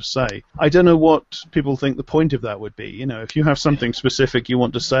actually trying to say. I don't know what people think the point of that would be. If you have something specific you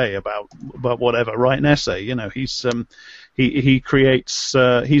want to say about whatever, write an essay. He creates.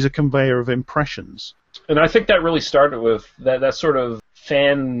 He's a conveyor of impressions. And I think that really started with that sort of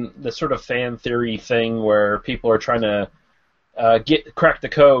fan theory thing where people are trying to crack the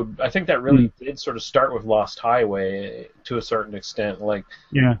code. I think that really did sort of start with Lost Highway to a certain extent.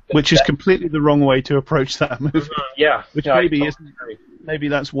 Which is completely the wrong way to approach that movie. Maybe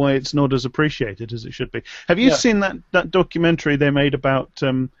that's why it's not as appreciated as it should be. Have you seen that documentary they made about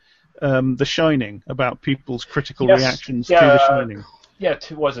The Shining, about people's critical reactions to The Shining? Yeah,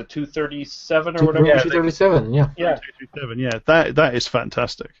 was it 237 or whatever? 237, yeah. 237, yeah. That is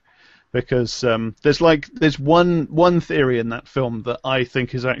fantastic, because there's one theory in that film that I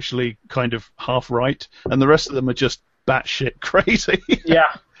think is actually kind of half right, and the rest of them are just batshit crazy.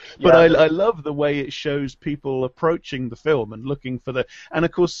 Yeah. But I love the way it shows people approaching the film and looking for and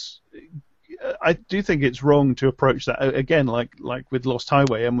of course, I do think it's wrong to approach that again, like with Lost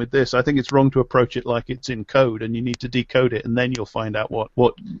Highway and with this. I think it's wrong to approach it like it's in code, and you need to decode it, and then you'll find out what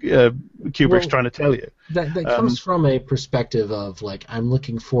Kubrick's trying to tell you. That comes from a perspective of I'm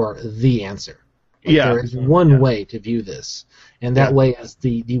looking for the answer. There is one way to view this, and that way is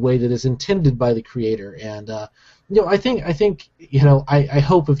the way that is intended by the creator. And I think I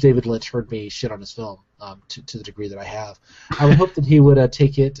hope if David Lynch heard me shit on his film to the degree that I have, I would hope that he would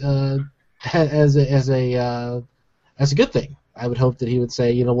take it. As a good thing. I would hope that he would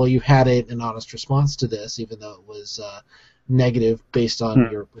say, well, you had an honest response to this, even though it was negative based on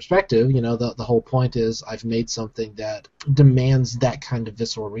your perspective. The whole point is I've made something that demands that kind of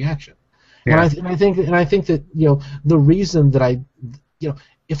visceral reaction. Yeah. And I think that the reason that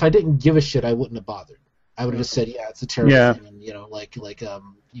if I didn't give a shit, I wouldn't have bothered. I would have just said, it's a terrible thing, and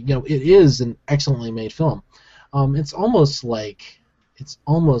it is an excellently made film. It's almost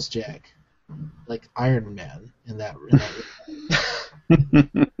Jack. Like Iron Man in that.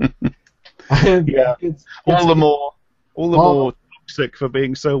 It's all the more toxic for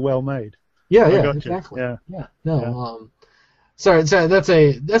being so well made. Yeah, exactly. Yeah. No. Sorry,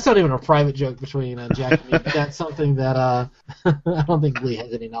 that's not even a private joke between Jack and me. But that's something that I don't think Lee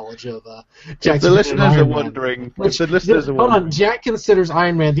has any knowledge of. If the listeners are wondering, hold on, Jack considers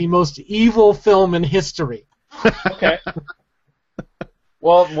Iron Man the most evil film in history. Okay.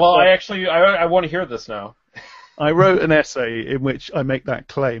 Well, I want to hear this now. I wrote an essay in which I make that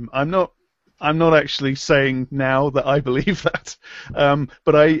claim. I'm not actually saying now that I believe that,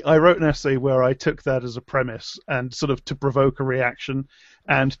 but I wrote an essay where I took that as a premise and sort of to provoke a reaction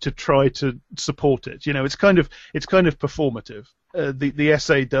and to try to support it. You know, it's kind of performative. The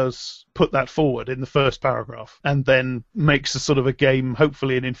essay does put that forward in the first paragraph and then makes a sort of a game,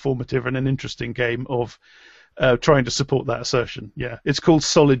 hopefully an informative and an interesting game of trying to support that assertion. Yeah, it's called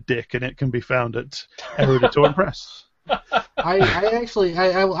Solid Dick, and it can be found at Eruditor Press.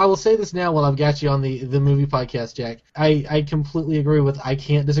 I will say this now while I've got you on the movie podcast, Jack. I completely agree with. I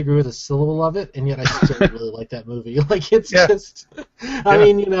can't disagree with a syllable of it, and yet I still really like that movie. Like it's just. I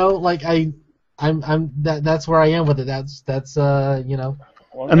mean, you know, like that's where I am with it. That's you know.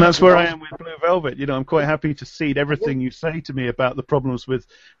 And that's where I am with Blue Velvet. You know, I'm quite happy to cede everything you say to me about the problems with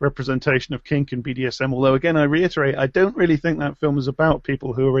representation of kink and BDSM. Although, again, I reiterate, I don't really think that film is about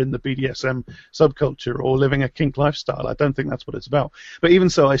people who are in the BDSM subculture or living a kink lifestyle. I don't think that's what it's about. But even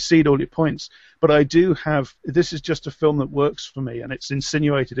so, I cede all your points. But I do have, this is just a film that works for me, and it's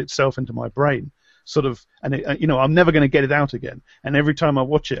insinuated itself into my brain. Sort of, and you know, I'm never going to get it out again. And every time I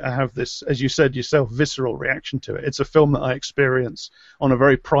watch it, I have this, as you said yourself, visceral reaction to it. It's a film that I experience on a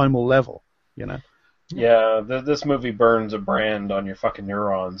very primal level, you know. Yeah, this movie burns a brand on your fucking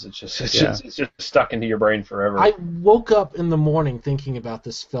neurons. It's just stuck into your brain forever. I woke up in the morning thinking about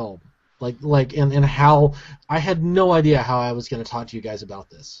this film, and how I had no idea how I was going to talk to you guys about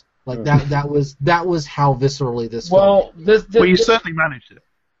this. Like that was how viscerally this. Well, well, you certainly managed it.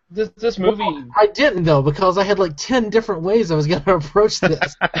 This movie... Well, I didn't, though, because I had like 10 different ways I was going to approach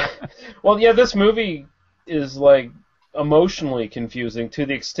this. Well, yeah, this movie is like emotionally confusing to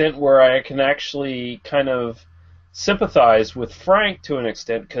the extent where I can actually kind of sympathize with Frank to an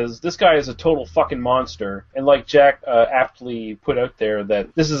extent, because this guy is a total fucking monster. And like Jack aptly put out there,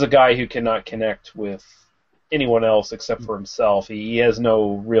 that this is a guy who cannot connect with anyone else except for himself. He has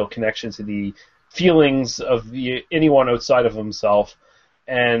no real connection to the feelings of anyone outside of himself.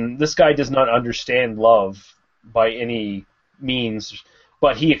 And this guy does not understand love by any means,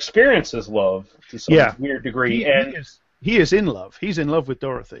 but he experiences love to some weird degree. He is in love. He's in love with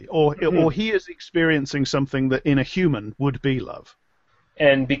Dorothy, or he is experiencing something that in a human would be love.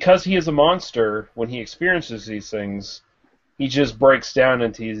 And because he is a monster, when he experiences these things, he just breaks down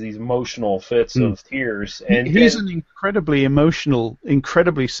into these emotional fits of tears. And he's an incredibly emotional,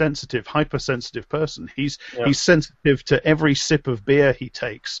 incredibly sensitive, hypersensitive person. He's sensitive to every sip of beer he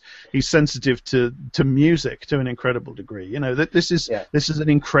takes. He's sensitive to music to an incredible degree. You know, this is an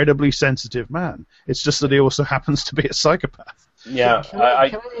incredibly sensitive man. It's just that he also happens to be a psychopath. Yeah.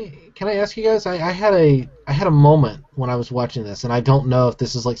 Can I ask you guys? I had a moment when I was watching this, and I don't know if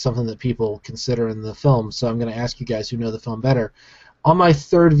this is like something that people consider in the film. So I'm going to ask you guys who know the film better. On my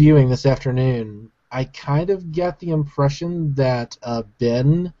third viewing this afternoon, I kind of get the impression that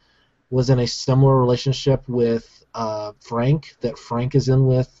Ben was in a similar relationship with Frank that Frank is in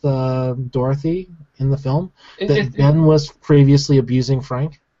with Dorothy in the film. That Ben was previously abusing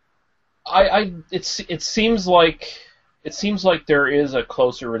Frank. It seems like there is a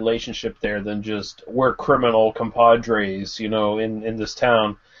closer relationship there than just we're criminal compadres, you know, in this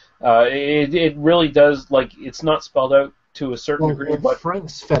town. It really does, like, it's not spelled out to a certain degree. But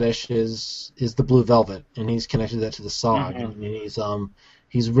Frank's fetish is the blue velvet, and he's connected that to the song, and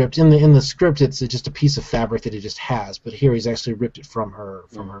he's ripped in the script. It's just a piece of fabric that he just has, but here he's actually ripped it from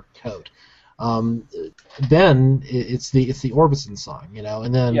her coat. Then it's the Orbison song, you know,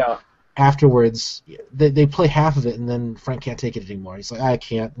 and then. Yeah. Afterwards, they play half of it, and then Frank can't take it anymore. He's like, I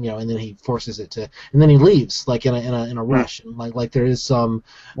can't, you know, and then he forces it to, and then he leaves, like in a rush, and like there is some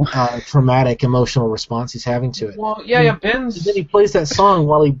traumatic emotional response he's having to it. Well, yeah, Ben's. And then he plays that song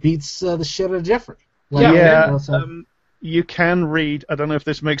while he beats the shit out of Jeffrey. You can read. I don't know if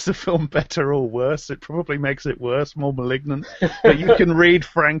this makes the film better or worse. It probably makes it worse, more malignant. But you can read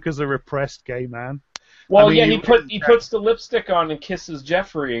Frank as a repressed gay man. Well, I mean, he puts the lipstick on and kisses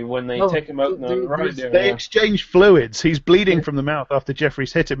Jeffrey when they take him out in the ride there. They exchange fluids. He's bleeding from the mouth after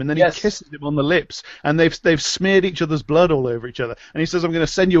Jeffrey's hit him, and then he kisses him on the lips, and they've smeared each other's blood all over each other. And he says, "I'm going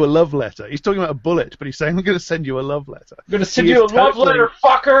to send you a love letter." He's talking about a bullet, but he's saying, "I'm going to send you a love letter." I'm going to send you a love letter,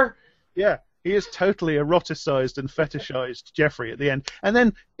 fucker. Yeah. He is totally eroticized and fetishized Jeffrey at the end. And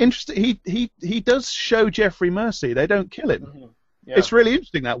then, interesting, he does show Jeffrey mercy. They don't kill him. Yeah. It's really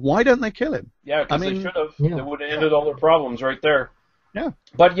interesting that. Why don't they kill him? Yeah, because I mean, they should have. yeah. They would have ended all their problems right there. Yeah.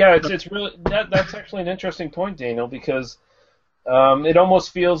 But yeah, it's really that's actually an interesting point, Daniel, because it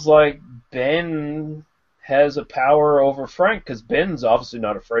almost feels like Ben has a power over Frank, because Ben's obviously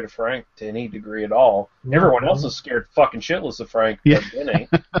not afraid of Frank to any degree at all. Everyone else is scared fucking shitless of Frank, but Ben ain't.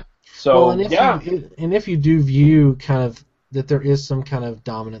 So, well, and if you do view kind of that there is some kind of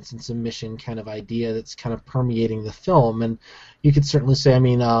dominance and submission kind of idea that's kind of permeating the film, and you could certainly say, I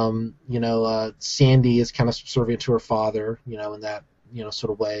mean, Sandy is kind of subservient to her father, in that,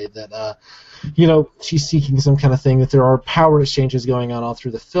 sort of way that, she's seeking some kind of thing, that there are power exchanges going on all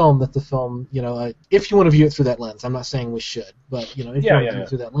through the film, that the film, if you want to view it through that lens, I'm not saying we should, but, if you want to view it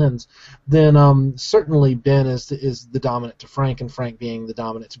through that lens, then certainly Ben is the dominant to Frank, and Frank being the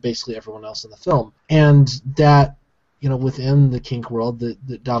dominant to basically everyone else in the film. And that, within the kink world,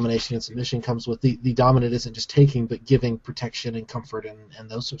 the domination and submission comes with the dominant isn't just taking, but giving protection and comfort and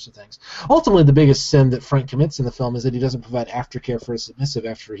those sorts of things. Ultimately, the biggest sin that Frank commits in the film is that he doesn't provide aftercare for his submissive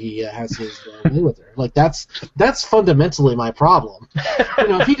after he has his way with her. Like, that's fundamentally my problem.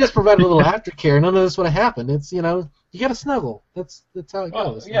 If he just provided a little aftercare, none of this would have happened. It's, you got to snuggle. That's how it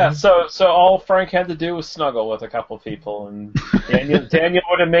goes. Yeah, so all Frank had to do was snuggle with a couple of people, and Daniel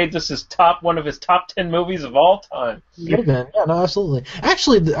would have made this one of his top 10 movies of all time. Would have been. Yeah, no, absolutely.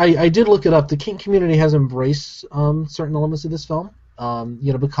 Actually, I did look it up. The kink community has embraced certain elements of this film,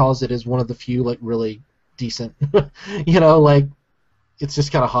 because it is one of the few, like, really decent, like, it's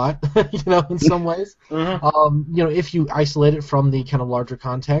just kind of hot, in some ways. Mm-hmm. If you isolate it from the kind of larger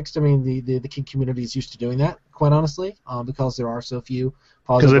context, I mean, the kink community is used to doing that, quite honestly, because there are so few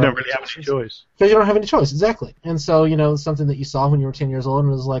because they don't really have any choice. Because you don't have any choice, exactly. And so, something that you saw when you were 10 years old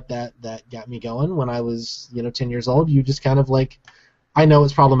and was like, that got me going. When I was, 10 years old, you just kind of like, I know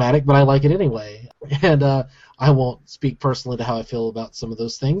it's problematic, but I like it anyway. And I won't speak personally to how I feel about some of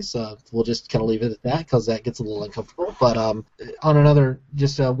those things. We'll just kind of leave it at that, because that gets a little uncomfortable. But on another,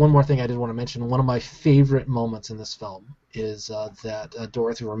 just one more thing I did want to mention. One of my favorite moments in this film is that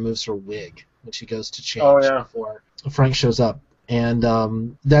Dorothy removes her wig when she goes to change before Frank shows up.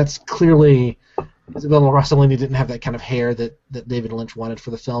 And that's clearly, Isabella Rossellini didn't have that kind of hair that David Lynch wanted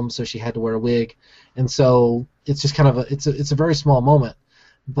for the film, so she had to wear a wig. And so it's just kind of it's a very small moment,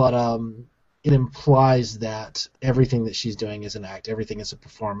 but it implies that everything that she's doing is an act, everything is a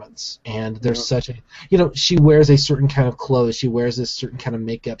performance. And there's such a, she wears a certain kind of clothes, she wears a certain kind of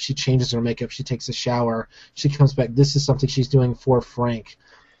makeup, she changes her makeup, she takes a shower, she comes back. This is something she's doing for Frank.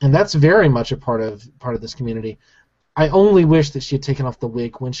 And that's very much a part of this community. I only wish that she had taken off the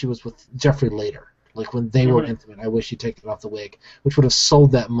wig when she was with Jeffrey later. Like, when they were intimate, I wish she'd taken off the wig, which would have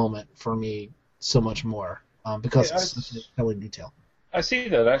sold that moment for me so much more, because it's such a telling detail. I see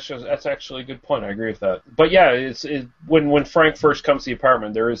that. That's actually a good point. I agree with that. But yeah, when Frank first comes to the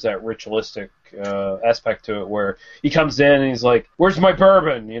apartment, there is that ritualistic aspect to it, where he comes in and he's like, "Where's my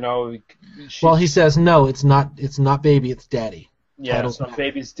bourbon?" Well, he says, "No, it's not baby, it's daddy." Yeah, Titles it's not matter.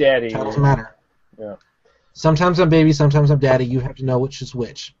 baby's daddy. Titles matter. Yeah. Sometimes I'm baby, sometimes I'm daddy. You have to know which is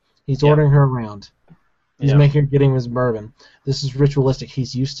which. He's ordering her around. He's making her getting his bourbon. This is ritualistic.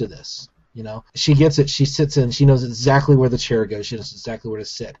 He's used to this. She gets it. She sits in. She knows exactly where the chair goes. She knows exactly where to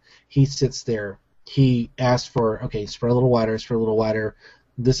sit. He sits there. He asks for, okay, spread a little wider, spread a little wider.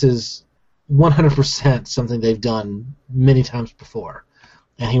 This is 100% something they've done many times before,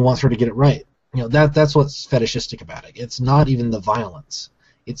 and he wants her to get it right. That's what's fetishistic about it. It's not even the violence.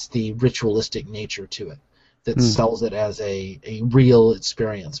 It's the ritualistic nature to it that sells it as a real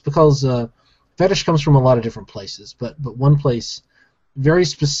experience. Because fetish comes from a lot of different places, but one place, very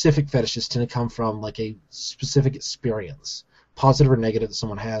specific fetishes tend to come from like a specific experience, positive or negative, that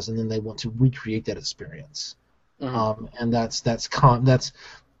someone has, and then they want to recreate that experience. And that's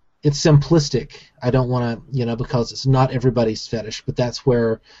it's simplistic. I don't want to, because it's not everybody's fetish, but that's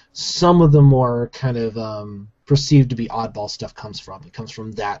where some of the more kind of perceived to be oddball stuff comes from. It comes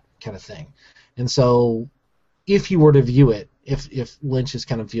from that kind of thing. And so if you were to view it, if Lynch is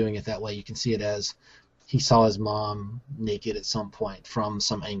kind of viewing it that way, you can see it as he saw his mom naked at some point from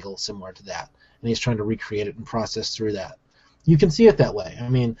some angle similar to that, and he's trying to recreate it and process through that. You can see it that way. I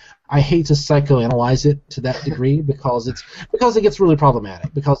mean, I hate to psychoanalyze it to that degree because it gets really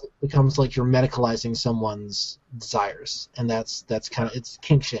problematic, because it becomes like you're medicalizing someone's desires, and that's kind of, it's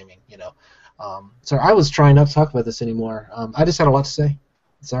kink shaming, So I was trying not to talk about this anymore. I just had a lot to say.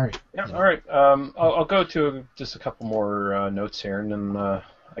 Sorry. Yeah. All right. I'll go to just a couple more notes here, and then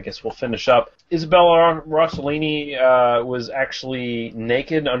I guess we'll finish up. Isabella Rossellini was actually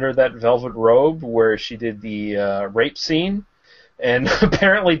naked under that velvet robe where she did the rape scene. And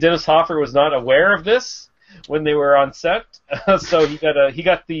apparently Dennis Hoffer was not aware of this. when they were on set. So he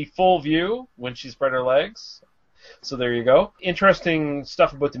got the full view when she spread her legs. So there you go. Interesting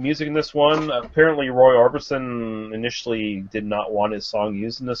stuff about the music in this one. Apparently Roy Orbison initially did not want his song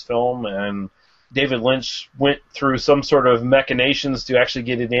used in this film, and David Lynch went through some sort of machinations to actually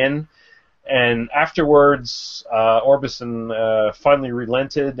get it in. And afterwards, Orbison finally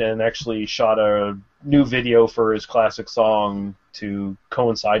relented and actually shot a new video for his classic song to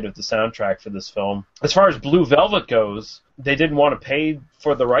coincide with the soundtrack for this film. As far as Blue Velvet goes, they didn't want to pay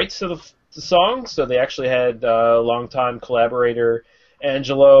for the rights to the song, so they actually had longtime collaborator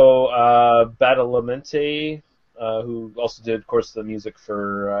Angelo Badalamenti, who also did, of course, the music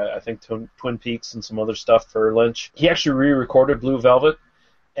for, I think, Twin Peaks and some other stuff for Lynch. He actually re-recorded Blue Velvet,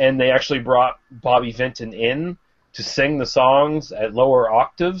 and they actually brought Bobby Vinton in to sing the songs at lower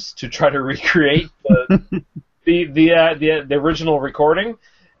octaves to try to recreate the original recording.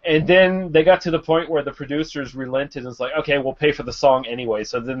 And then they got to the point where the producers relented and was like, okay, we'll pay for the song anyway.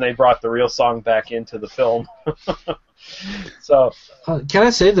 So then they brought the real song back into the film. So, can I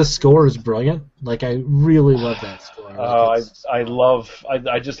say the score is brilliant? Like, I really love that score. I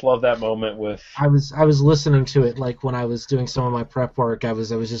just love that moment with. I was listening to it like when I was doing some of my prep work. I was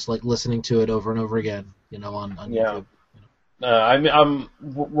just like listening to it over and over again, on YouTube. I'm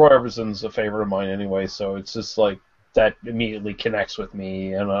Roy Orbison's a favorite of mine anyway, so it's just like that immediately connects with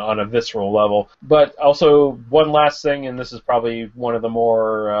me on a visceral level. But also, one last thing, and this is probably one of the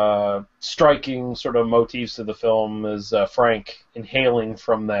more striking sort of motifs of the film, is Frank inhaling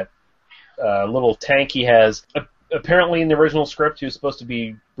from that little tank he has. Apparently, in the original script, he was supposed to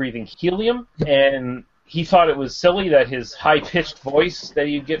be breathing helium, and he thought it was silly that his high-pitched voice that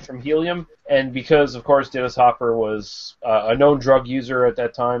you'd get from helium, and because, of course, Dennis Hopper was a known drug user at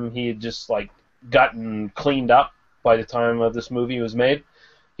that time, he had just, like, gotten cleaned up by the time this movie was made.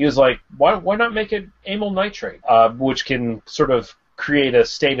 He was like, why not make it amyl nitrate, which can sort of create a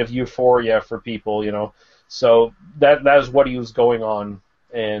state of euphoria for people, So that is what he was going on,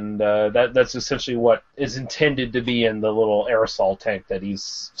 and that's essentially what is intended to be in the little aerosol tank that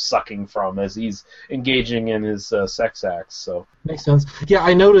he's sucking from as he's engaging in his sex acts. So makes sense. Yeah,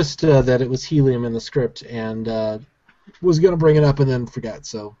 I noticed that it was helium in the script, and was going to bring it up and then forgot,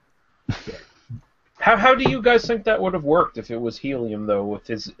 so... Yeah. How do you guys think that would have worked if it was helium, though, with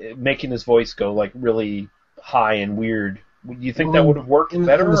his making his voice go like really high and weird? Do you think that would have worked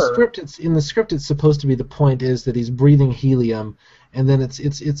better? In the script, it's supposed to be the point is that he's breathing helium, and then it's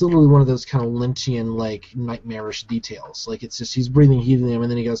literally one of those kind of Lynchian like nightmarish details. Like it's just he's breathing helium, and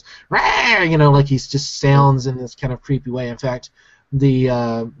then he goes, "Rah!" Like he's just sounds in this kind of creepy way. In fact,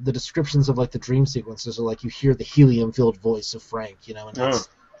 the descriptions of like the dream sequences are like you hear the helium-filled voice of Frank, and that's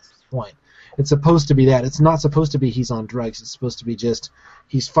the point. It's supposed to be that. It's not supposed to be he's on drugs. It's supposed to be just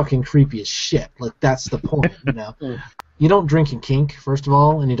he's fucking creepy as shit. Like, that's the point, You don't drink in kink, first of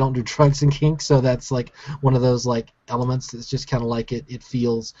all, and you don't do drugs in kink, so that's, like, one of those, like, elements that's just kind of like it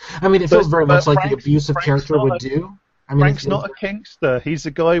feels... I mean, it feels very much like the abusive character would do. I mean, Frank's not a kinkster. He's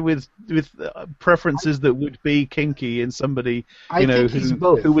a guy with preferences that would be kinky in somebody,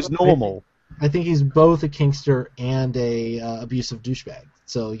 who was normal. I think he's both a kinkster and a abusive douchebag.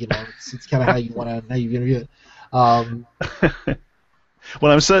 So it's kind of how you view it. Well,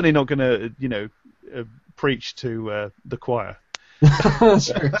 I'm certainly not going to preach to the choir.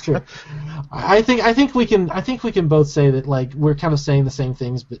 Sure. I think we can both say that like we're kind of saying the same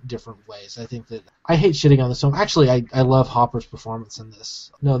things but different ways. I think that I hate shitting on this film. Actually, I love Hopper's performance in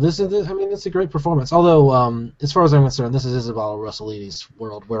this. No, it's a great performance. Although, as far as I'm concerned, this is Isabella Rossellini's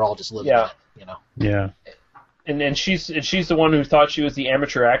world. We're all just living in it, Yeah. And she's the one who thought she was the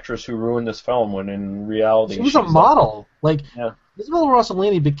amateur actress who ruined this film, when in reality she was a model. Isabella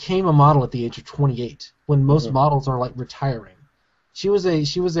Rossellini became a model at the age of 28, when most models are like retiring. She was a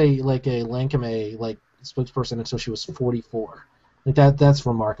Lancome spokesperson until she was 44. Like that's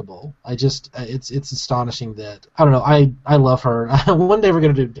remarkable. It's astonishing that I don't know. I love her. One day we're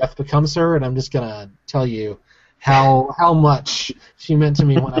gonna do Death Becomes Her, and I'm just gonna tell you how much she meant to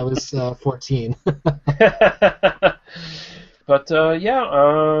me when I was 14. But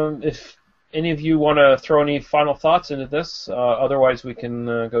if any of you want to throw any final thoughts into this, otherwise we can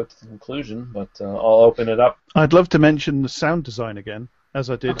go to the conclusion. But I'll open it up. I'd love to mention the sound design again,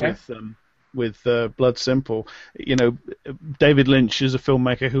 as I did with Blood Simple. David Lynch is a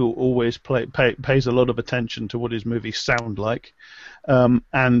filmmaker who always pays a lot of attention to what his movies sound like,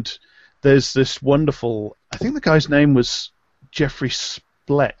 and there's this wonderful, I think the guy's name was Jeffrey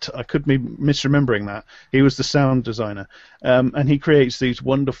Splett. I could be misremembering that. He was the sound designer, and he creates these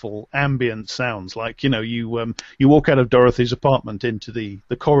wonderful ambient sounds. Like you walk out of Dorothy's apartment into the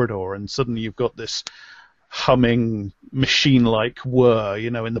corridor, and suddenly you've got this humming machine-like whir, you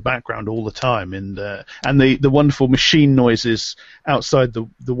know, in the background all the time, and the wonderful machine noises outside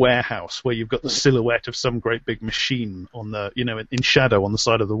the warehouse where you've got the silhouette of some great big machine on the, you know, in shadow on the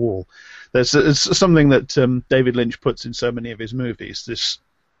side of the wall. It's something that David Lynch puts in so many of his movies. This,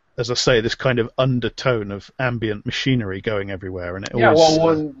 as I say, this kind of undertone of ambient machinery going everywhere, and it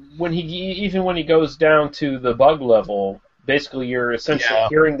always, when he goes down to the bug level, basically you're essentially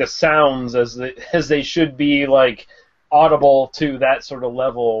hearing the sounds as they should be, like, audible to that sort of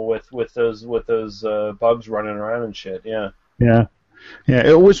level with those bugs running around and shit. Yeah.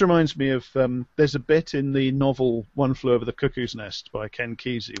 It always reminds me of there's a bit in the novel One Flew Over the Cuckoo's Nest by Ken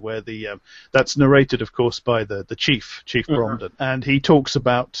Kesey where that's narrated, of course, by the Chief Bromden, and he talks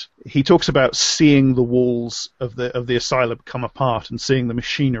about seeing the walls of the asylum come apart and seeing the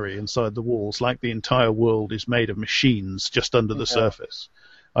machinery inside the walls, like the entire world is made of machines just under the surface.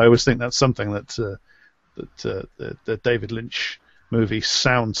 I always think that's something that the David Lynch movie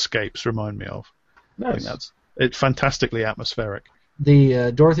soundscapes remind me of. Nice. I think it's fantastically atmospheric.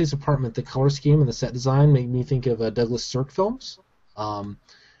 The Dorothy's apartment, the color scheme and the set design made me think of Douglas Sirk films,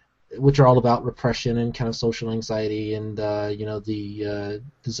 which are all about repression and kind of social anxiety and the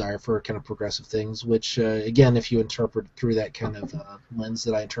desire for kind of progressive things. Which again, if you interpret through that kind of lens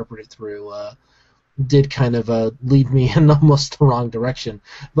that I interpreted through, did kind of lead me in almost the wrong direction.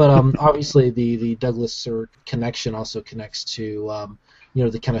 But obviously, the Douglas Sirk connection also connects to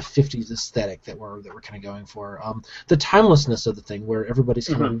the kind of 50s aesthetic that we're kind of going for. The timelessness of the thing, where everybody's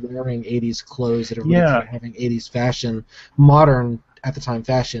kind of wearing 80s clothes, and everybody's kind of having 80s fashion, modern at the time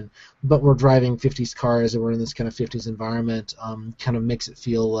fashion, but we're driving 50s cars and we're in this kind of 50s environment, kind of makes it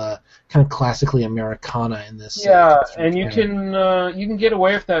feel kind of classically Americana in this. And you can get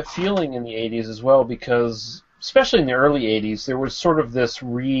away with that feeling in the 80s as well, because especially in the early 80s, there was sort of this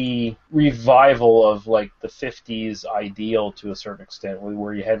revival of, like, the 50s ideal to a certain extent,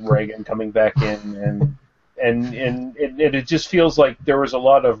 where you had Reagan coming back in, and it just feels like there was a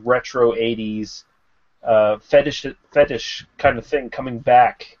lot of retro 80s fetish kind of thing coming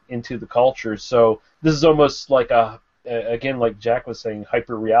back into the culture. So this is almost like again, like Jack was saying,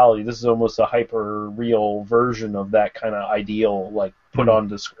 hyper reality. This is almost a hyper real version of that kind of ideal, like, put on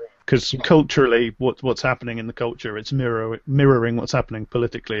the screen. Because culturally, what's happening in the culture, it's mirroring what's happening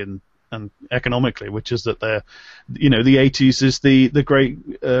politically and economically, which is that the 80s is the great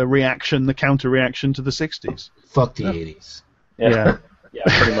reaction, the counter reaction to the 60s. Fuck the 80s. Yeah,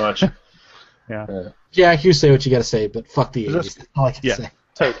 pretty much. Jack, you say what you got to say, but fuck the 80s. That's all I can say.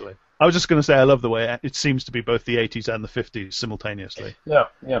 Totally. I was just going to say I love the way it seems to be both the 80s and the 50s simultaneously. Yeah.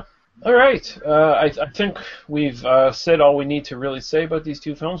 All right. I think we've said all we need to really say about these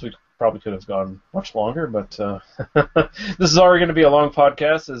two films. We probably could have gone much longer, but this is already going to be a long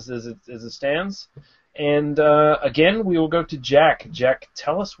podcast as it stands. And again, we will go to Jack. Jack,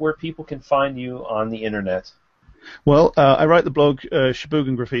 tell us where people can find you on the internet. Well, I write the blog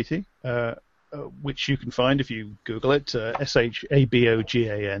Shabogan Graffiti, which you can find if you Google it,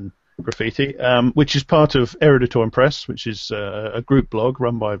 Shabogan Graffiti, which is part of Eruditorum Press, which is a group blog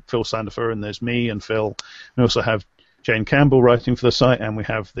run by Phil Sandifer, and there's me and Phil. We also have Jane Campbell writing for the site, and we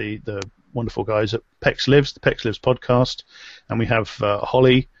have the wonderful guys at Pex Lives, the Pex Lives podcast, and we have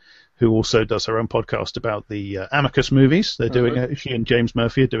Holly, who also does her own podcast about the Amicus movies. They're doing she and James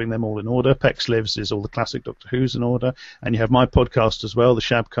Murphy are doing them all in order. Pex Lives is all the classic Doctor Who's in order, and you have my podcast as well, the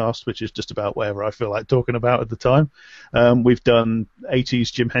Shabcast, which is just about whatever I feel like talking about at the time. We've done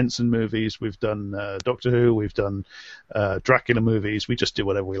 80s Jim Henson movies, we've done Doctor Who, we've done Dracula movies. We just do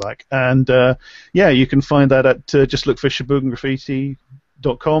whatever we like, and you can find that at just look for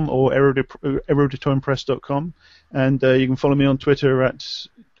shabogangraffiti.com or eruditorimpress.com, and you can follow me on Twitter at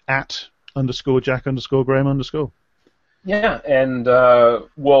 @_Jack_Graham_. Yeah, and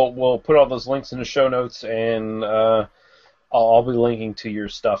we'll put all those links in the show notes, and I'll be linking to your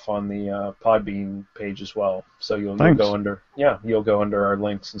stuff on the Podbean page as well. So you'll go under our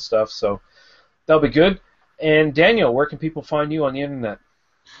links and stuff. So that'll be good. And Daniel, where can people find you on the internet?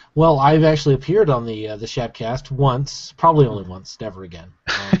 Well, I've actually appeared on the Shabcast once, probably only once, never again.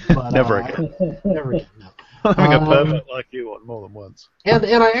 Never again. Never again. No. Having a pervert like you on more than once. And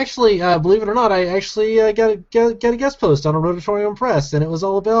I actually, believe it or not, I actually got a guest post on Eruditorum Press, and it was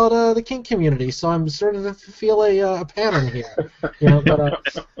all about the kink community. So I'm starting to feel a pattern here.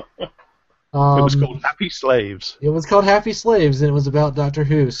 It was called Happy Slaves. It was called Happy Slaves, and it was about Doctor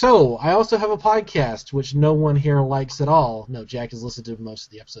Who. So I also have a podcast, which no one here likes at all. No, Jack has listened to most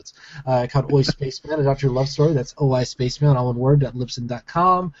of the episodes. Called Oi Spaceman, a Doctor Who love story. That's OI Spaceman, all one word,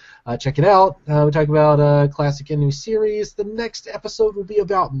 .libsyn.com. Check it out. We talk about classic and new series. The next episode will be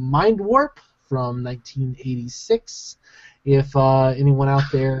about Mind Warp from 1986. If anyone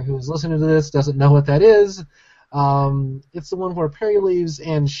out there who's listening to this doesn't know what that is, it's the one where Perry leaves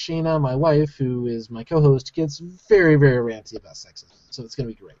and Shayna, my wife, who is my co-host, gets very, very ranty about sexism. So it's going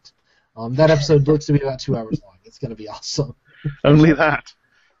to be great. That episode looks to be about 2 hours long. It's going to be awesome. Only that.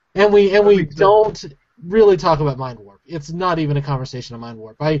 And we don't really talk about Mind Warp. It's not even a conversation on Mind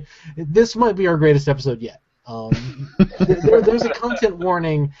Warp. This might be our greatest episode yet. There's a content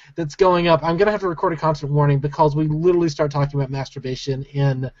warning that's going up. I'm going to have to record a content warning because we literally start talking about masturbation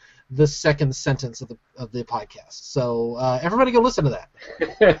in the second sentence of the podcast. So everybody go listen to that.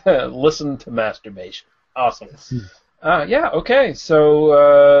 Listen to masturbation. Awesome. Yeah, okay.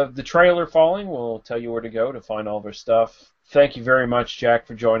 So the trailer following will tell you where to go to find all of our stuff. Thank you very much, Jack,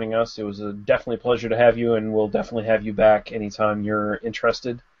 for joining us. It was definitely a pleasure to have you, and we'll definitely have you back anytime you're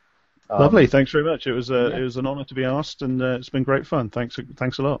interested. Lovely. Thanks very much. It was an honor to be asked, and it's been great fun. Thanks a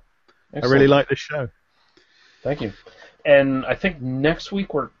lot. Excellent. I really like this show. Thank you. And I think next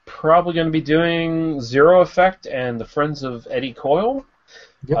week we're probably going to be doing Zero Effect and the Friends of Eddie Coyle.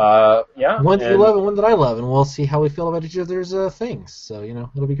 Yep. Yeah. One that you love and one that I love, and we'll see how we feel about each other's things. So,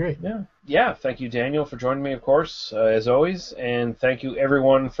 it'll be great. Yeah. Thank you, Daniel, for joining me, of course, as always. And thank you,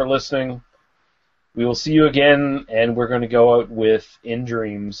 everyone, for listening. We will see you again, and we're going to go out with In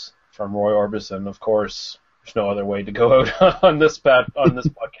Dreams from Roy Orbison, of course. There's no other way to go out on this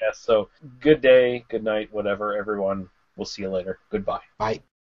podcast. So, good day, good night, whatever, everyone. We'll see you later. Goodbye. Bye.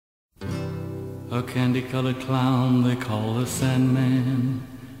 A candy-colored clown they call the Sandman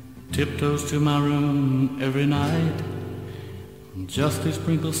tiptoes to my room every night just to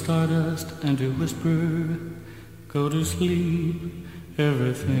sprinkle stardust and to whisper, go to sleep,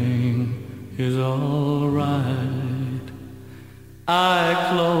 everything is all right. I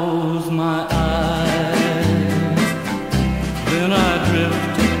close my eyes, then I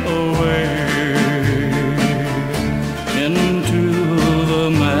drift away into the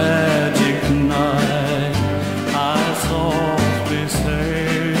magic night. I softly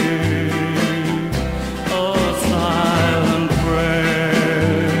say a silent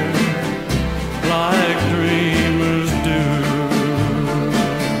prayer like dreamers do.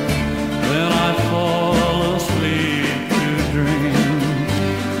 Then I fall asleep to dream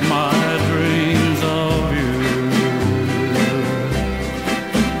my dreams of you.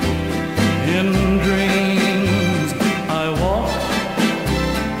 In dreams I walk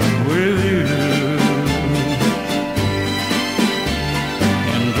with you.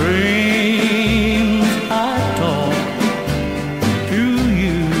 In dreams I talk to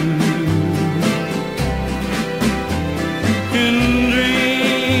you. In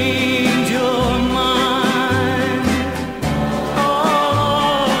dreams you're mine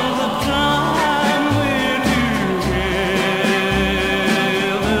all the time we're together.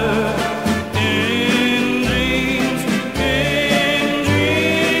 In dreams,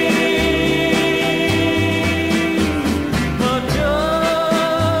 but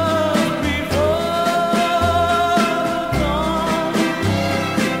just before dawn,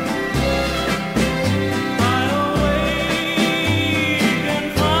 I awake and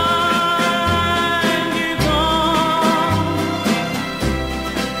find you gone.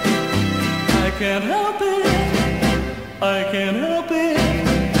 I can't help it, I can't help it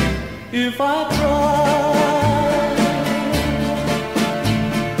if I try.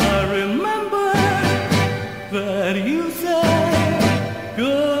 I remember that you said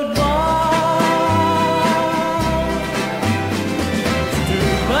goodbye. It's too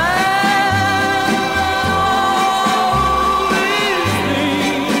bad all these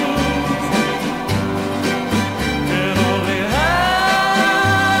things can only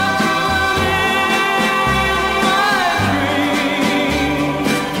happen in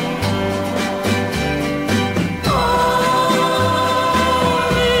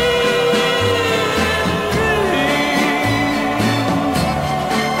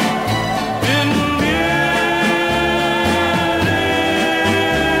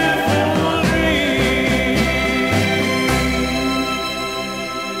my dreams.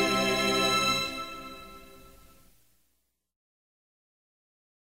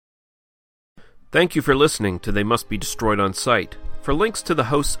 Thank you for listening to They Must Be Destroyed on Sight. For links to the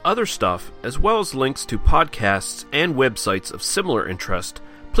host's other stuff, as well as links to podcasts and websites of similar interest,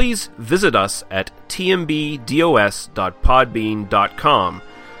 please visit us at tmbdos.podbean.com.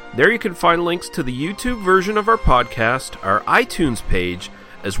 There you can find links to the YouTube version of our podcast, our iTunes page,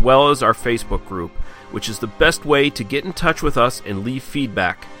 as well as our Facebook group, which is the best way to get in touch with us and leave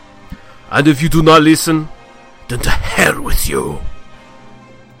feedback. And if you do not listen, then to hell with you.